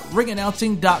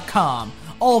www.ringannouncing.com.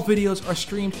 All videos are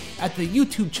streamed at the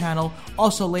YouTube channel,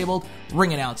 also labeled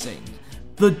Ring Announcing.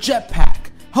 The Jetpack.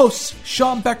 Hosts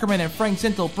Sean Beckerman and Frank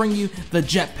Zintel bring you The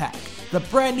Jetpack, the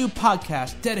brand new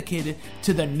podcast dedicated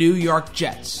to the New York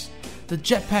Jets. The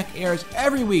Jetpack airs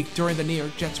every week during the New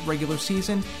York Jets regular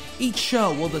season. Each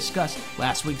show will discuss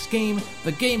last week's game,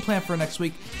 the game plan for next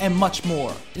week, and much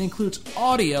more. It includes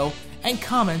audio and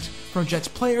comments from Jets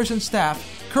players and staff,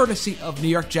 courtesy of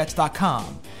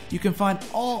NewYorkJets.com. You can find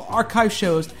all archive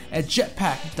shows at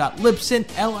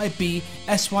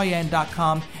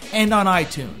jetpack.libsyn.com and on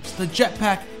iTunes. The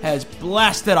Jetpack has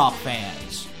blasted off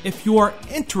fans. If you are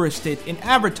interested in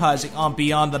advertising on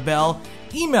Beyond the Bell,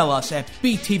 email us at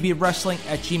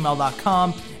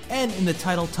btbwrestling@gmail.com and in the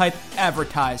title type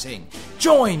advertising.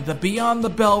 Join the Beyond the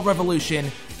Bell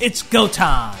revolution. It's go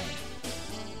time!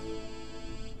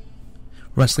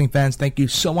 Wrestling fans, thank you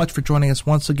so much for joining us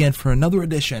once again for another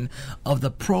edition of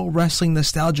the Pro Wrestling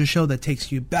Nostalgia Show that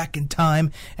takes you back in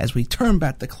time as we turn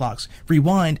back the clocks,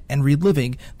 rewind, and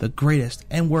reliving the greatest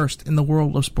and worst in the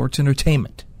world of sports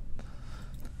entertainment.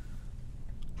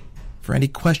 For any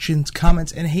questions,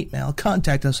 comments, and hate mail,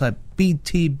 contact us at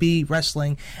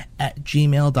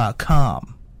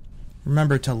btbwrestling@gmail.com.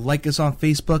 Remember to like us on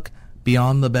Facebook,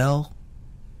 Beyond the Bell,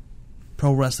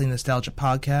 Pro Wrestling Nostalgia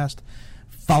Podcast.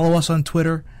 Follow us on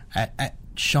Twitter at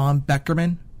Sean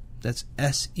Beckerman. That's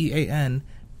SeanBeckerman.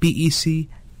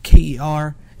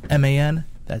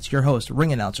 That's your host,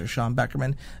 ring announcer Sean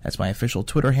Beckerman. That's my official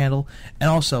Twitter handle. And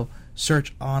also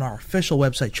search on our official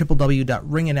website,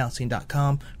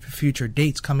 www.ringannouncing.com, for future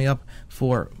dates coming up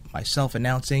for myself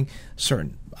announcing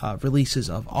certain releases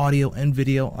of audio and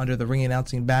video under the Ring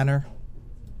Announcing banner.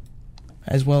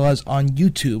 As well as on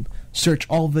YouTube, search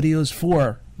all videos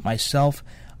for myself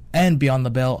and Beyond the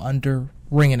Bell under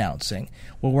Ring Announcing.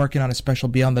 We're working on a special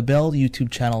Beyond the Bell YouTube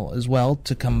channel as well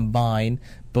to combine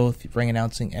both Ring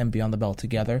Announcing and Beyond the Bell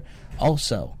together.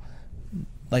 Also,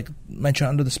 like mentioned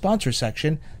under the sponsor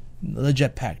section, the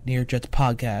Jetpack, New York Jets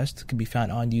podcast, can be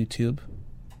found on YouTube.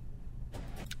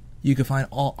 You can find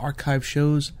all archive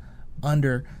shows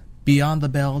under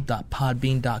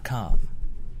beyondthebell.podbean.com.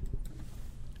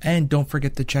 And don't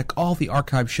forget to check all the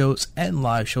archive shows and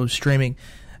live shows streaming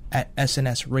at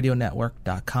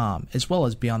snsradionetwork.com, as well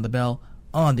as Beyond the Bell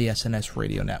on the SNS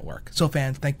Radio Network. So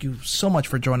fans, thank you so much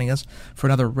for joining us for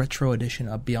another retro edition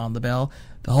of Beyond the Bell.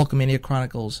 The Hulkamania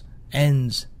Chronicles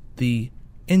ends the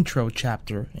intro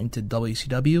chapter into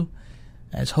WCW,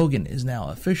 as Hogan is now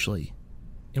officially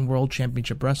in World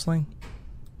Championship Wrestling.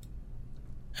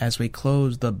 As we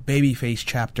close the babyface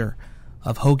chapter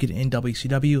of Hogan in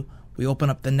WCW, we open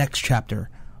up the next chapter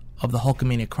of the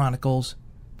Hulkamania Chronicles,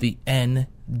 the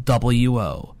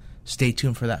NWO. Stay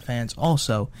tuned for that, fans.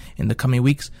 Also, in the coming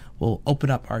weeks, we'll open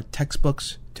up our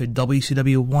textbooks to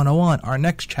WCW 101, our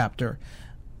next chapter,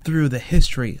 through the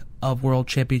history of World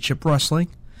Championship Wrestling,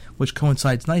 which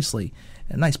coincides nicely,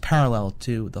 a nice parallel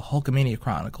to the Hulkamania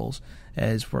Chronicles,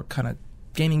 as we're kind of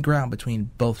gaining ground between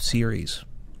both series.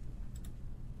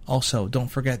 Also, don't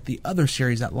forget the other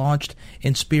series that launched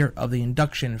in spirit of the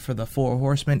induction for the Four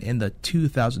Horsemen in the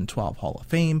 2012 Hall of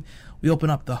Fame. We open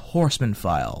up the Horseman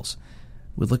Files.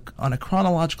 We look on a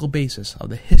chronological basis of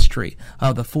the history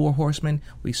of the Four Horsemen.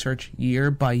 We search year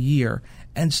by year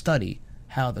and study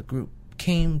how the group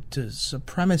came to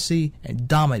supremacy and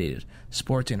dominated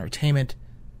sports entertainment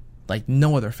like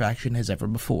no other faction has ever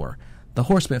before. The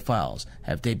Horseman Files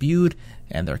have debuted,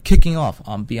 and they're kicking off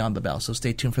on Beyond the Bell, so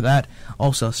stay tuned for that.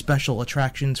 Also, special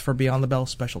attractions for Beyond the Bell,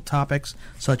 special topics,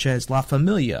 such as La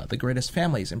Familia, the greatest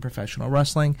families in professional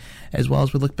wrestling, as well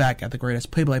as we look back at the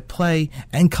greatest play-by-play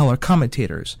and color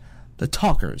commentators, the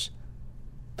talkers,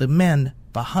 the men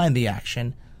behind the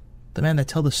action, the men that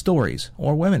tell the stories,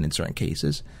 or women in certain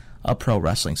cases, of pro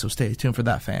wrestling, so stay tuned for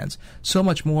that, fans. So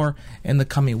much more in the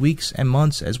coming weeks and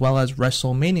months, as well as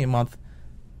WrestleMania month,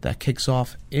 that kicks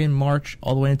off in March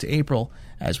all the way into April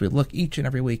as we look each and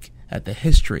every week at the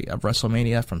history of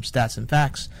WrestleMania, from stats and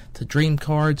facts to dream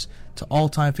cards to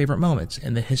all-time favorite moments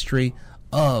in the history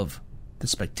of the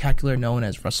spectacular known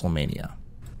as WrestleMania.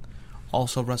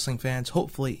 Also, wrestling fans,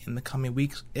 hopefully in the coming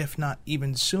weeks, if not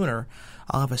even sooner,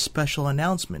 I'll have a special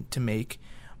announcement to make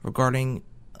regarding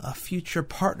a future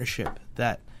partnership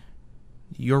that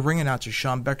your ring announcer,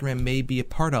 Sean Beckerman, may be a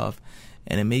part of,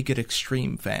 and it may get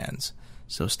extreme, fans.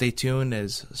 So stay tuned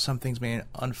as some things may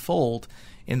unfold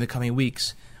in the coming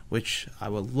weeks, which I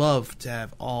would love to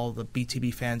have all the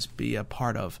BTB fans be a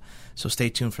part of. So stay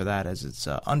tuned for that, as it's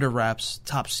under wraps,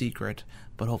 top secret,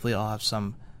 but hopefully I'll have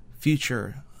some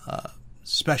future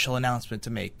special announcement to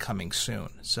make coming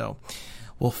soon. So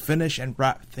we'll finish and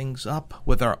wrap things up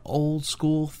with our old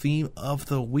school theme of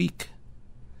the week,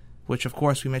 which of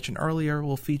course we mentioned earlier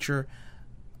will feature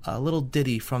a little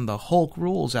ditty from the Hulk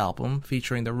Rules album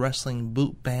featuring the Wrestling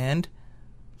Boot Band,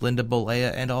 Linda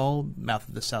Bolea and all, Mouth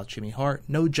of the South, Jimmy Hart,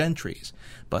 no Gentries.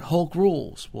 But Hulk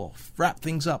Rules will wrap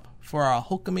things up for our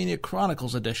Hulkamania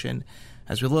Chronicles edition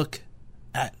as we look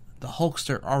at the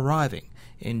Hulkster arriving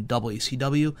in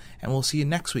WCW, and we'll see you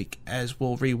next week as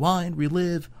we'll rewind,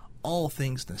 relive all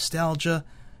things nostalgia.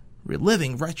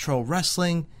 Reliving retro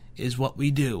wrestling is what we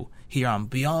do here on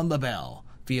Beyond the Bell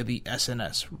via the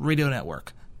SNS Radio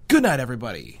Network. Good night,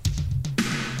 everybody.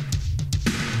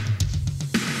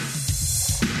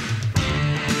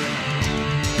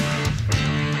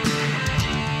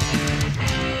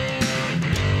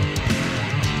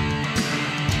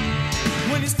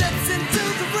 When he steps into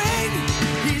the ring,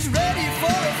 he's ready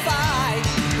for a fight.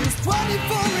 His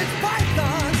 24-inch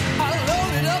pythons are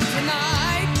loaded up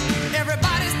tonight.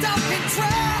 Everybody's talking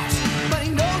trash, but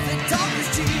he knows that talk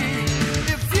is cheap.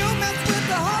 If you mess with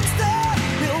the Hulkster,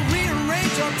 he'll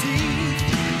rearrange your teeth.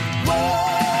 Whoa,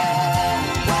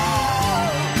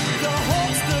 whoa, the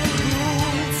Hulkster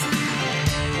rules.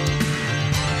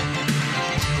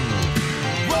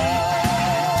 Whoa,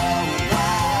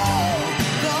 whoa,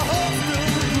 the Hulkster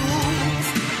rules.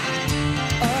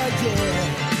 Yeah.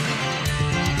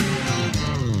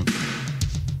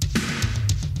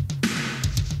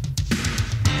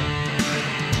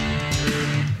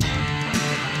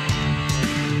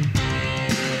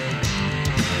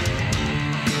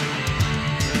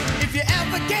 If you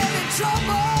ever get in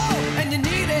trouble and you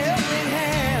need a helping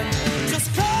hand,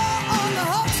 just call on the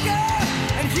Hulkster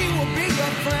and he will be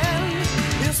your friend.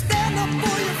 He'll stand up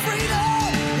for your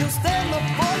freedom, he'll stand up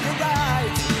for your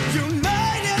rights.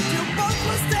 United, you both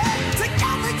will stand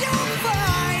together, you will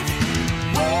fight.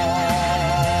 Whoa,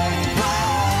 whoa,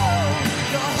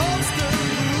 the Hulkster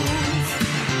rules.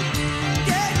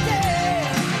 Yeah, yeah.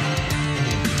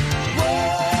 Whoa,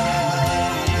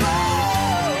 whoa,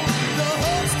 the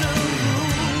Hulkster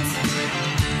rules.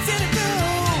 City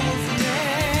rules, yeah,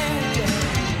 yeah.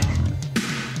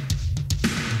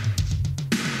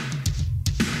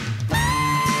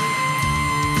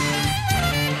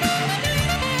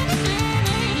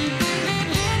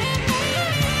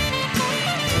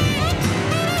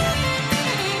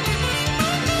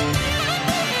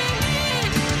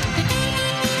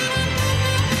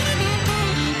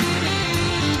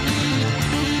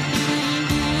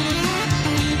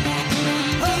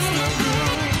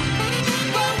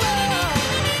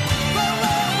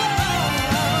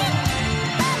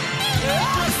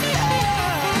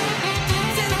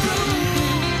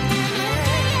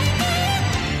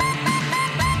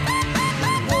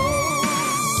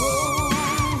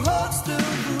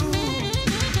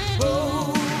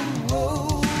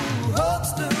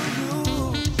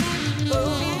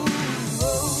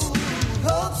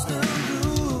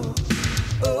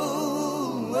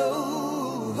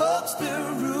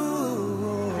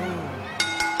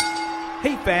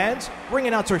 Hey fans, ring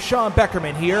announcer Sean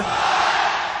Beckerman here.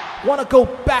 Want to go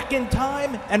back in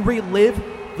time and relive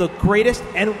the greatest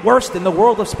and worst in the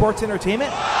world of sports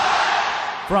entertainment?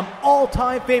 From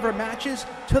all-time favorite matches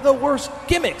to the worst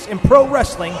gimmicks in pro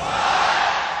wrestling,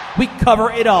 we cover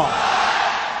it all.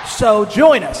 So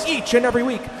join us each and every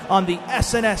week on the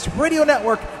SNS Radio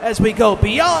Network as we go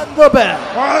beyond the bell.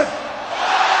 What?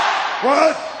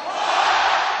 What?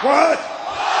 What?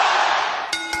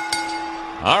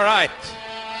 All right.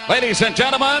 Ladies and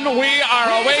gentlemen, we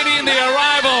are awaiting the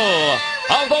arrival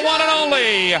of the one and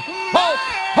only Hulk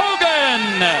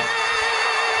Hogan.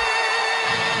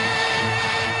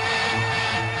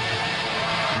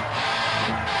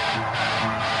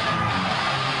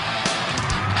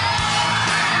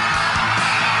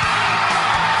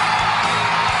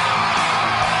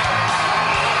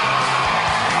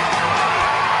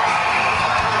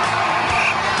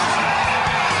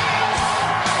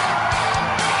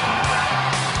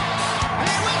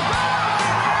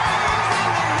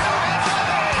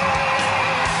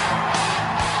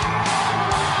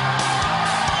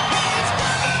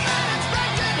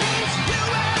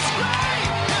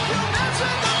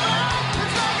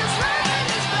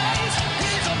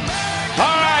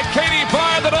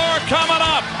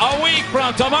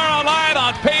 From tomorrow night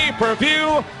on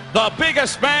pay-per-view, the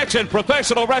biggest match in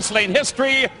professional wrestling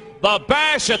history, the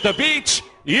Bash at the Beach,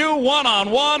 you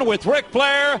one-on-one with Ric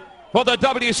Flair for the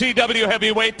WCW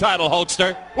heavyweight title,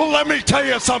 Hulkster? Well, let me tell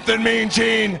you something, Mean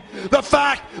Gene. The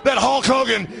fact that Hulk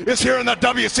Hogan is here in the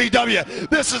WCW,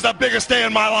 this is the biggest day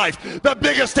in my life, the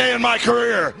biggest day in my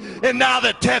career. And now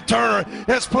that Ted Turner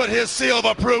has put his seal of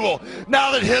approval,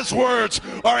 now that his words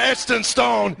are etched in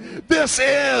stone, this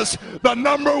is the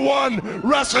 #1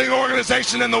 wrestling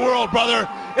organization in the world, brother.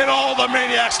 And all the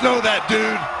maniacs know that,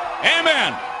 dude.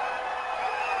 Amen.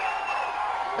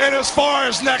 And as far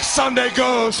as next Sunday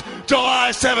goes,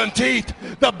 July 17th,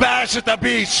 the Bash at the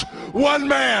Beach. One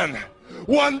man,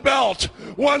 one belt,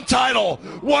 one title,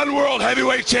 one world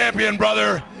heavyweight champion,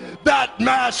 brother. That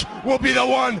match will be the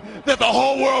one that the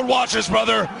whole world watches,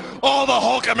 brother. All the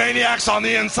Hulkamaniacs on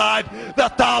the inside, the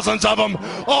thousands of them,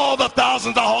 all the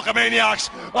thousands of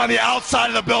Hulkamaniacs on the outside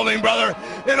of the building, brother,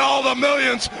 and all the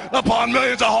millions upon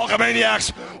millions of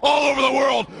Hulkamaniacs all over the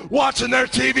world watching their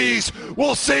TVs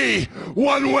will see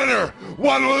one winner,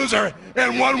 one loser,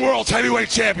 and one world's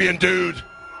heavyweight champion, dude.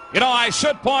 You know, I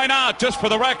should point out, just for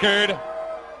the record,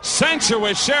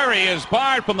 Sensuous Sherry is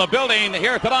barred from the building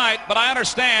here tonight, but I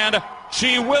understand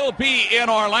she will be in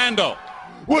Orlando.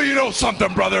 Well, you know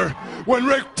something, brother? When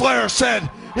Ric Flair said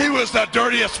he was the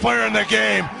dirtiest player in the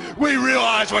game, we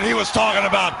realized what he was talking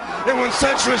about. And when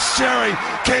Sensuous Sherry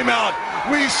came out,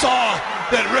 we saw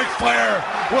that Ric Flair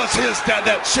was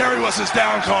that Sherry was his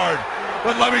down card.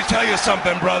 But let me tell you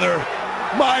something, brother.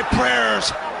 My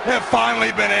prayers have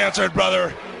finally been answered,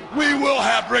 brother. We will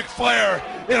have Ric Flair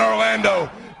in Orlando.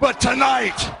 But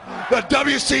tonight, the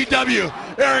WCW,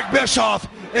 Eric Bischoff,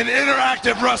 and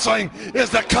Interactive Wrestling is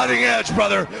the cutting edge,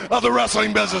 brother, of the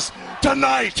wrestling business.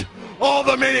 Tonight, all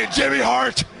the maniacs, Jimmy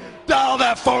Hart, dial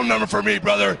that phone number for me,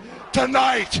 brother.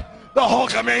 Tonight, the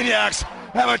Hulkamaniacs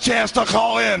have a chance to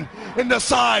call in and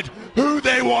decide who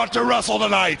they want to wrestle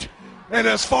tonight. And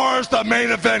as far as the main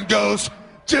event goes,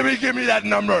 Jimmy, give me that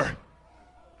number.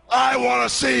 I want to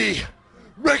see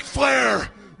Ric Flair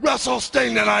wrestle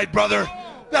Sting tonight, brother.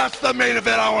 That's the main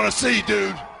event I want to see,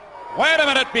 dude. Wait a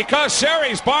minute, because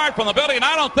Sherry's barred from the building,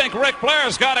 I don't think Ric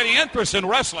Flair's got any interest in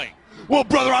wrestling. Well,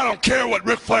 brother, I don't care what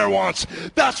Ric Flair wants.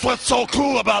 That's what's so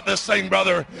cool about this thing,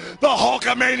 brother. The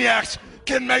Hulkamaniacs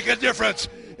can make a difference.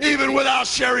 Even without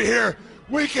Sherry here,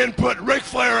 we can put Ric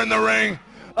Flair in the ring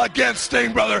against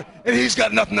Sting, brother, and he's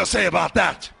got nothing to say about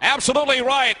that. Absolutely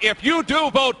right. If you do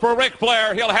vote for Ric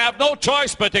Flair, he'll have no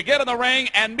choice but to get in the ring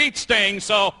and meet Sting,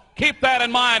 so keep that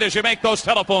in mind as you make those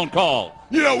telephone calls.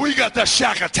 You know, we got the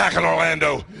Shack Attack in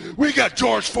Orlando. We got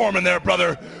George Foreman there,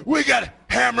 brother. We got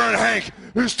Hammer and Hank,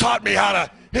 who's taught me how to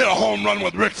hit a home run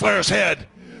with Ric Flair's head.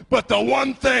 But the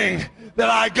one thing that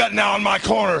I got now in my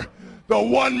corner, the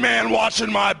one man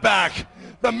watching my back,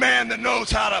 the man that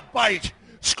knows how to bite,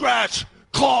 scratch,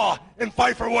 claw, and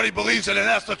fight for what he believes in, and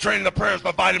that's the training, the prayers,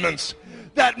 the vitamins.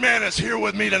 That man is here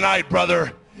with me tonight,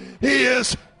 brother. He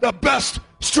is the best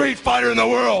street fighter in the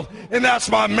world, and that's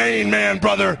my main man,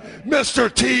 brother,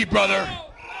 Mr. T, brother.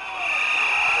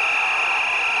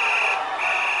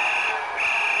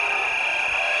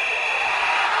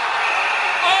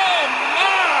 Oh,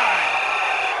 my!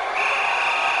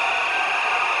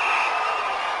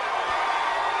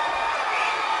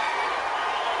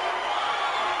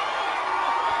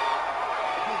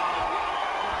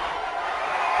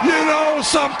 You know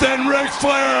something, Ric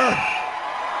Flair?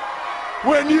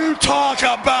 When you talk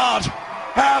about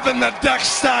having the deck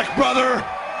stacked, brother,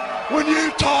 when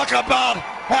you talk about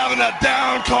having a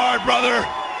down card, brother,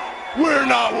 we're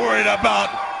not worried about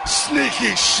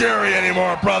Sneaky Sherry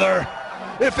anymore, brother.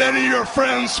 If any of your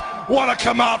friends want to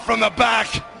come out from the back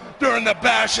during the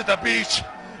Bash at the Beach,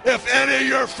 if any of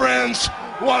your friends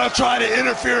want to try to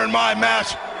interfere in my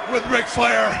match with Ric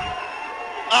Flair,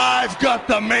 I've got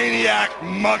the Maniac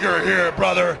Mugger here,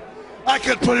 brother. I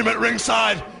could put him at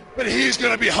ringside, but he's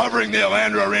going to be hovering the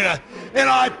Orlando Arena, and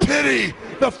I pity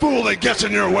the fool that gets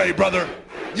in your way, brother.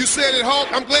 You said it,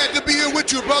 Hulk. I'm glad to be here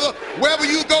with you, brother. Wherever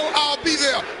you go, I'll be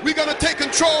there. We're going to take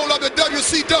control of the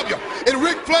WCW. And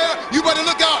Ric Flair, you better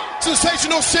look out.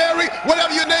 Sensational Sherry,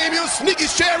 whatever your name is, Sneaky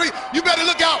Sherry, you better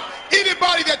look out.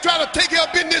 Anybody that try to take care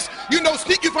of business, you know,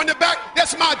 sneak you from the back,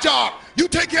 that's my job. You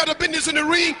take care of the business in the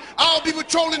ring, I'll be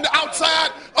patrolling the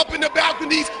outside, up in the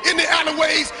balconies, in the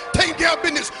alleyways, taking care of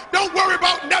business. Don't worry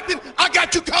about nothing. I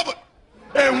got you covered.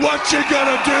 And what you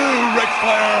gonna do, Ric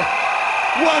Flair?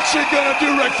 What you gonna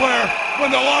do, Ric Flair,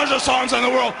 when the largest arms in the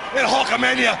world in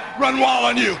Hulkamania run wild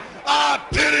on you? I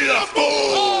pity the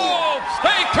fool! Oh,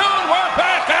 stay tuned. We're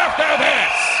back after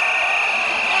this.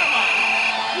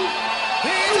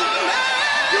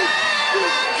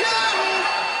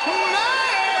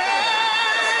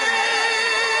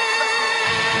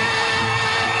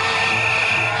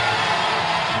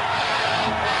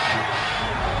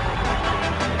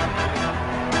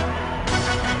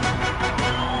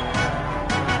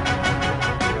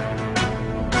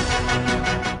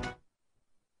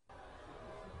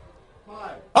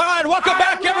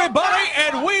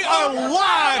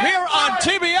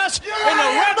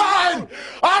 mine.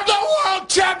 I'm the world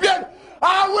champion.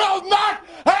 I will not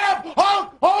have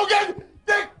Hulk Hogan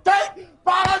dictate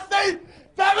policy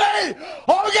to me.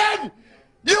 Hogan,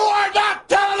 you are not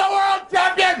telling the world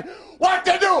champion what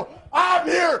to do. I'm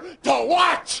here to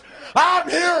watch. I'm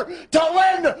here to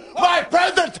win my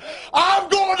presents. I'm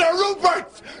going to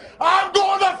Rupert's. I'm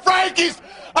going to Frankie's.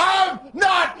 I'm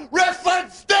not wrestling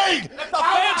Sting. If the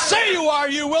fans say you are,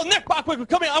 you will. Nick Bockwinkel,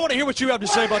 come here. I want to hear what you have to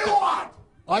say about that.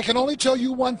 I can only tell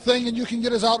you one thing, and you can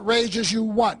get as outraged as you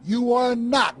want. You are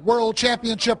not World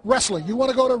Championship Wrestling. You want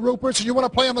to go to Rupert's and you want to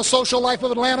play on the social life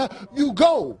of Atlanta, you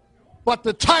go. But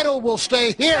the title will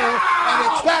stay here,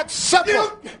 and it's that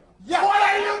simple. What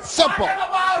are you simple. talking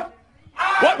about?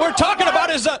 What we're talking about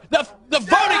is the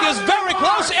voting is very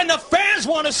close, and the fans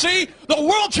want to see the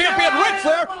world champion Ric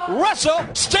Flair wrestle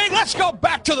Sting. Let's go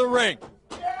back to the ring.